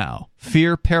afraid now.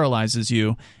 Fear paralyzes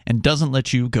you and doesn't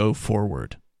let you go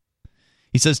forward.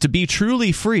 He says, to be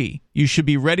truly free, you should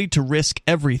be ready to risk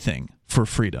everything for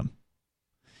freedom.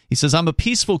 He says, I'm a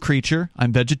peaceful creature.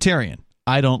 I'm vegetarian.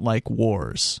 I don't like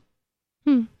wars.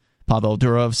 Pavel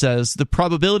Durov says, the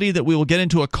probability that we will get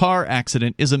into a car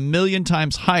accident is 1,000,000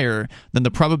 times higher than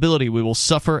the probability we will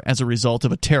suffer as a result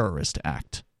of a terrorist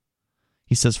act.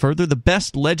 He says further, the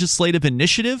best legislative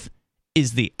initiative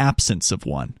is the absence of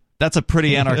one. That's a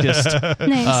pretty anarchist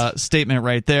statement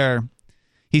right there.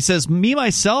 He says, me,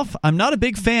 myself, I'm not a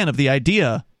big fan of the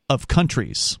idea of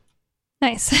countries.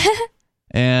 Nice.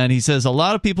 And he says, a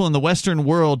lot of people in the Western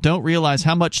world don't realize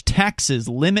how much taxes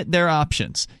limit their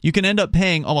options. You can end up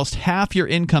paying almost half your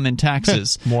income in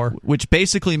taxes, more, which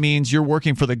basically means you're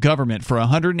working for the government for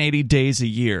 180 days a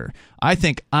year. I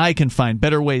think I can find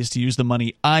better ways to use the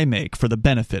money I make for the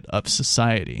benefit of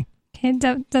society.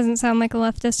 It doesn't sound like a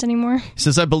leftist anymore. He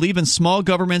says, I believe in small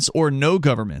governments or no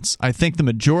governments. I think the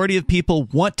majority of people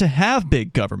want to have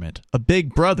big government, a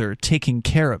big brother taking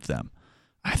care of them.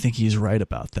 I think he's right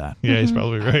about that. Yeah, he's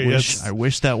probably right. I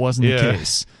wish that wasn't the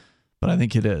case. but I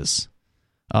think it is.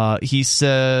 He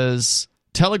says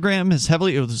Telegram is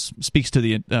heavily speaks to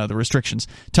the restrictions.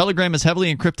 Telegram is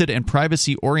heavily encrypted and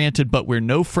privacy oriented, but we're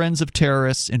no friends of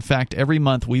terrorists. In fact, every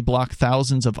month we block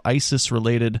thousands of ISIS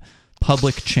related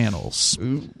public channels.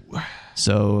 Ooh.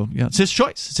 So it's his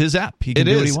choice. It's his app. He can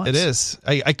do what he wants. It is.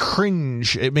 I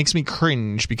cringe. It makes me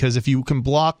cringe because if you can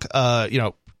block,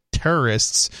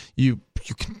 terrorists, you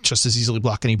can just as easily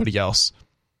block anybody else.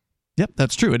 Yep,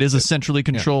 that's true. It is a centrally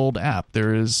controlled app.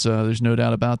 There's no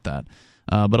doubt about that.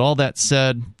 But all that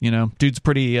said, dude's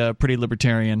pretty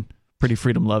libertarian, pretty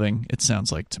freedom loving. It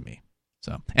sounds like to me.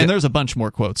 So, and there's a bunch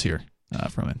more quotes here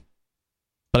from him.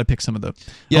 But I picked some of the.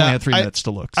 Only had 3 minutes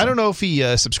to look. So. I don't know if he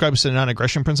subscribes to the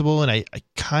non-aggression principle, and I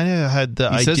kind of had the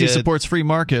idea. He says he supports free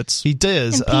markets. He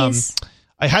does.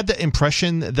 I had the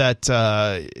impression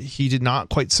that he did not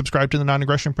quite subscribe to the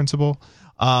non-aggression principle,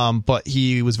 but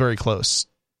he was very close.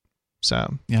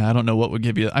 So yeah, I don't know what would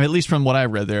give you. At least from what I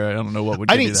read there, I don't know what would.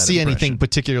 Give I didn't you that see impression. anything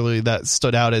particularly that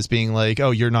stood out as being like,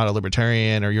 oh, you're not a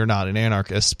libertarian or you're not an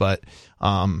anarchist, but.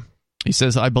 He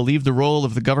says, I believe the role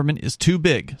of the government is too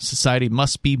big. Society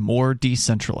must be more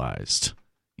decentralized,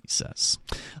 he says.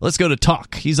 Let's go to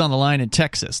Talk. He's on the line in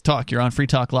Texas. Talk, you're on Free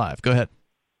Talk Live. Go ahead.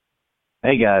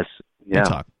 Hey, guys. Yeah. Good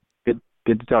talk.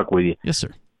 Good to talk with you. Yes,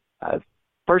 sir.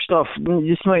 First off,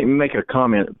 just make a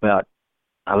comment about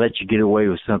I let you get away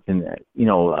with something that,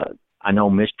 I know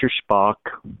Mr. Spock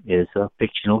is a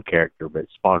fictional character, but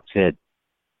Spock said,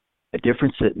 a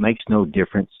difference that makes no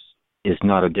difference is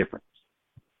not a difference.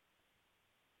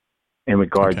 In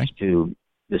regards to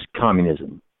this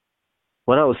communism.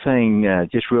 What I was saying,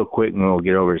 just real quick, and we'll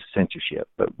get over to censorship,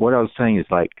 but what I was saying is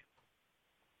like,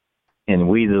 in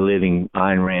We the Living,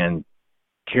 Ayn Rand,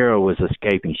 Carol was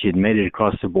escaping. She had made it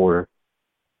across the border,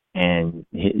 and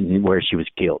where she was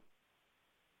killed.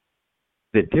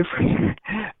 The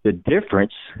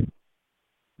difference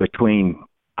between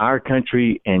our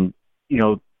country and,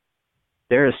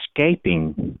 they're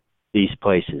escaping these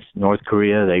places. North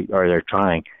Korea, they're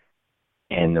trying.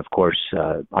 And, of course,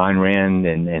 Ayn Rand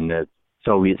and the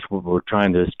Soviets were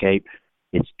trying to escape.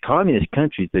 It's communist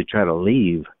countries that try to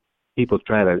leave. People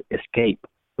try to escape.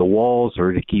 The walls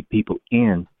are to keep people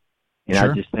in. And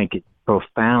I just think it's a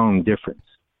profound difference.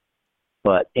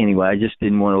 But anyway, I just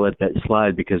didn't want to let that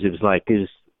slide because it was like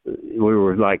we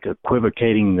were like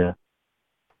equivocating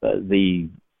the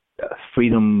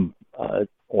freedom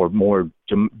or more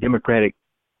democratic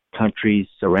countries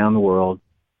around the world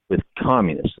with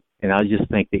communists. And I just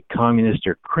think that communists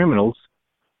are criminals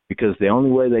because the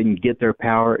only way they can get their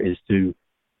power is through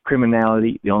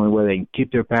criminality. The only way they can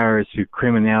keep their power is through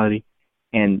criminality.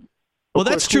 And well,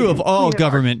 that's true of all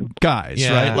government guys,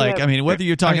 right? Like, I mean, whether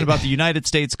you're talking about the United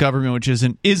States government, which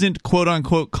isn't quote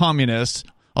unquote communist,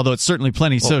 although it's certainly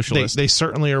plenty socialist. They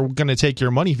certainly are going to take your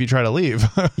money if you try to leave.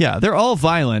 Yeah, they're all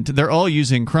violent. They're all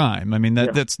using crime. I mean,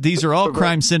 these are all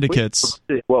crime syndicates.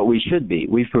 What we should be.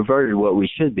 We've perverted what we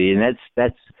should be, and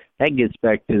that gets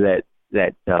back to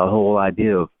that whole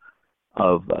idea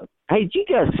of hey, did you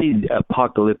guys see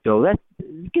Apocalypto?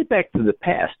 Get back to the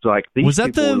past. Like was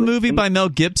that the movie by Mel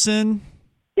Gibson?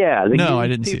 Yeah. No, I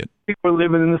didn't see it. People were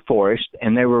living in the forest,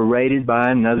 and they were raided by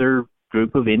another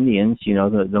group of Indians,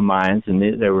 the Mayans,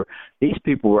 and these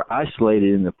people were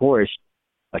isolated in the forest,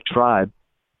 a tribe,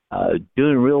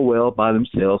 doing real well by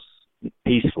themselves,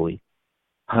 peacefully,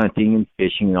 hunting and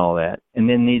fishing and all that. And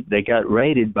then they got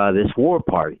raided by this war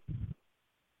party.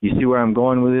 You see where I'm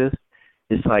going with this?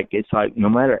 It's like no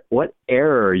matter what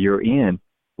era you're in,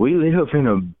 we live in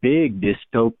a big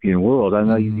dystopian world. I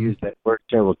know you've used that word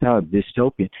several times,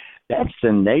 dystopian. That's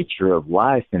the nature of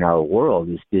life in our world,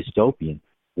 is dystopian.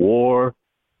 War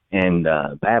and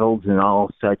battles and all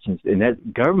such, and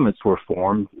that governments were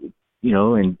formed,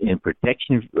 in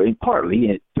protection,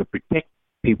 partly to protect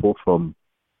people from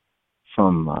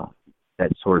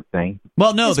that sort of thing.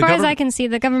 Well, no, as far as I can see,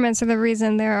 the governments are the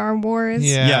reason there are wars.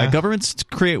 Yeah, governments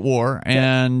create war,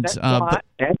 and that's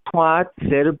why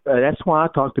I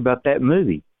talked about that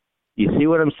movie. You see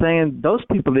what I'm saying? Those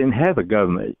people didn't have a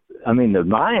government. I mean, the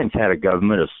Mayans had a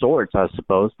government of sorts, I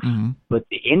suppose, but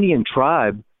the Indian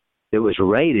tribe that was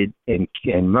raided and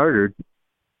murdered,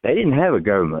 they didn't have a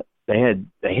government. They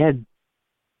had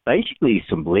basically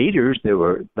some leaders that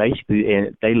were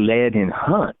and they led in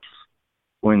hunts.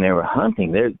 When they were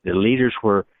hunting, the leaders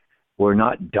were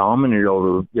not dominant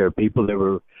over their people.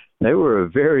 They were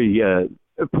very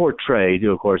portrayed.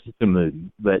 Of course, it's a movie,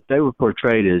 but they were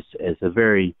portrayed as a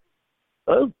very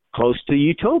close to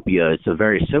utopia. It's a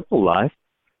very simple life,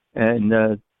 and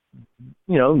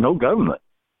no government.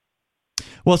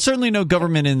 Well, certainly no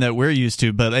government in that we're used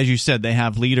to, but as you said, they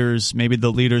have leaders. Maybe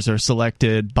the leaders are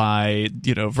selected by,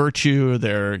 virtue.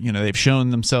 They've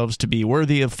shown themselves to be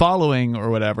worthy of following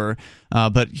or whatever.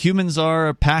 But humans are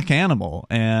a pack animal,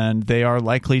 and they are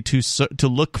likely to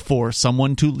look for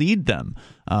someone to lead them.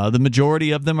 The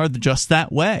majority of them are just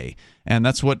that way. And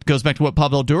that's what goes back to what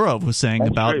Pavel Durov was saying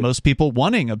about most people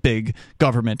wanting a big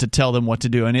government to tell them what to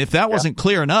do. And if that wasn't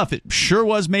clear enough, it sure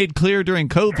was made clear during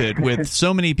COVID with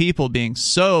so many people being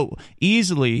so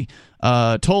easily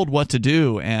told what to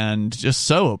do and just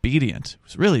so obedient. It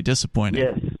was really disappointing.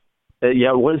 Yes.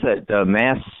 What is that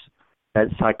that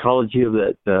psychology of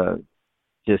that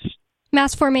just...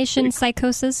 Mass formation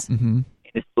psychosis? Mm-hmm.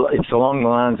 It's along the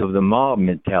lines of the mob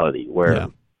mentality where...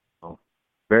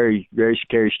 Very, very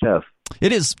scary stuff.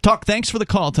 It is. Talk, thanks for the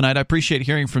call tonight. I appreciate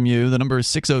hearing from you. The number is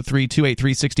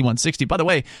 603-283-6160. By the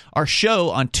way, our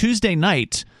show on Tuesday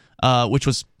night, which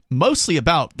was mostly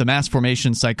about the mass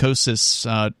formation psychosis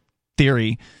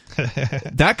theory,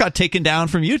 that got taken down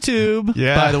from YouTube,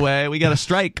 by the way. We got a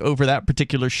strike over that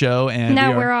particular show. And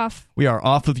now we're off. We are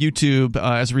off of YouTube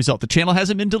as a result. The channel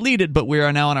hasn't been deleted, but we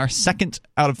are now on our second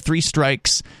out of 3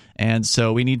 strikes. And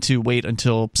so we need to wait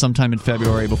until sometime in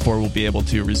February before we'll be able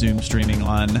to resume streaming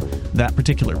on that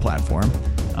particular platform.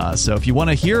 So if you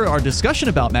want to hear our discussion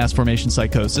about mass formation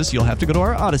psychosis, you'll have to go to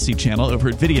our Odyssey channel over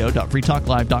at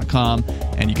video.freetalklive.com,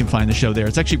 and you can find the show there.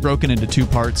 It's actually broken into 2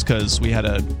 parts because we had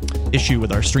an issue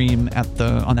with our stream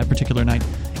on that particular night.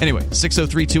 Anyway,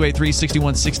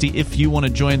 603-283-6160. If you want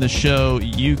to join the show,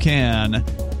 you can,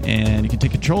 and you can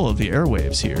take control of the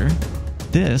airwaves here.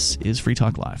 This is Free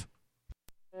Talk Live.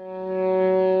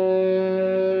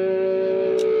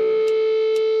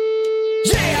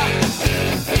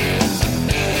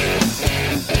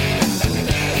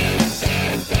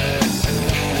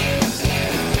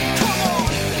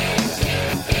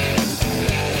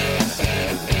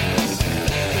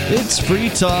 It's Free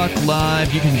Talk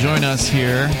Live. You can join us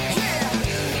here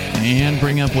and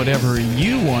bring up whatever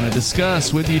you want to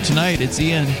discuss. With you tonight, it's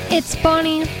Ian. It's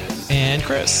Bonnie. And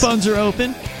Chris. Phones are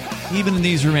open. Even in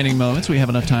these remaining moments, we have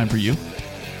enough time for you.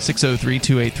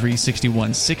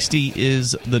 603-283-6160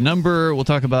 is the number. We'll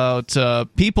talk about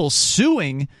people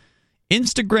suing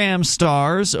Instagram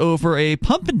stars over a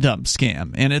pump and dump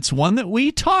scam. And it's one that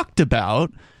we talked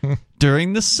about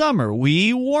during the summer.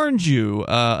 We warned you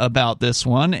about this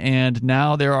one, and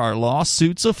now there are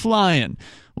lawsuits a-flying.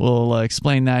 We'll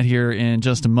explain that here in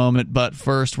just a moment, but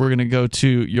first we're going to go to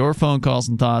your phone calls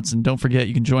and thoughts, and don't forget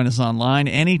you can join us online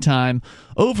anytime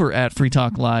over at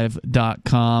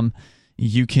freetalklive.com.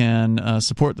 You can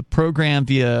support the program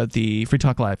via the Free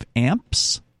Talk Live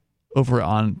amps over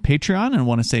on Patreon, and I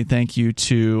want to say thank you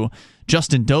to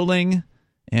Justin Doling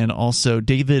and also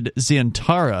David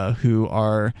Zientara, who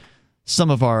are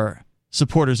some of our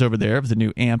supporters over there of the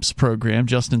new AMPS program.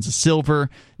 Justin's a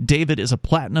silver. David is a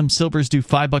platinum. Silvers do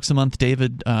 $5 a month.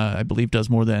 David, I believe, does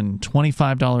more than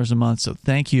 $25 a month. So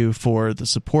thank you for the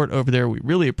support over there. We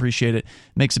really appreciate it.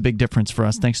 It makes a big difference for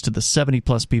us. Thanks to the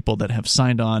 70-plus people that have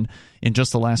signed on in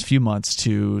just the last few months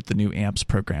to the new AMPS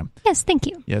program. Yes, thank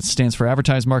you. Yeah, it stands for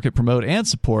Advertise, Market, Promote, and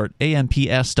Support.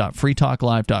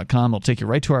 amps.freetalklive.com. It'll take you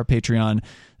right to our Patreon.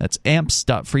 That's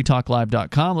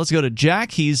amps.freetalklive.com. Let's go to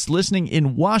Jack. He's listening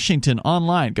in Washington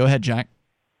online. Go ahead, Jack.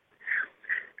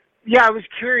 Yeah, I was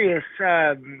curious.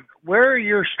 Where are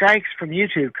your strikes from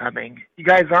YouTube coming? You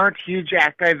guys aren't huge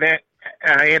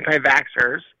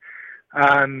anti-vaxxers.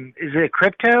 Is it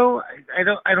crypto?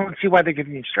 I don't see why they're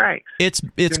giving you strikes. It's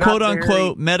quote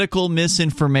unquote medical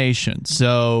misinformation.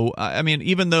 So I mean,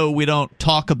 even though we don't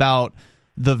talk about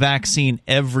the vaccine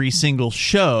every single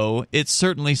show, it's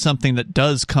certainly something that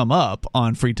does come up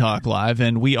on Free Talk Live,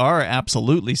 and we are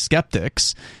absolutely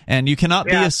skeptics. And you cannot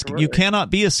be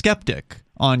a skeptic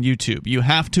on YouTube. You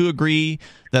have to agree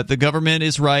that the government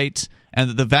is right and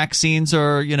that the vaccines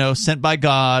are, sent by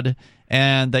God,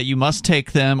 and that you must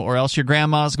take them or else your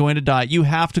grandma's going to die. You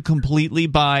have to completely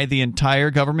buy the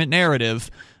entire government narrative,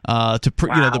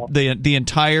 the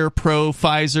entire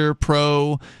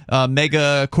pro-Pfizer,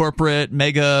 mega corporate,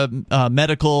 mega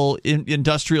medical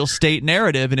industrial state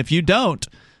narrative. And if you don't,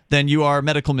 then you are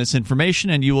medical misinformation,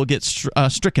 and you will get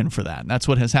stricken for that. And that's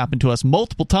what has happened to us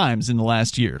multiple times in the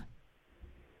last year.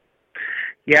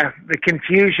 Yeah, the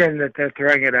confusion that they're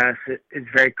throwing at us is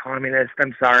very communist.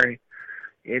 I'm sorry.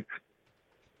 It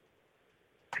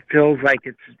feels like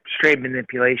it's straight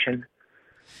manipulation.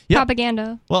 Yep.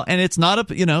 Propaganda. Well, and it's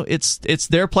not it's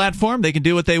their platform. They can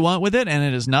do what they want with it, and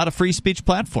it is not a free speech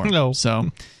platform. No. So,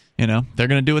 They're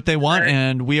going to do what they want,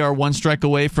 and we are one strike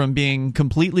away from being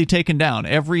completely taken down.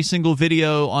 Every single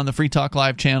video on the Free Talk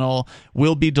Live channel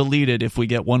will be deleted if we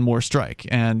get one more strike.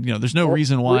 And, there's no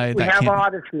reason why we that have can't.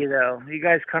 Odyssey, though. You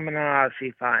guys coming on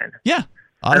Odyssey, fine. Yeah,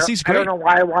 Odyssey's great. I don't know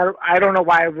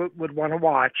why I would want to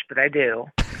watch, but I do.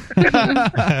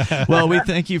 Well, we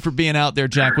thank you for being out there,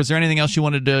 Jack. Was there anything else you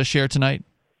wanted to share tonight?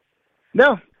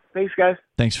 No. Thanks, guys.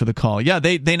 Thanks for the call. Yeah,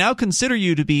 they now consider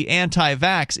you to be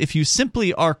anti-vax if you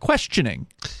simply are questioning.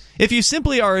 If you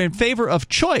simply are in favor of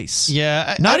choice.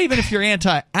 Yeah. Not even if you're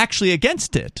actually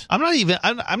against it. I'm not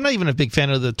even a big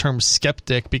fan of the term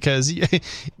skeptic, because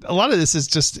a lot of this is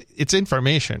just, it's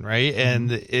information, right?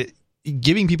 And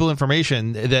giving people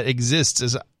information that exists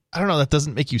is, I don't know, that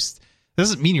doesn't make you...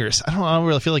 doesn't mean I don't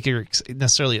really feel like you're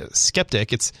necessarily a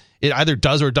skeptic. It either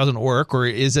does or doesn't work, or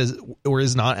is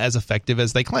not as effective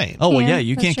as they claim. Oh, well, yeah,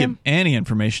 you can't give any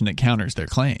information that counters their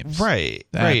claims. Right.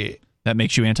 That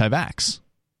makes you anti-vax.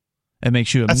 It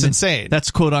makes you that's insane. That's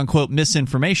quote unquote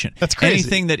misinformation. That's crazy.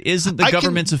 Anything that isn't the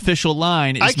government's official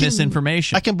line is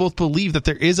misinformation. I can both believe that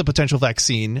there is a potential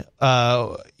vaccine,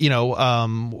 or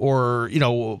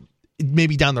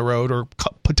maybe down the road or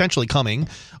potentially coming,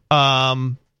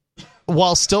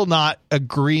 while still not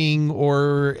agreeing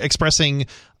or expressing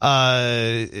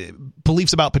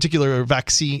beliefs about particular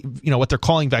vaccine, what they're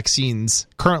calling vaccines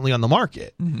currently on the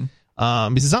market. Mm-hmm.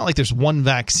 Because it's not like there's one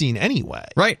vaccine anyway.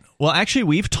 Right. Well, actually,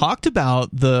 we've talked about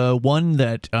the one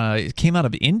that came out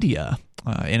of India,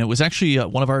 and it was actually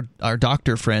one of our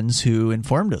doctor friends who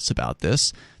informed us about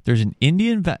this. There's an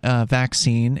Indian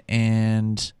vaccine,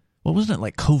 and... what wasn't it,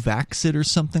 like Covaxit or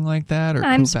something like that? Or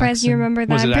I'm surprised you remember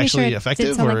that. Was it I'm pretty actually sure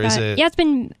effective, or like is that. it? Yeah, it's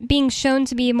been being shown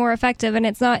to be more effective, and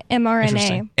it's not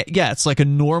mRNA. Yeah, it's like a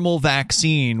normal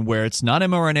vaccine where it's not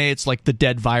mRNA. It's like the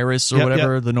dead virus or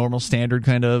whatever, the normal standard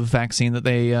kind of vaccine that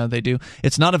they do.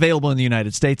 It's not available in the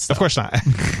United States, though. Of course not.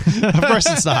 Of course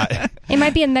it's not. It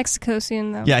might be in Mexico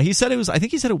soon, though. Yeah, he said it was. I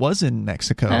think he said it was in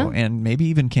Mexico and maybe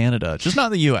even Canada, just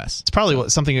not the U.S. It's probably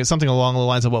something along the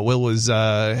lines of what Will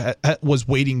was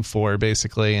waiting for,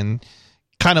 basically. And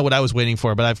kind of what I was waiting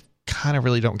for, but I've kind of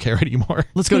really don't care anymore.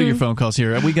 Let's go to your phone calls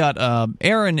here. We got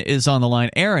Aaron is on the line.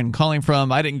 Aaron calling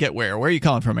from, I didn't get where. Where are you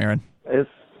calling from, Aaron?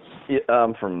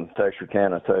 I'm from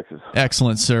Texarkana, Texas.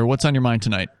 Excellent, sir. What's on your mind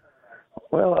tonight?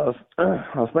 Well, I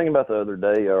was thinking about the other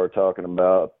day, y'all were talking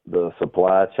about the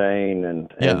supply chain and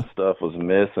stuff was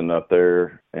missing up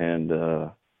there. And,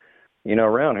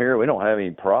 around here, we don't have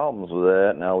any problems with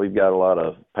that. Now, we've got a lot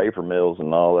of paper mills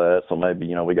and all that, so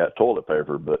maybe, we got toilet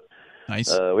paper, but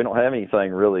nice. We don't have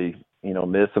anything really,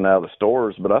 missing out of the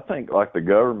stores. But I think, like, the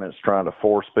government's trying to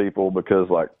force people because,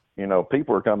 like,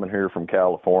 people are coming here from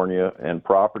California and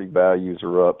property values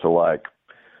are up to, like,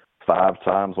 5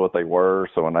 times what they were.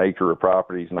 So an acre of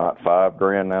property is not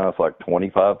 $5,000 now; it's like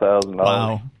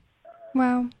 $25,000.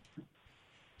 Wow.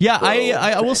 Yeah,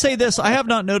 I will say this. I have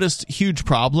not noticed huge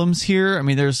problems here. I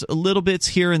mean, there's a little bits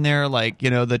here and there, like,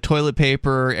 the toilet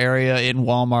paper area in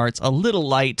Walmart's a little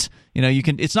light.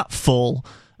 It's not full.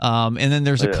 And then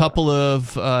there's a couple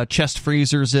of chest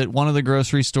freezers at one of the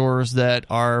grocery stores that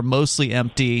are mostly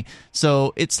empty.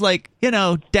 So it's like,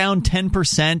 down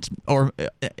 10% or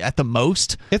at the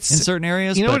most in certain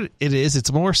areas. What it is?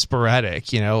 It's more sporadic.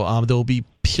 There'll be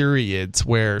periods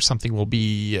where something will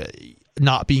be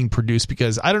not being produced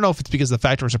because I don't know if it's because the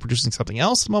factories are producing something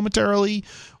else momentarily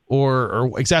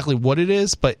or exactly what it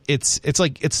is, but it's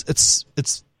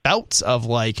bouts of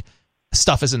like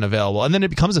stuff isn't available and then it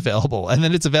becomes available and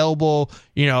then it's available,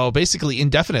 basically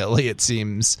indefinitely, it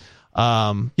seems.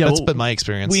 That's been my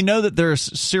experience. We know that there's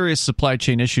serious supply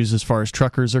chain issues as far as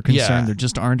truckers are concerned. Yeah. There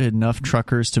just aren't enough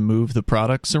truckers to move the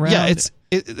products around. Yeah,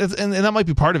 and that might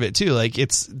be part of it too. Like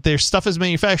their stuff is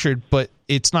manufactured, but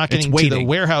it's not getting to the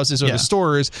warehouses or the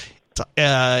stores in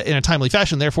a timely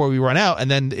fashion. Therefore, we run out, and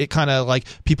then it kind of like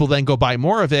people then go buy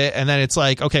more of it, and then it's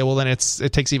like, okay, well then it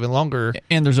takes even longer.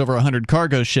 And there's over 100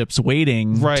 cargo ships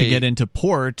waiting to get into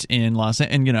port in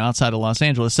outside of Los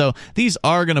Angeles. So these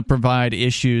are going to provide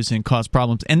issues and cause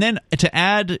problems. And then to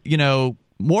add,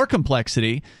 more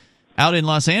complexity. Out in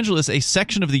Los Angeles, a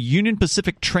section of the Union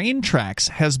Pacific train tracks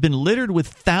has been littered with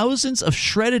thousands of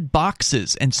shredded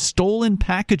boxes and stolen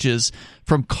packages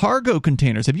from cargo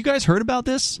containers. Have you guys heard about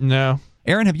this? No.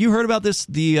 Aaron, have you heard about this,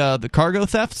 the cargo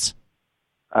thefts?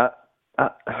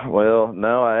 Well,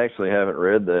 no, I actually haven't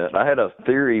read that. I had a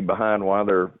theory behind why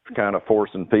they're kind of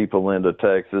forcing people into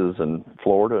Texas and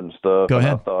Florida and stuff. Go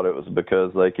ahead. I thought it was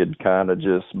because they could kind of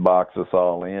just box us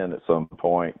all in at some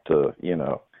point to,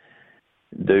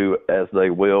 do as they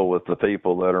will with the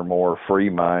people that are more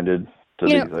free-minded to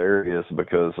these areas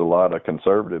because a lot of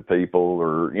conservative people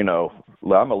are,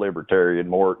 I'm a libertarian,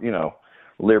 more,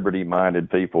 liberty-minded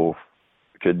people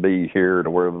could be here to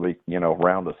where they,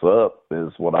 round us up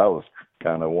is what I was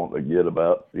kind of wanting to get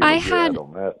about. I had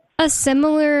a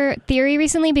similar theory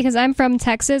recently because I'm from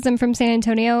Texas. I'm from San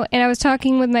Antonio, and I was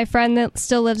talking with my friend that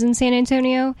still lives in San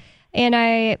Antonio, and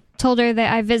I told her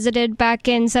that I visited back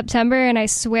in September, and I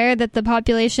swear that the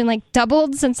population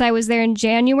doubled since I was there in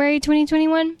January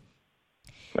 2021.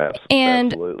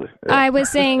 Absolutely. Yeah. I was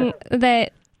saying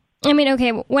that,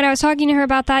 when I was talking to her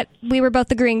about that, we were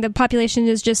both agreeing the population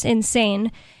is just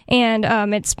insane, and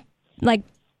it's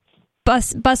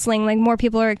bustling, more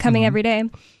people are coming every day.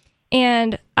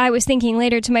 And I was thinking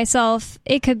later to myself,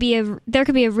 there could be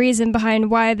a reason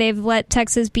behind why they've let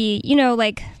Texas be,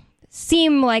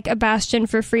 seem like a bastion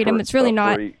for freedom. It's really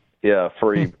not. A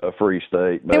free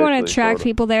state. They want to attract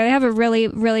people there. They have a really,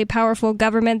 really powerful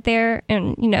government there,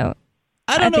 and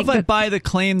I don't know if I buy the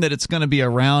claim that it's going to be a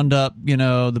roundup.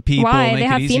 The people. Why they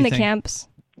have FEMA camps,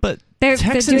 but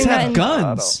Texans have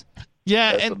guns.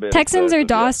 Yeah, and Texans are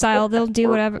docile. They'll do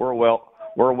whatever.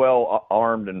 We're well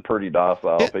armed and pretty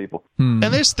docile people. And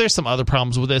there's some other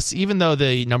problems with this. Even though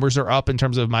the numbers are up in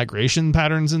terms of migration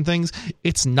patterns and things,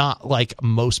 it's not like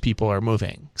most people are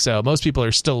moving. So most people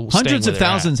are still hundreds of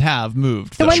thousands have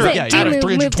moved. The ones that do out of move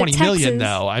 320 to million, Texas.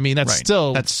 though. I mean, that's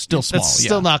small. That's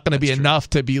still not going to be enough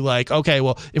to be like, okay,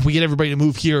 well, if we get everybody to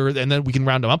move here, and then we can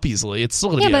round them up easily. It's still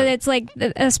going to be. But it's like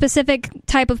a specific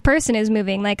type of person is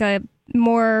moving, like a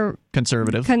more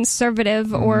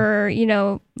conservative or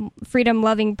freedom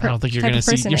loving I don't think you're going to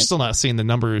see. You're still not seeing the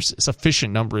numbers,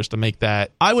 sufficient numbers to make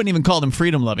that. I wouldn't even call them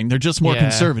freedom loving. They're just more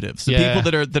conservatives. The people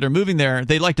that are moving there,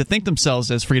 they like to think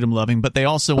themselves as freedom loving, but they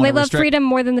also want to love freedom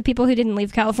more than the people who didn't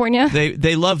leave California.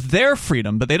 They love their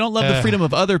freedom, but they don't love the freedom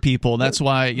of other people. That's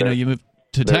why you move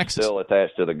to Texas. Still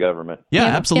attached to the government. Yeah,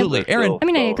 absolutely. Aaron,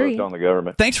 I agree. On the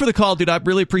government. Thanks for the call, dude. I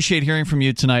really appreciate hearing from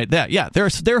you tonight.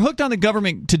 They're hooked on the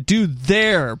government to do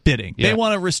their bidding. Yeah. They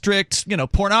want to restrict,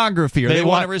 pornography, or they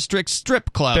want to restrict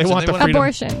strip clubs. They want the freedom,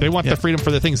 abortion. They want the freedom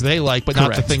for the things they like, but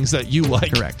not the things that you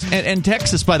like. Correct. And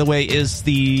Texas, by the way, is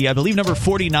the, I believe, number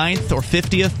 49th or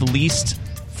 50th least.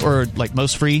 Or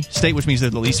most free state, which means they're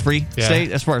the least free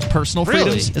state as far as personal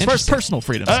freedoms. As far as personal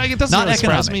freedoms, it doesn't not really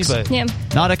economics. Surprise me,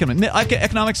 but not economic.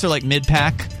 Economics are like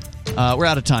mid-pack. We're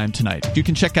out of time tonight. You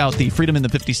can check out the Freedom in the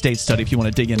 50 States study if you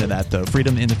want to dig into that, though.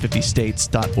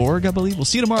 freedominthe50states.org, I believe. We'll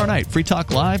see you tomorrow night.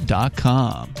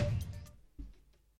 freetalklive.com.